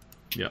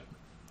 Yeah.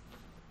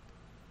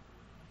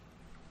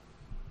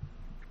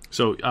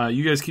 So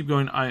you guys keep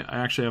going. I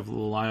actually have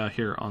Laia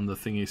here on the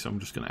thingy, so I'm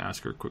just going to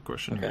ask her a quick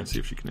question here and see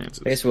if she can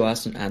answer. I guess we'll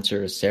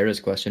answer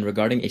Sarah's question.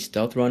 Regarding a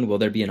stealth run, will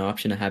there be an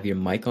option to have your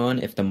mic on?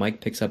 If the mic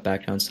picks up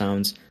background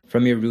sounds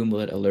from your room,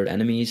 will it alert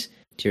enemies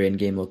to your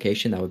in-game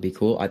location? That would be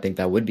cool. I think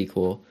that would be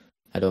cool.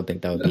 I don't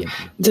think that would be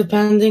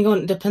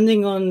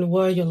depending on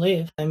where you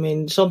live. I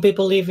mean, some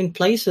people live in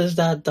places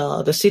that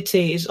the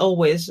city is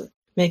always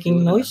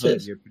making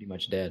noises. You're pretty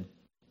much dead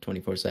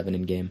 24/7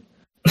 in game.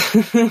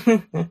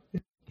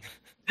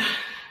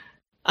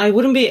 I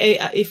wouldn't be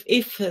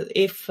if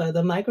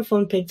the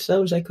microphone picked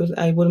those.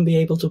 I wouldn't be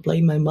able to play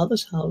in my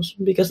mother's house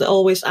because there are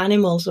always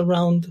animals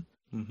around.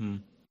 Mm-hmm.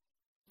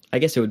 I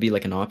guess it would be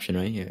like an option,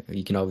 right?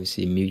 You can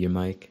obviously mute your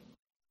mic.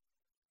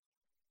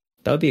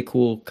 That would be a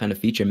cool kind of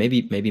feature.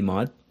 Maybe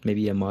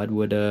a mod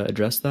would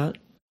address that.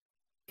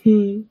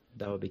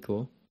 That would be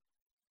cool.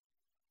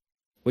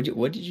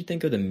 What did you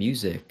think of the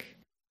music?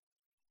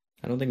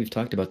 I don't think we've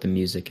talked about the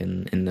music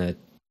in the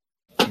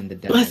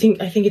demo. I think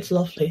it's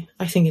lovely.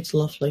 I think it's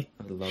lovely.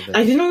 I love it.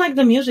 I didn't like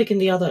the music in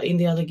the other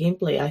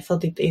gameplay. I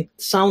thought it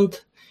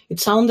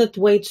sounded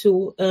way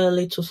too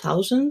early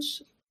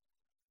 2000s,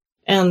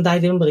 and I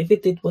didn't believe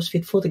it was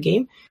fit for the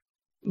game.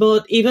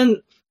 But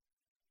even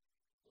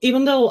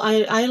though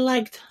I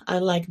liked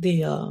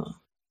the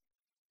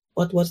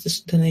what was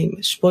the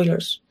name?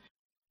 Spoilers.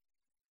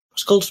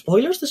 It's called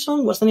Spoilers. The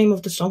song. What's the name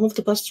of the song of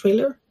the past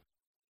trailer?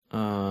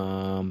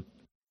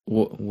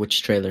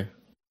 Which trailer?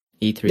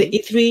 E3?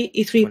 The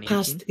E3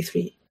 past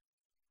E3.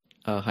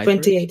 Hyper,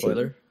 2018.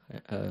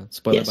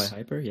 Spoiler Yes. by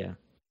Hyper, yeah.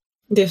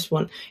 This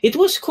one. It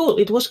was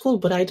cool,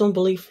 but I don't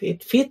believe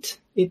it fit.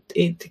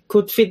 It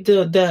could fit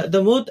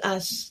the mood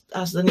as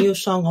the new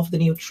song of the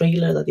new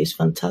trailer that is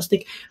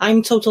fantastic.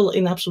 I'm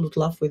in absolute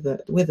love with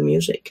the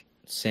music.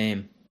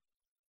 Same.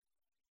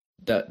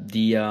 The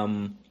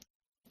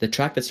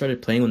track that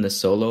started playing when the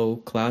solo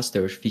class, they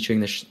were featuring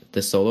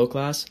the solo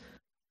class.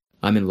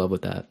 I'm in love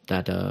with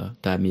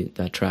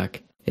that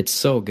track. It's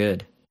so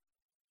good.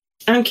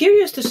 I'm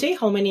curious to see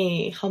how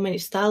many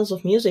styles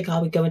of music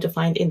are we going to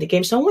find in the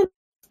game. Someone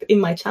in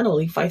my channel,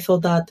 if I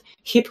thought that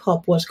hip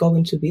hop was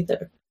going to be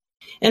there,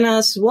 and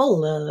as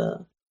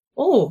well,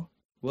 Whoa!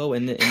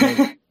 In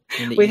the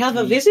we have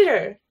a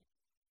visitor.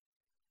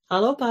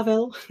 Hello,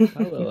 Pavel.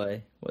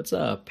 Hello, what's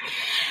up?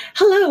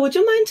 Hello, would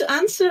you mind to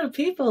answer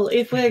people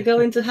if we're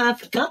going to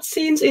have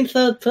cutscenes in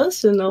third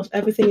person, or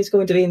everything is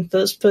going to be in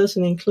first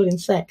person, including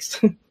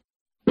sex?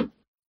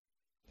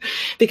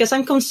 Because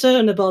I'm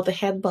concerned about the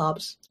head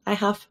bobs. I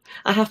have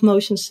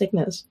motion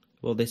sickness.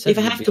 Well, they said if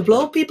I have to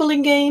blow people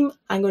in game,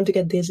 I'm going to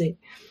get dizzy.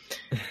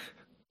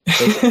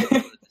 They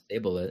said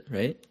disable it,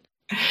 right?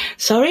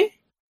 Sorry?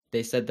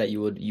 They said that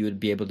you would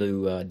be able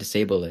to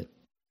disable it.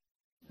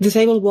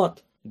 Disable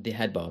what? The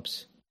head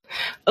bobs.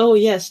 Oh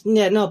yes,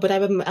 yeah, no, but I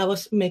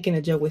was making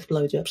a joke with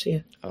blowjobs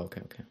here. Oh,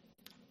 okay.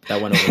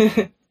 That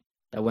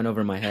went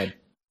over my head.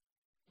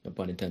 No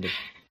pun intended.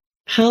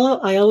 Hello,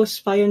 I always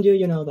spy on you,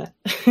 you know that.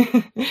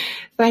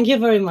 Thank you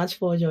very much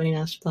for joining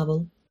us,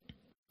 Pavel.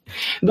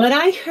 But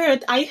I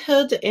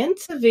heard the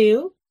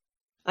interview.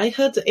 I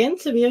heard the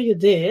interview you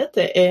did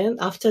and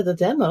after the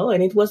demo,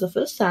 and it was the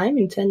first time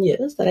in 10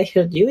 years that I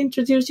heard you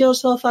introduce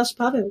yourself as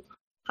Pavel.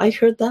 I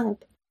heard that.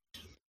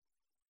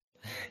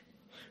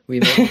 We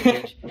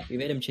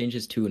made him change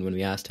his tune when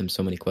we asked him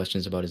so many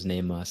questions about his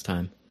name last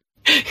time.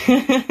 We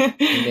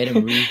made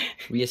him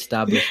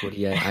reestablish what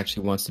he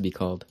actually wants to be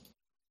called.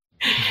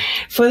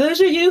 For those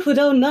of you who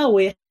don't know,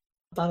 we have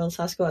Pavel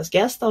Sasko as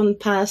guest on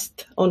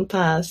past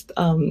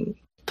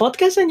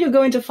podcasts, and you're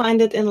going to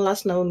find it in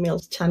Last Known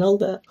Male's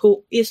channel,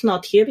 who is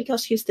not here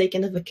because he's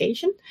taking a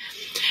vacation.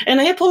 And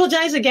I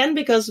apologize again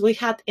because we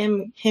had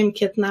him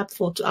kidnapped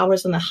for 2.5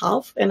 hours,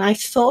 and I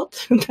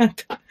thought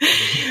that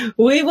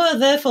we were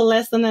there for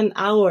less than an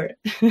hour.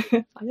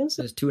 It was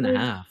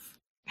 2.5.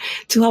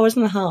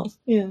 2.5 hours,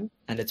 yeah.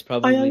 And it's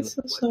probably I am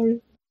so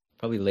sorry.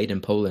 Probably late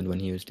in Poland when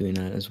he was doing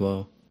that as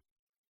well.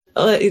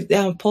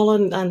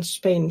 Poland and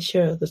Spain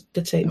share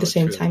the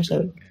same time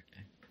zone. Okay.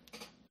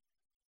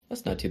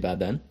 That's not too bad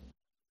then.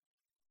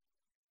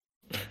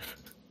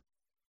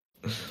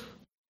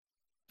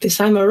 This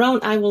time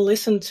around, I will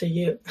listen to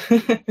you.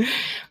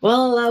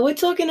 Well, we're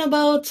talking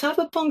about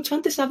Cyberpunk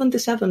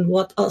 2077.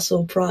 What a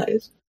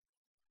surprise!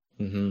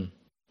 Mm-hmm.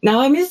 Now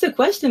I missed the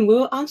question. We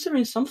were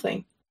answering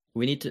something.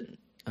 We need to.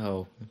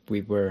 Oh,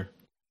 we were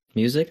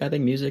music. I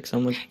think music.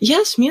 Someone.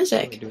 Yes,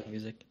 music. Doing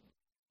music.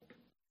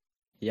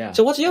 Yeah.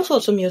 So what's your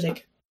thoughts on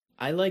music?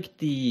 I like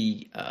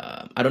the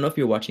I don't know if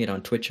you were watching it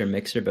on Twitch or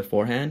Mixer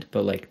beforehand,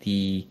 but like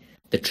the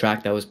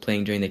track that was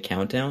playing during the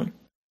countdown.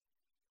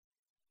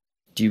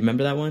 Do you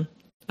remember that one?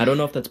 I don't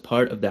know if that's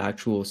part of the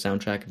actual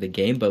soundtrack of the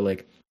game, but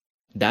like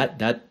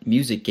that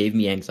music gave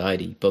me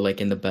anxiety, but like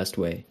in the best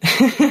way.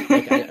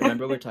 Like I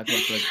remember we were talking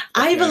about like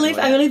I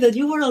believe that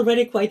you were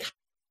already quite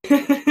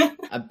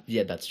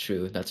Yeah, that's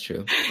true. That's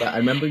true. But I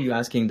remember you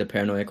asking the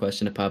paranoia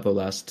question to Pablo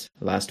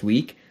last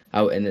week.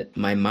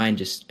 My mind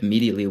just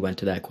immediately went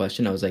to that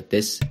question. I was like,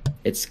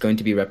 it's going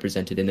to be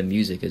represented in the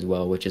music as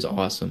well, which is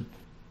awesome.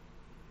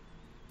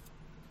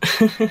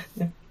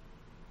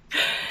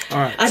 All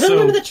right. I don't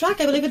remember the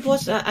track. I believe it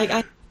was.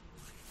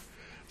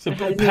 So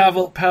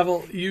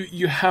Pavel,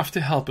 you have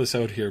to help us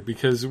out here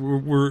because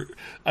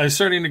I'm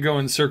starting to go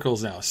in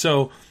circles now.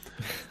 So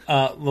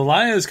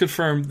Lalaya has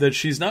confirmed that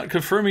she's not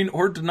confirming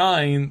or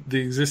denying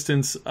the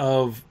existence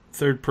of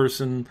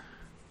third-person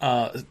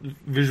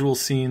visual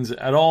scenes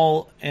at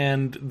all,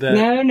 and that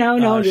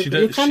no,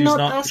 you cannot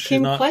ask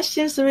him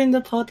questions during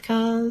the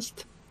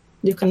podcast.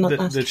 You cannot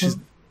ask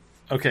him.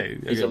 Okay,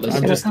 he's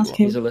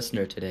a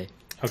listener today.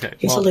 Okay,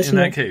 well, in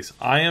that case,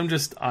 I am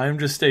just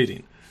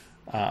stating.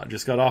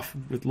 Just got off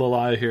with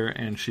Lalaya here,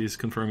 and she's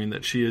confirming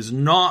that she is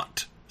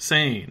not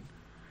saying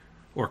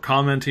or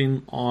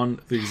commenting on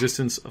the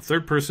existence of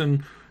third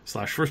person /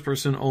 first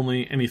person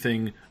only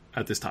anything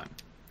at this time.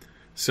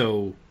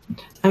 So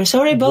I'm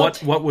sorry, but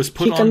what was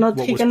put on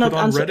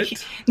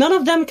Reddit? None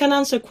of them can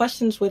answer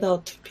questions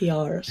without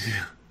PRs.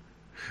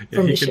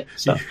 Permission.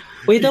 So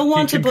we don't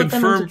want to put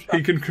them on.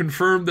 He can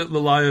confirm that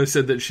Lalaya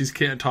said that she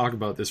can't talk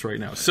about this right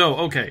now. So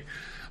okay.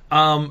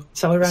 So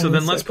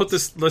then let's put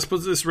this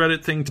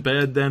Reddit thing to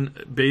bed then,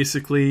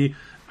 basically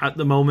at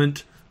the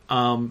moment,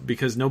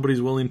 because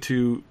nobody's willing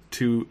to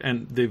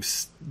and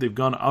they've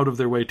gone out of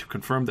their way to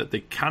confirm that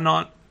they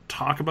cannot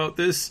talk about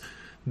this.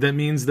 That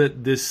means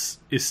that this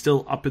is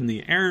still up in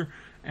the air,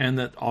 and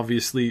that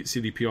obviously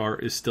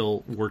CDPR is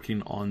still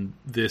working on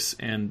this,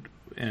 and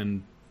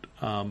that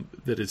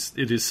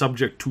it is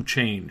subject to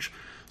change.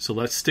 So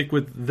let's stick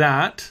with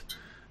that,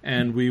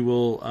 and we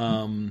will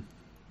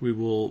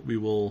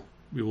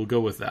go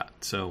with that.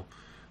 So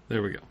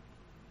there we go.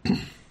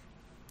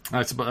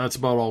 That's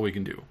about all we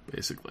can do,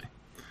 basically.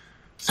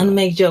 So, and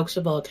make jokes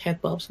about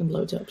head bobs and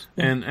blowjobs.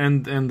 Yeah.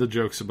 And the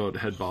jokes about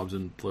head bobs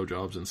and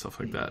blowjobs and stuff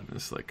like that. And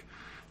it's like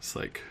it's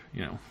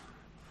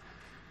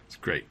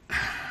great.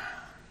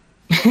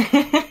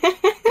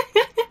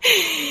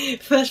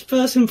 First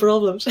person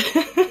problems.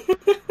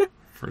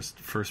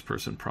 First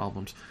person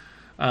problems.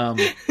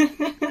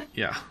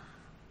 Yeah.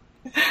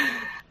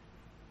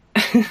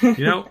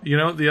 You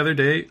know, the other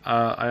day,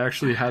 I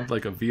actually had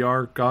like a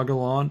VR goggle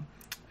on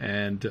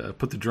and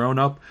put the drone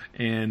up,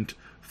 and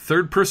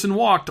third person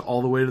walked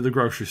all the way to the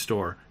grocery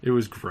store. It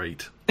was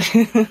great.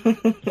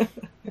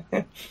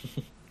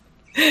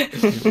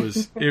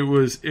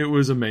 It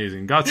was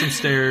amazing. Got some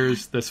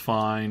stairs. That's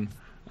fine.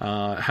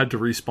 Had to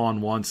respawn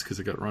once because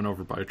it got run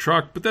over by a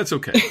truck, but that's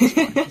okay. It's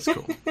fine. It's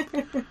cool.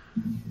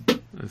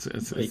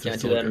 You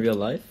can't do that in real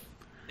life?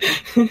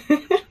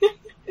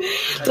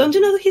 Don't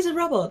you know that he's a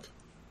robot?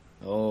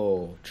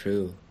 Oh,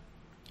 true.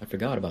 I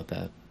forgot about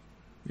that.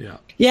 Yeah.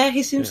 Yeah,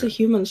 he seems like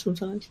human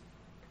sometimes.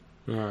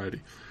 Alrighty.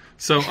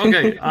 So,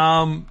 okay.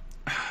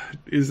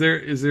 Is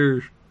there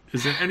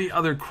any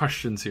other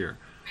questions here?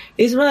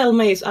 Israel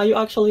Mays, are you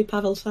actually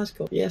Pavel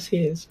Sasko? Yes,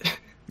 he is.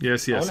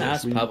 Yes. I want to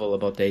ask Pavel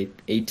about the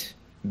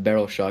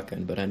 8-barrel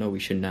shotgun, but I know we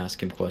shouldn't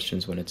ask him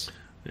questions when it's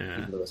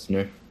the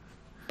listener.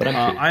 But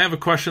I have a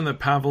question that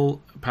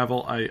Pavel,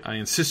 I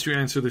insist you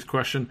answer this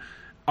question.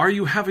 Are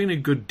you having a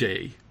good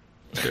day?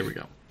 There we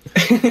go.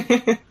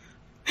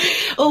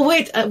 Oh,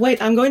 wait,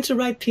 I'm going to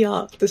write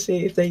PR to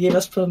see if they give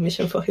us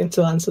permission for him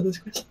to answer this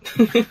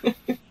question.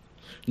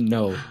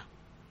 No.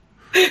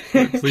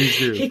 Please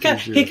do. He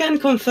can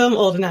confirm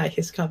or deny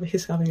he's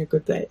having a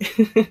good day.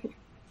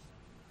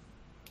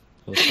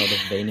 We'll sell the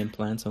vein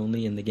implants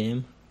only in the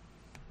game.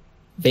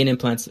 Vein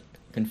implants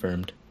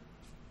confirmed.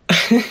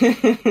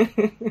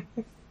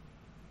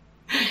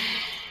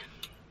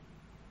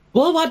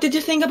 Well, what did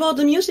you think about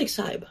the music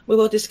side? We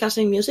were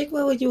discussing music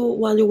while you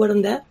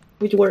weren't there.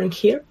 You weren't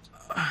here.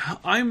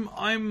 I'm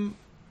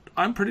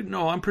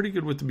pretty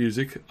good with the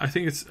music. I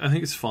think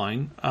it's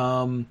fine.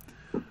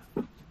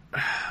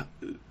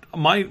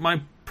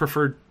 My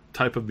preferred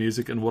type of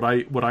music and what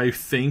I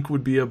think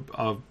would be a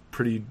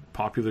pretty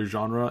popular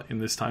genre in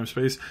this time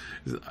space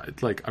is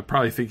like I'm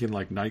probably thinking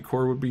like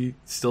Nightcore would be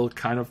still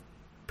kind of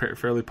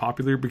fairly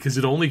popular because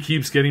it only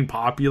keeps getting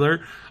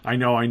popular. I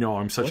know.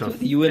 I'm such an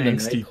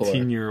angsty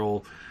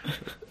teen-year-old.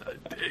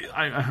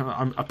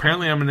 I'm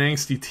apparently I'm an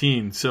angsty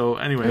teen. So,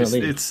 anyways,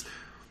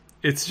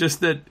 it's just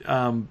that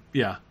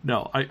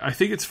I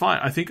think it's fine.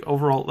 I think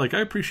overall, like I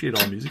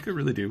appreciate all music. I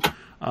really do.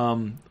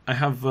 I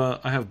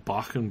have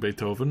Bach and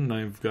Beethoven, and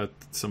I've got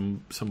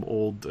some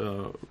old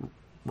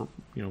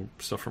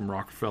stuff from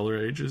Rockefeller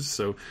ages.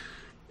 So,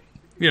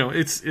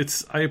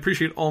 it's I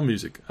appreciate all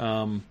music.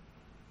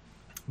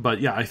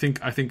 But yeah, I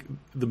think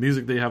the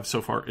music they have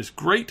so far is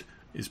great,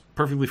 is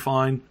perfectly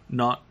fine,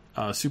 not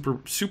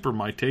super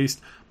my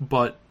taste,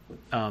 but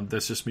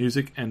that's just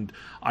music, and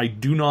I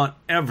do not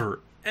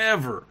ever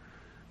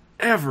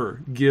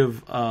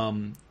give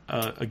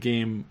a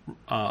game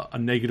a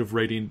negative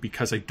rating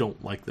because I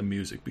don't like the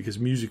music, because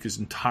music is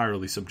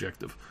entirely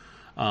subjective.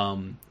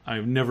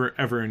 I've never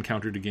ever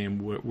encountered a game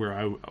where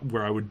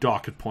I would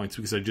dock at points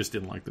because I just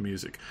didn't like the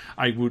music.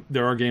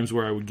 There are games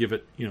where I would give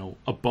it,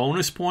 a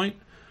bonus point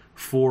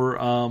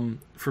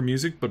for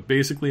music, but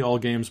basically all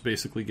games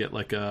basically get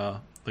like an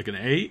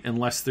A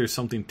unless there's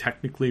something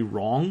technically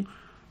wrong,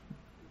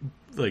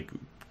 like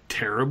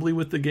terribly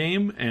with the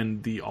game,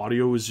 and the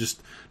audio is just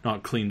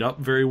not cleaned up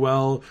very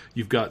well.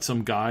 You've got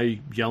some guy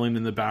yelling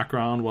in the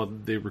background while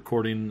they're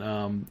recording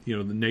the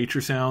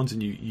nature sounds,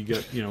 and you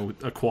get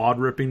a quad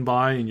ripping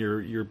by, and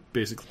you're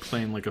basically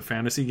playing like a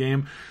fantasy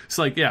game. It's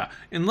like, yeah,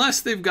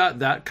 unless they've got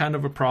that kind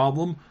of a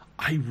problem,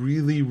 I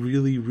really,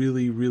 really,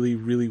 really, really,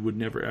 really would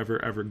never, ever,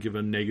 ever give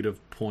a negative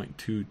point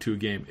to a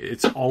game.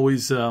 It's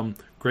always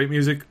great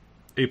music,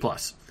 A+,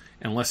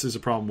 unless there's a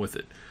problem with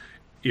it.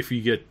 If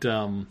you get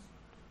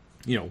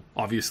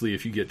obviously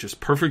if you get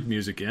just perfect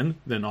music in,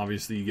 then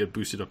obviously you get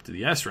boosted up to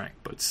the S rank.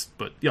 But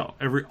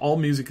all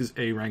music is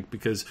A rank,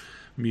 because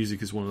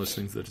music is one of those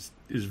things that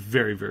is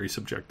very, very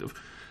subjective.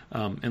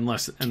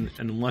 Unless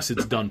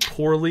it's done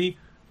poorly.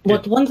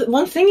 But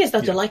one thing is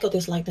that you like or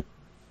dislike. The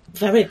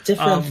very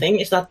different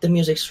thing is that the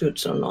music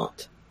suits or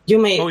not. You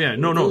may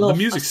the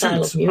music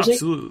suits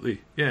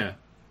absolutely. Yeah.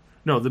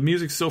 No, the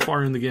music so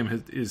far in the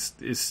game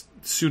is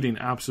suiting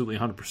absolutely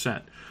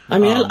 100%. I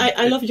mean,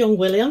 I love John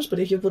Williams, but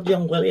if you put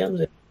John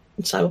Williams in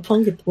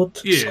Cyberpunk, it would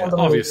sound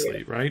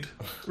obviously, right?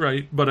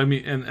 But I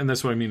mean, and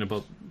that's what I mean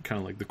about kind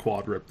of like the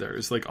quad rip there.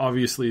 It's like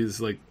obviously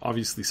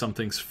some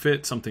things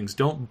fit, some things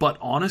don't. But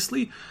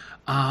honestly,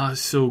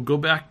 so go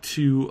back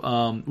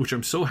to which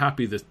I'm so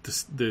happy that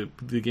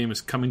the game is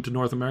coming to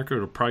North America.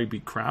 It'll probably be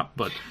crap,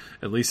 but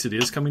at least it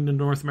is coming to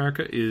North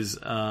America. Is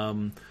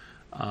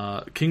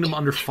Kingdom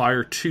Under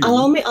Fire 2.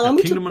 Allow me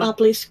to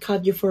please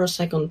cut you for a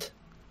second.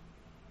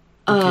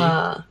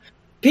 Okay.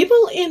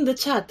 People in the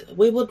chat,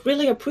 we would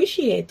really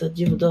appreciate that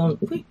you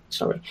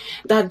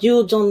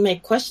don't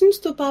make questions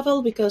to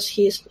Pavel, because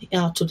he's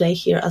today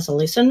here as a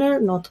listener,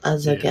 not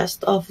as a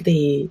guest of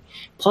the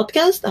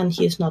podcast, and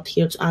he's not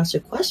here to answer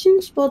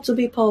questions, but to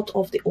be part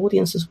of the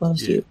audience as well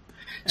as you.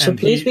 So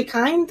please be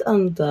kind,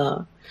 and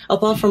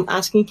apart from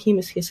asking him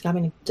is he's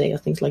having a good day or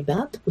things like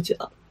that, which is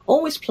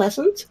always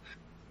pleasant,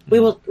 we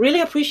would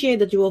really appreciate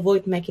that you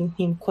avoid making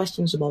him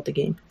questions about the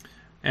game.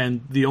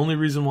 And the only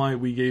reason why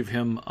we gave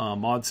him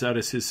mod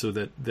status is so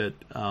that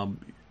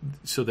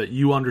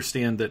you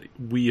understand that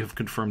we have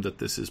confirmed that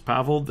this is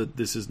Pavel, that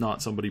this is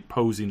not somebody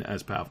posing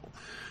as Pavel.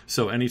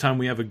 So anytime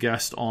we have a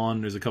guest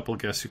on, there's a couple of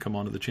guests who come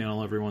onto the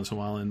channel every once in a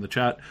while in the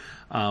chat,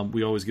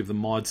 we always give them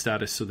mod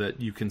status so that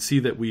you can see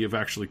that we have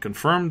actually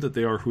confirmed that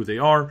they are who they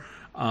are,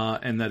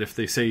 and that if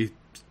they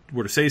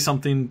were to say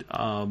something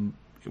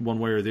one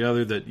way or the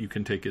other, that you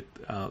can take it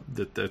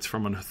that's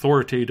from an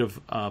authoritative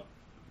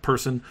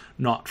person,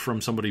 not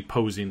from somebody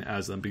posing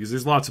as them, because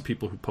there's lots of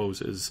people who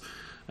pose as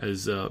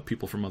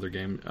people from other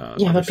game.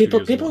 But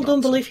people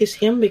don't believe he's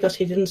him because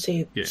he didn't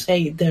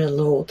say their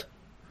lord.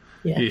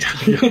 Yeah.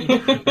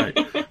 Right.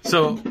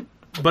 So,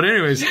 but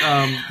anyways,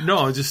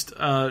 just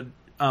one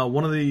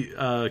of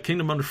the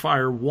Kingdom Under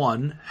Fire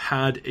 1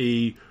 had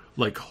a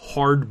like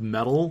hard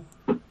metal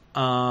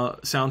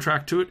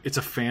soundtrack to it. It's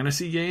a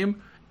fantasy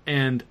game,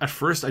 and at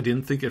first I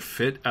didn't think it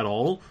fit at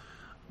all,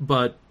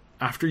 but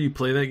after you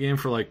play that game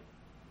for like,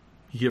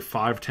 you get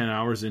 5-10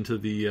 hours into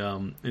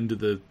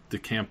the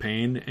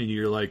campaign, and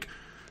you're like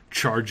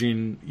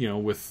charging,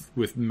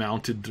 with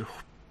mounted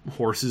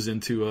horses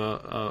into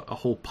a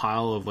whole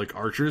pile of like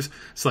archers.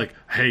 It's like,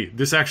 hey,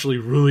 this actually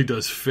really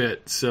does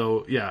fit.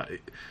 So yeah,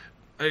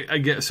 I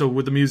get. So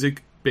with the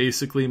music,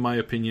 basically, my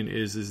opinion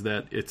is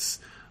that it's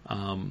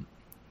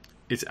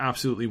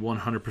absolutely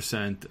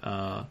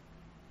 100%.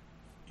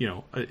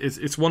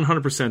 It's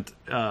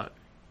 100%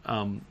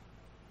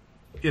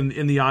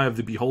 in the eye of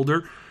the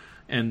beholder.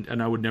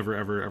 And I would never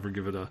ever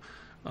give it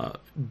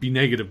be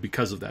negative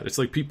because of that. It's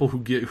like people who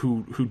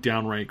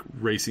downrank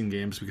racing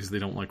games because they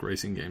don't like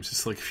racing games.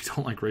 It's like, if you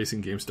don't like racing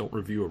games, don't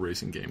review a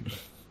racing game.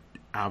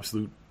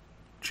 Absolute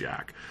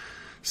jack.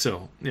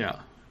 So yeah.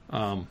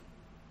 But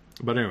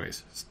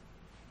anyways,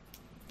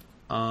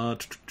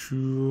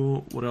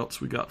 what else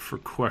we got for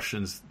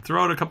questions?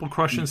 Throw out a couple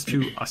questions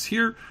to us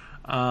here.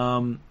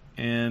 And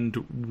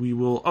we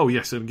will. Oh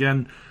yes, and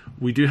again,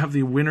 we do have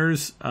the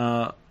winners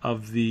of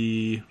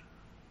the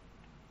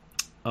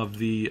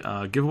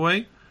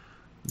giveaway.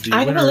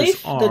 I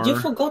believe that you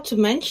forgot to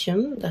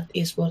mention that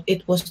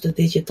it was the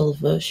digital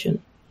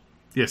version.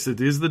 Yes, it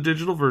is the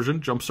digital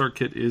version. Jumpstart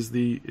Kit is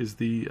the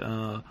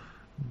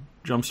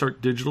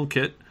Jumpstart digital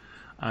kit.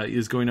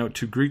 Is going out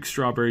to Greek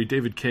Strawberry,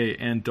 David K,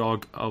 and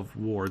Dog of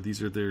War.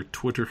 These are their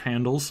Twitter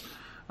handles.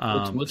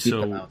 We'll tweet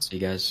them out, so you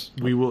guys.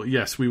 We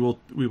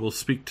will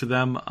speak to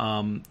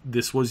them.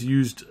 This was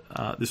used.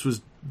 This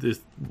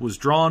was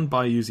drawn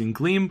by using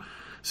Gleam.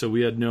 So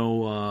we had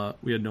no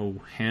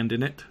hand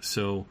in it.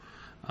 So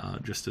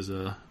just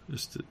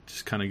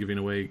kind of giving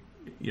away,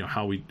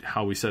 how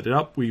we set it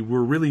up. We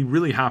were really,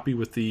 really happy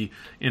with the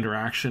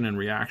interaction and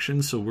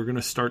reaction. So we're going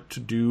to start to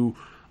do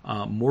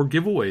more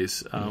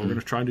giveaways. We're going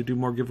to try to do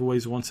more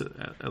giveaways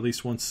at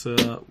least once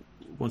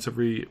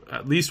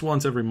at least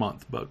once every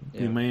month, but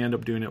we may end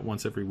up doing it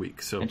once every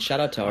week. So, and shout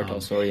out to Art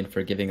Sorian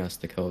for giving us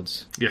the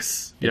codes.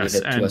 Yes,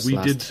 and we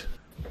did.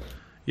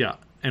 Yeah,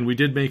 and we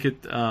did make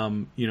it,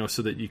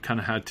 so that you kind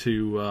of had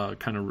to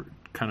kind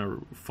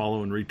of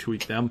follow and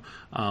retweet them.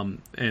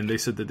 And they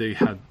said that they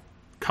had a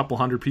couple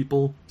hundred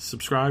people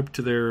subscribed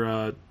to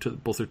their to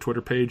both their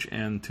Twitter page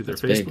and to their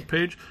Facebook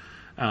page.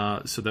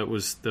 So that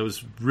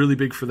was really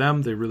big for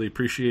them. They really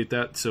appreciate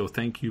that. So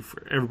thank you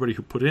for everybody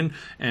who put in.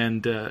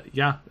 And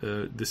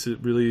this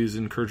really has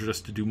encouraged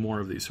us to do more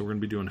of these. So we're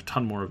going to be doing a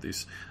ton more of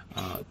these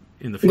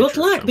in the future. Good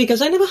luck,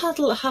 because I never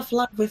have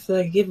luck with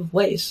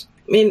giveaways.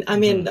 I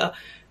mean,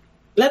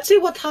 let's see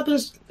what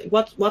happens.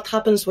 What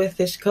happens with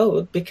this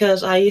code?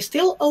 Because I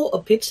still owe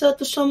a pizza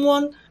to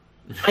someone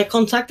I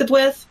contacted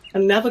with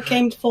and never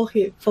came for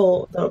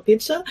their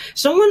pizza.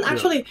 Someone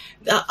actually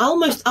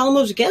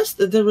almost guessed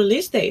the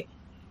release date.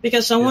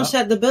 Because someone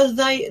said the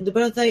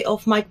birthday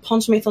of Mike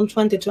Pondsmith on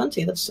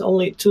 2020. That's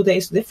only 2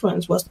 days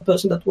difference. Was the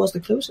person that was the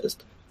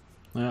closest.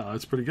 Yeah,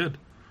 that's pretty good.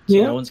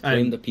 So no one's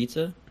claimed the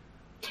pizza?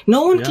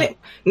 No one claimed.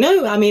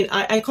 No, I mean,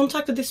 I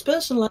contacted this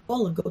person like,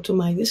 well, go to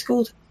my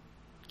Discord.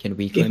 Can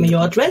we give me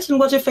your address and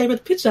what's your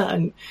favorite pizza?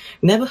 And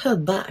never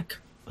heard back.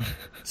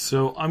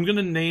 So I'm going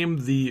to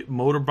name the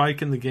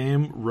motorbike in the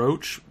game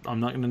Roach. I'm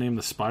not going to name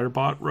the spider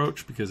bot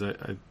Roach because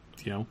I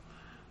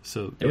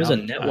So there was a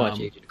Netwatch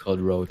agent called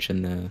Roach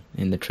in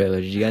the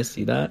trailer. Did you guys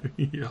see that?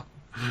 Yeah.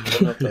 I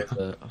don't know if that's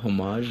a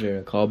homage or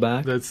a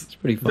callback. It's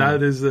pretty fun.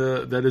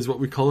 That is what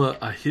we call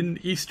a hidden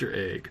Easter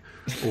egg,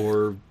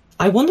 or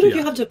I wonder if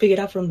you have to pick it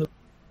up from the.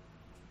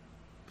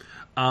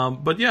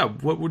 But yeah,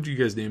 what would you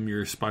guys name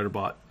your spider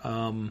bot?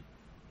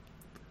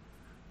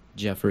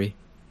 Jeffrey.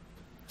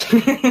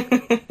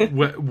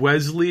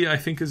 Wesley, I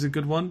think, is a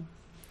good one.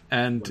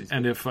 And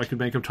if I could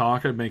make him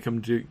talk, I'd make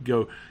him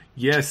go,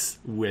 "Yes,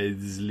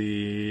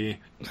 Wesley."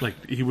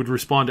 Like he would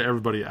respond to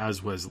everybody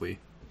as Wesley.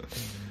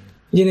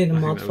 You need a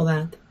mod for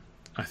that.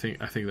 I think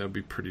that would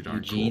be pretty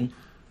darn cool.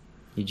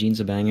 Eugene's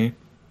a banger.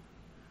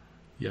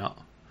 Yeah.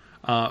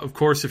 Of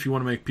course, if you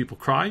want to make people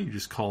cry, you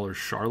just call her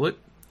Charlotte.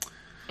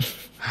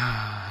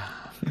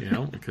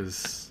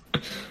 Because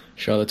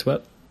Charlotte's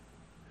Web.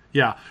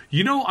 Yeah,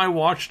 I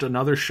watched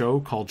another show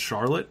called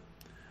Charlotte.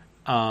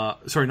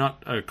 Sorry,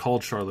 not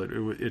called Charlotte.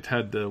 It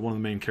had one of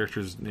the main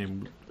characters'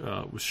 name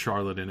was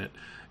Charlotte in it,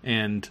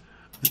 and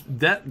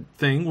that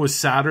thing was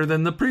sadder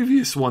than the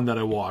previous one that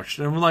I watched.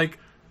 And I'm like,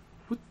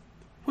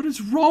 what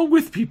is wrong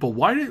with people?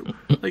 Why did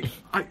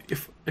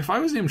if I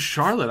was named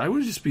Charlotte, I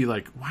would just be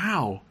like,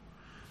 wow,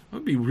 I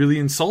would be really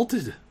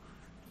insulted.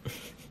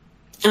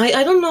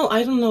 I don't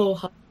know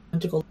how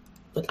to go.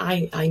 But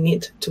I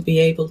need to be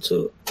able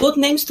to put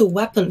names to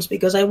weapons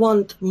because I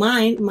want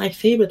my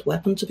favorite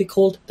weapon, to be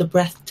called the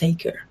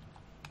Breathtaker.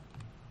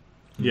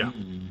 Yeah.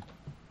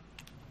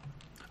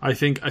 I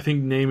think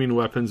naming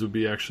weapons would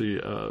be actually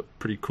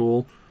pretty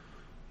cool.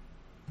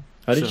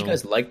 How did you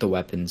guys like the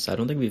weapons? I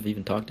don't think we've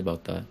even talked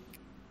about that.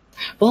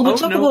 Well, we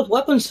talk about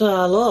weapons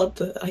a lot.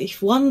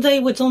 If one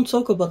day we don't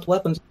talk about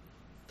weapons,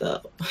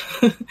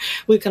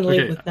 we can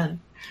live with that.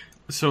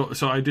 So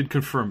I did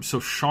confirm. So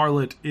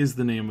Charlotte is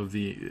the name of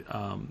the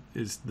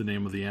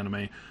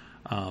anime,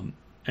 and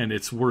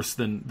it's worse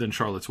than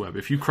Charlotte's Web.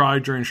 If you cry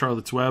during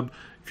Charlotte's Web,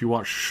 if you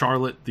watch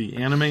Charlotte the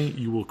anime,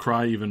 you will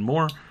cry even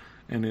more,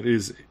 and it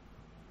is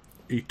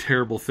a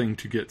terrible thing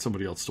to get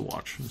somebody else to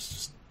watch. It's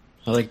just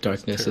I like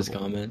Darkness's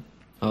comment.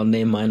 I'll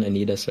name mine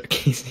Anita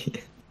Sarkeesian.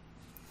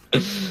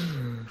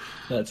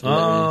 That's hilarious.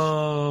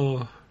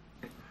 Oh,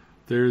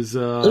 there's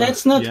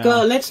let's not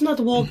go. Let's not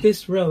walk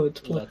this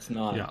road. Let's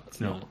not. Yeah, let's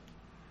no. not.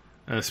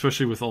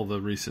 Especially with all the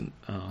recent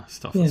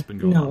stuff that's been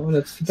going on. No,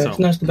 that's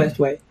not the best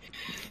way.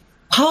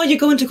 How are you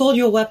going to call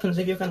your weapons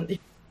if you can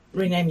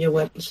rename your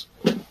weapons?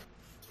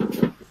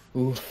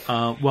 Well,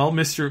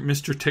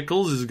 Mr.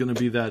 Tickles is going to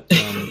be that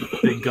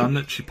big gun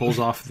that she pulls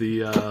off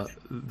the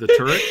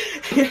turret.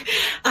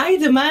 I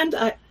demand.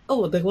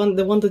 The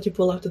one that you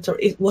pull off the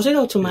turret. Was it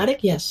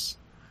automatic? Yeah. Yes.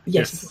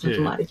 Yes, it was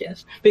automatic.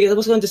 Yes, because I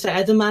was going to say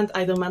I demand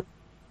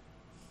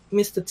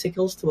Mr.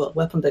 Tickles to a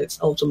weapon that it's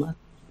automatic.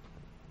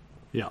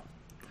 Yeah.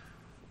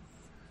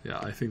 Yeah,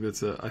 I think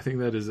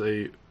that is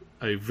a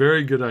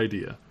very good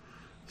idea.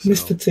 So.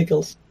 Mr.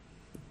 Tickles.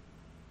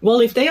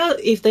 Well, if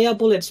they are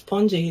bullet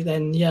spongy,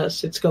 then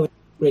yes, it's going to be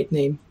a great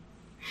name.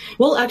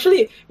 Well,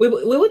 actually, we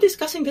were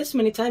discussing this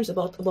many times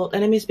about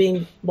enemies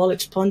being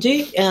bullet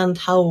spongy and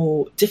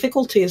how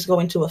difficulty is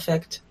going to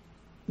affect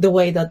the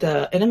way that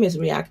the enemies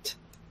react.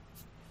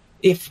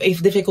 If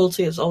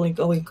difficulty is only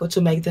going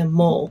to make them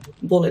more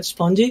bullet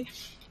spongy.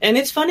 And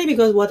it's funny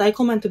because what I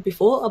commented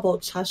before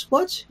about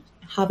Sasquatch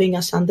having a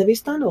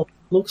Sandevistan, or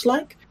looks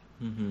like,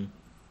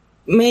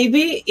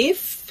 maybe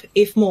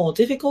if more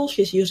difficult,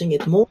 she's using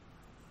it more.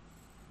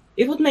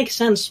 It would make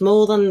sense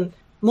more than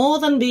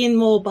being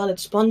more bullet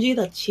spongy,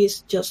 that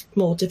she's just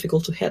more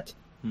difficult to hit.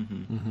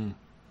 Mm-hmm. Mm-hmm.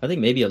 I think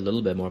maybe a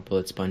little bit more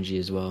bullet spongy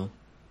as well.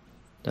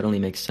 That only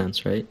makes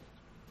sense, right?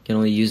 You can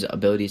only use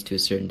abilities to a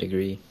certain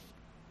degree.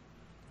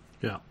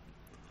 Yeah.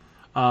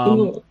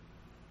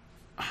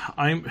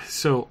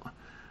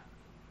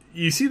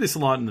 you see this a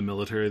lot in the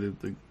military.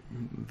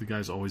 The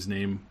guys always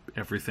name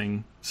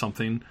everything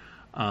something.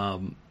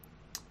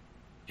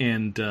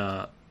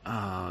 It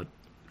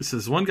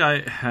says one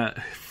guy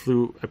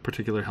flew a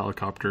particular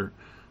helicopter.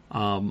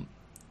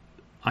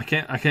 I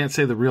can't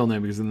say the real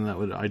name because then that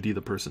would ID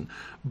the person.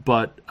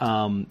 But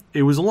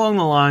it was along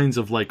the lines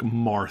of like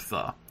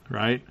Martha,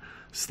 right?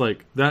 It's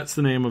like that's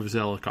the name of his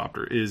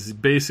helicopter. Is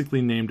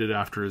basically named it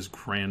after his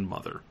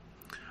grandmother.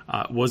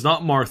 It was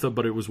not Martha,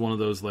 but it was one of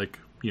those like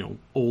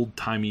old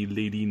timey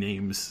lady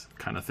names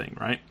kind of thing,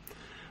 right?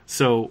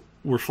 So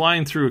we're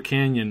flying through a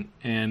canyon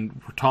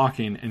and we're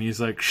talking, and he's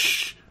like,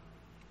 "Shh,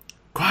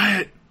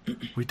 quiet.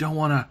 We don't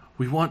want to.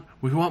 We want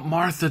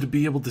Martha to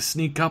be able to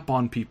sneak up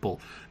on people."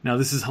 Now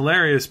this is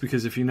hilarious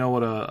because if you know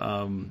what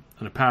an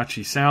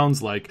Apache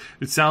sounds like,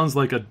 it sounds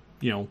like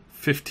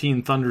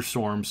 15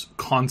 thunderstorms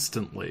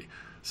constantly.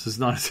 So it's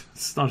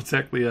not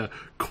exactly a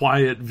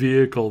quiet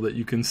vehicle that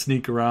you can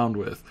sneak around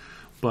with.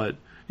 But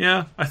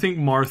yeah, I think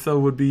Martha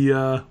would be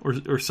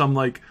or some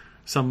like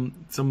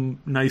some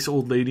nice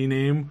old lady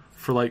name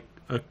for like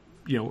a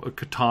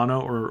katana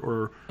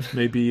or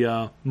maybe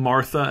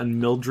Martha and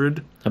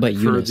Mildred. How about for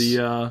Eunice?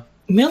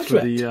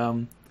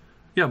 Mildred?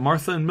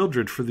 Martha and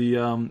Mildred for the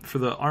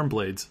arm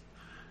blades.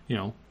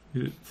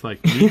 It's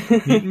like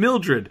meet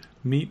Mildred,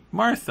 meet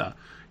Martha,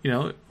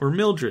 or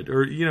Mildred,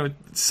 or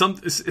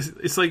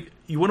it's like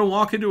you want to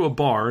walk into a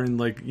bar and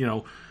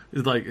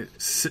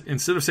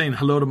instead of saying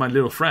hello to my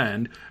little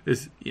friend,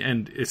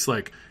 it's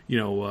like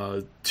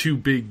two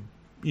big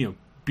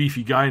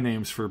beefy guy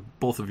names for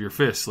both of your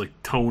fists, like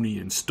Tony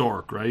and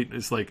Stork, right?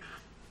 It's like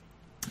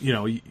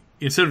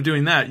instead of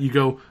doing that, you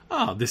go,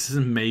 this is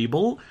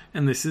Mabel,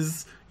 and this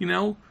is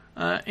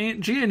Aunt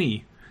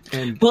Jenny,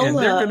 and they're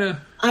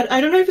gonna. I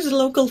don't know if it's a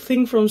local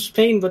thing from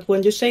Spain, but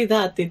when you say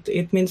that,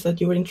 it means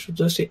that you were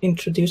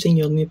introducing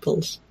your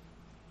nipples.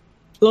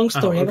 Long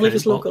story. I believe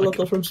it's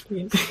local from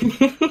Spain.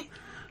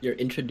 You're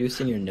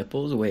introducing your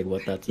nipples? Wait,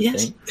 what? That's a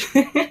thing?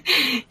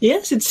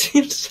 Yes, it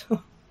seems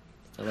so.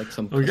 I like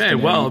some. Okay,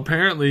 well,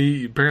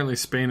 apparently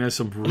Spain has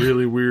some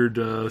really weird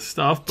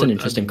stuff. It's an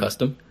interesting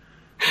custom.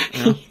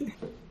 Yeah.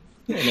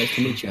 Yeah, nice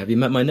to meet you. Have you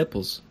met my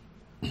nipples?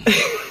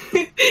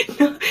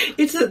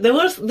 It's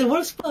the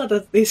worst part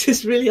that this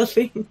is really a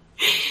thing.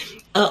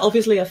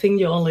 Obviously, a thing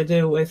you only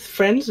do with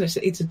friends.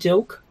 It's a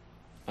joke.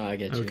 Oh, I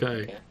get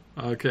you.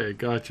 Okay,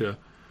 gotcha.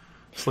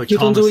 It's like you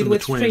Thomas don't do it and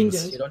with the twins.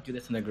 strangers. You don't do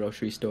this in a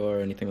grocery store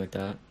or anything like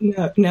that?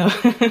 No,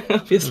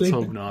 obviously.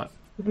 Let's hope not.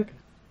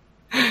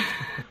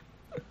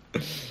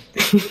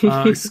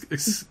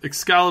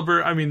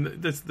 Excalibur. I mean,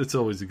 that's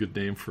always a good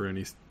name for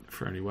any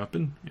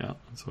weapon. Yeah,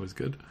 that's always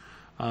good.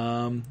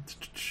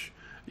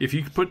 If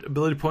you put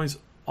ability points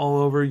all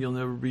over, you'll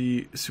never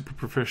be super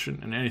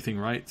proficient in anything,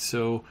 right?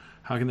 So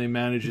how can they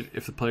manage it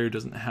if the player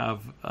doesn't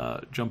have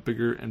jump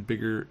bigger and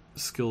bigger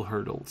skill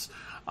hurdles?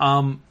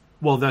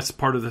 Well, that's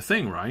part of the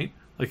thing, right?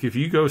 Like if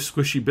you go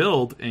squishy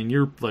build and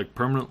you're like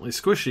permanently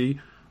squishy,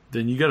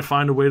 then you got to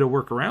find a way to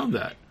work around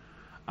that.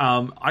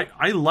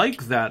 I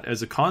like that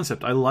as a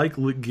concept. I like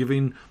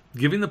giving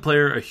the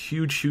player a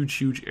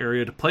huge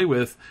area to play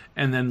with,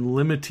 and then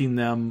limiting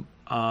them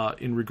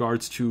in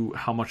regards to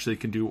how much they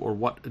can do or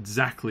what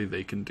exactly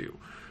they can do.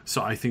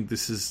 So I think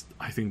this is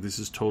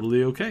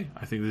totally okay.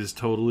 I think this is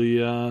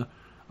totally. I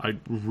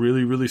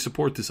really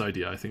support this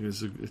idea. I think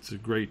it's a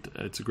great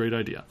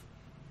idea.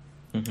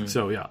 Mm-hmm.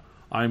 So yeah,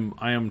 I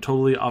am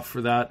totally up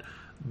for that.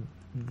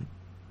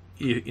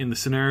 In the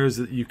scenarios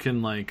that you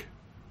can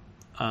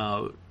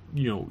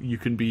you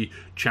can be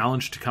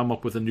challenged to come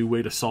up with a new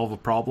way to solve a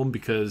problem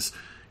because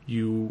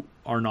you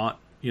are not,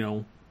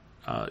 you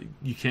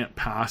can't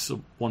pass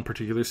one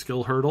particular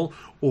skill hurdle,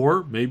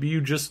 or maybe you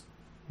just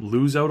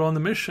lose out on the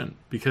mission,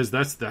 because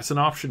that's an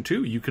option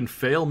too. You can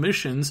fail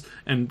missions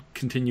and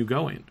continue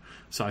going.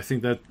 So I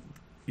think that,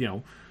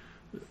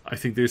 I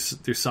think there's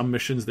some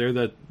missions there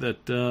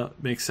that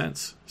make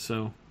sense.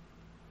 So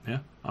yeah,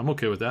 I'm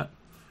okay with that.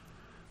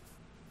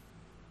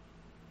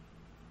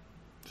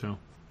 So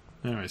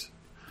anyways.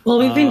 Well,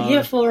 we've been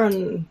here for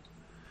long.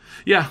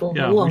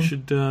 We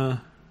should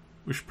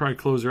probably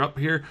close her up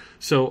here.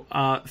 So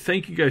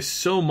thank you guys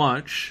so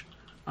much.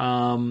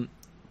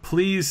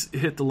 Please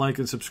hit the like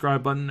and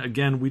subscribe button.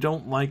 Again, we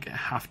don't like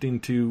having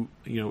to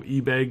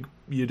e-beg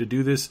you to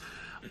do this.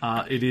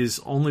 It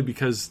is only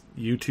because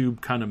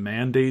YouTube kind of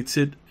mandates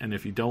it, and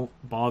if you don't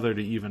bother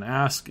to even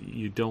ask,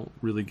 you don't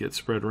really get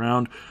spread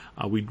around.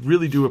 We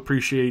really do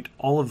appreciate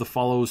all of the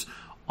follows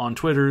on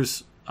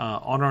Twitters,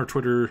 on our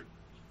Twitter,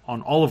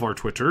 on all of our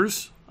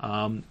Twitters,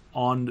 on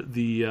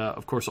the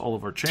of course all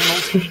of our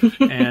channels,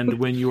 and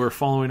when you are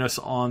following us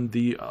on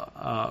the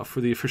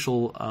for the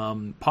official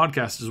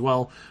podcast as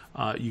well,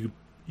 you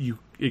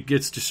it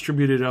gets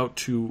distributed out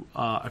to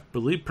I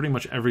believe pretty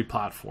much every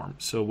platform.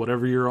 So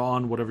whatever you're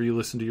on, whatever you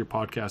listen to your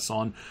podcasts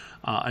on,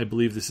 I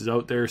believe this is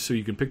out there, so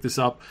you can pick this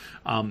up.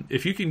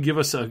 If you can give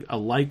us a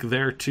like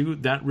there too,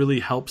 that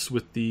really helps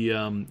with the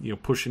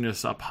pushing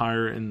us up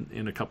higher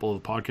in a couple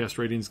of the podcast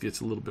ratings,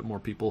 gets a little bit more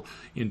people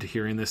into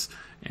hearing this,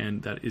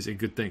 and that is a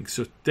good thing.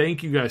 So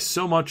thank you guys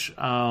so much.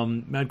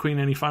 Mad Queen,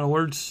 any final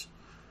words?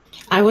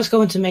 I was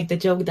going to make the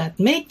joke that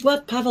make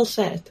what Pavel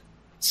said.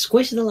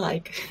 Squish the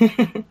like.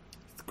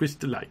 Squish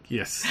the like,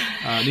 yes.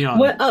 Neon.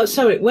 Where the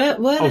sorry.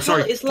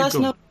 hell is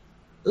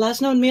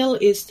Last Known Meal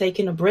is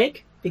taking a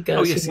break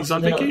because he's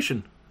on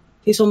vacation.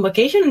 He's on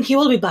vacation and he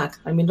will be back.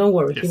 I mean, don't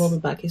worry, yes. he will be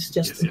back. He's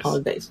just on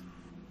holidays.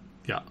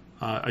 Yeah,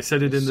 I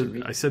said it in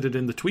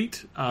the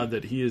tweet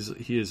that he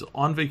is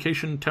on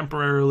vacation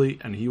temporarily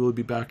and he will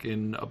be back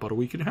in about a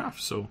week and a half.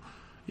 So,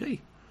 yay.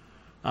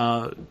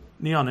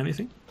 Neon,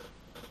 anything?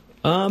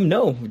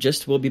 No,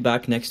 just we'll be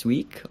back next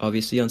week,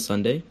 obviously on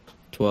Sunday,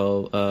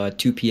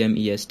 2 p.m.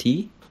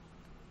 EST.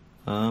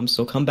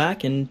 So come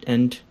back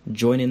and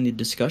join in the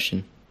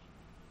discussion.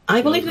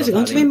 I believe this is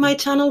going to be my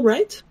channel,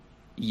 right?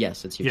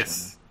 Yes, it's your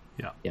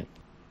channel. Yeah.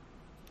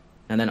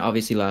 And then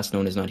obviously Last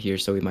Known is not here,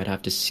 so we might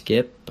have to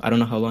skip. I don't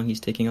know how long he's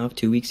taking off.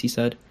 2 weeks, he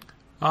said.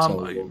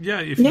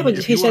 If he you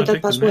want said to that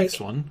take the last next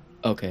week. one.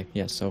 Okay,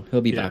 yeah, so he'll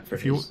be back for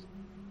his.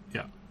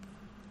 Yeah.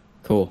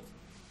 Cool.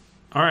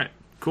 All right,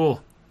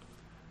 cool.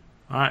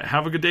 All right,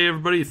 have a good day,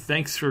 everybody.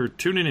 Thanks for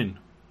tuning in.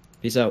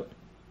 Peace out.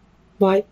 Bye.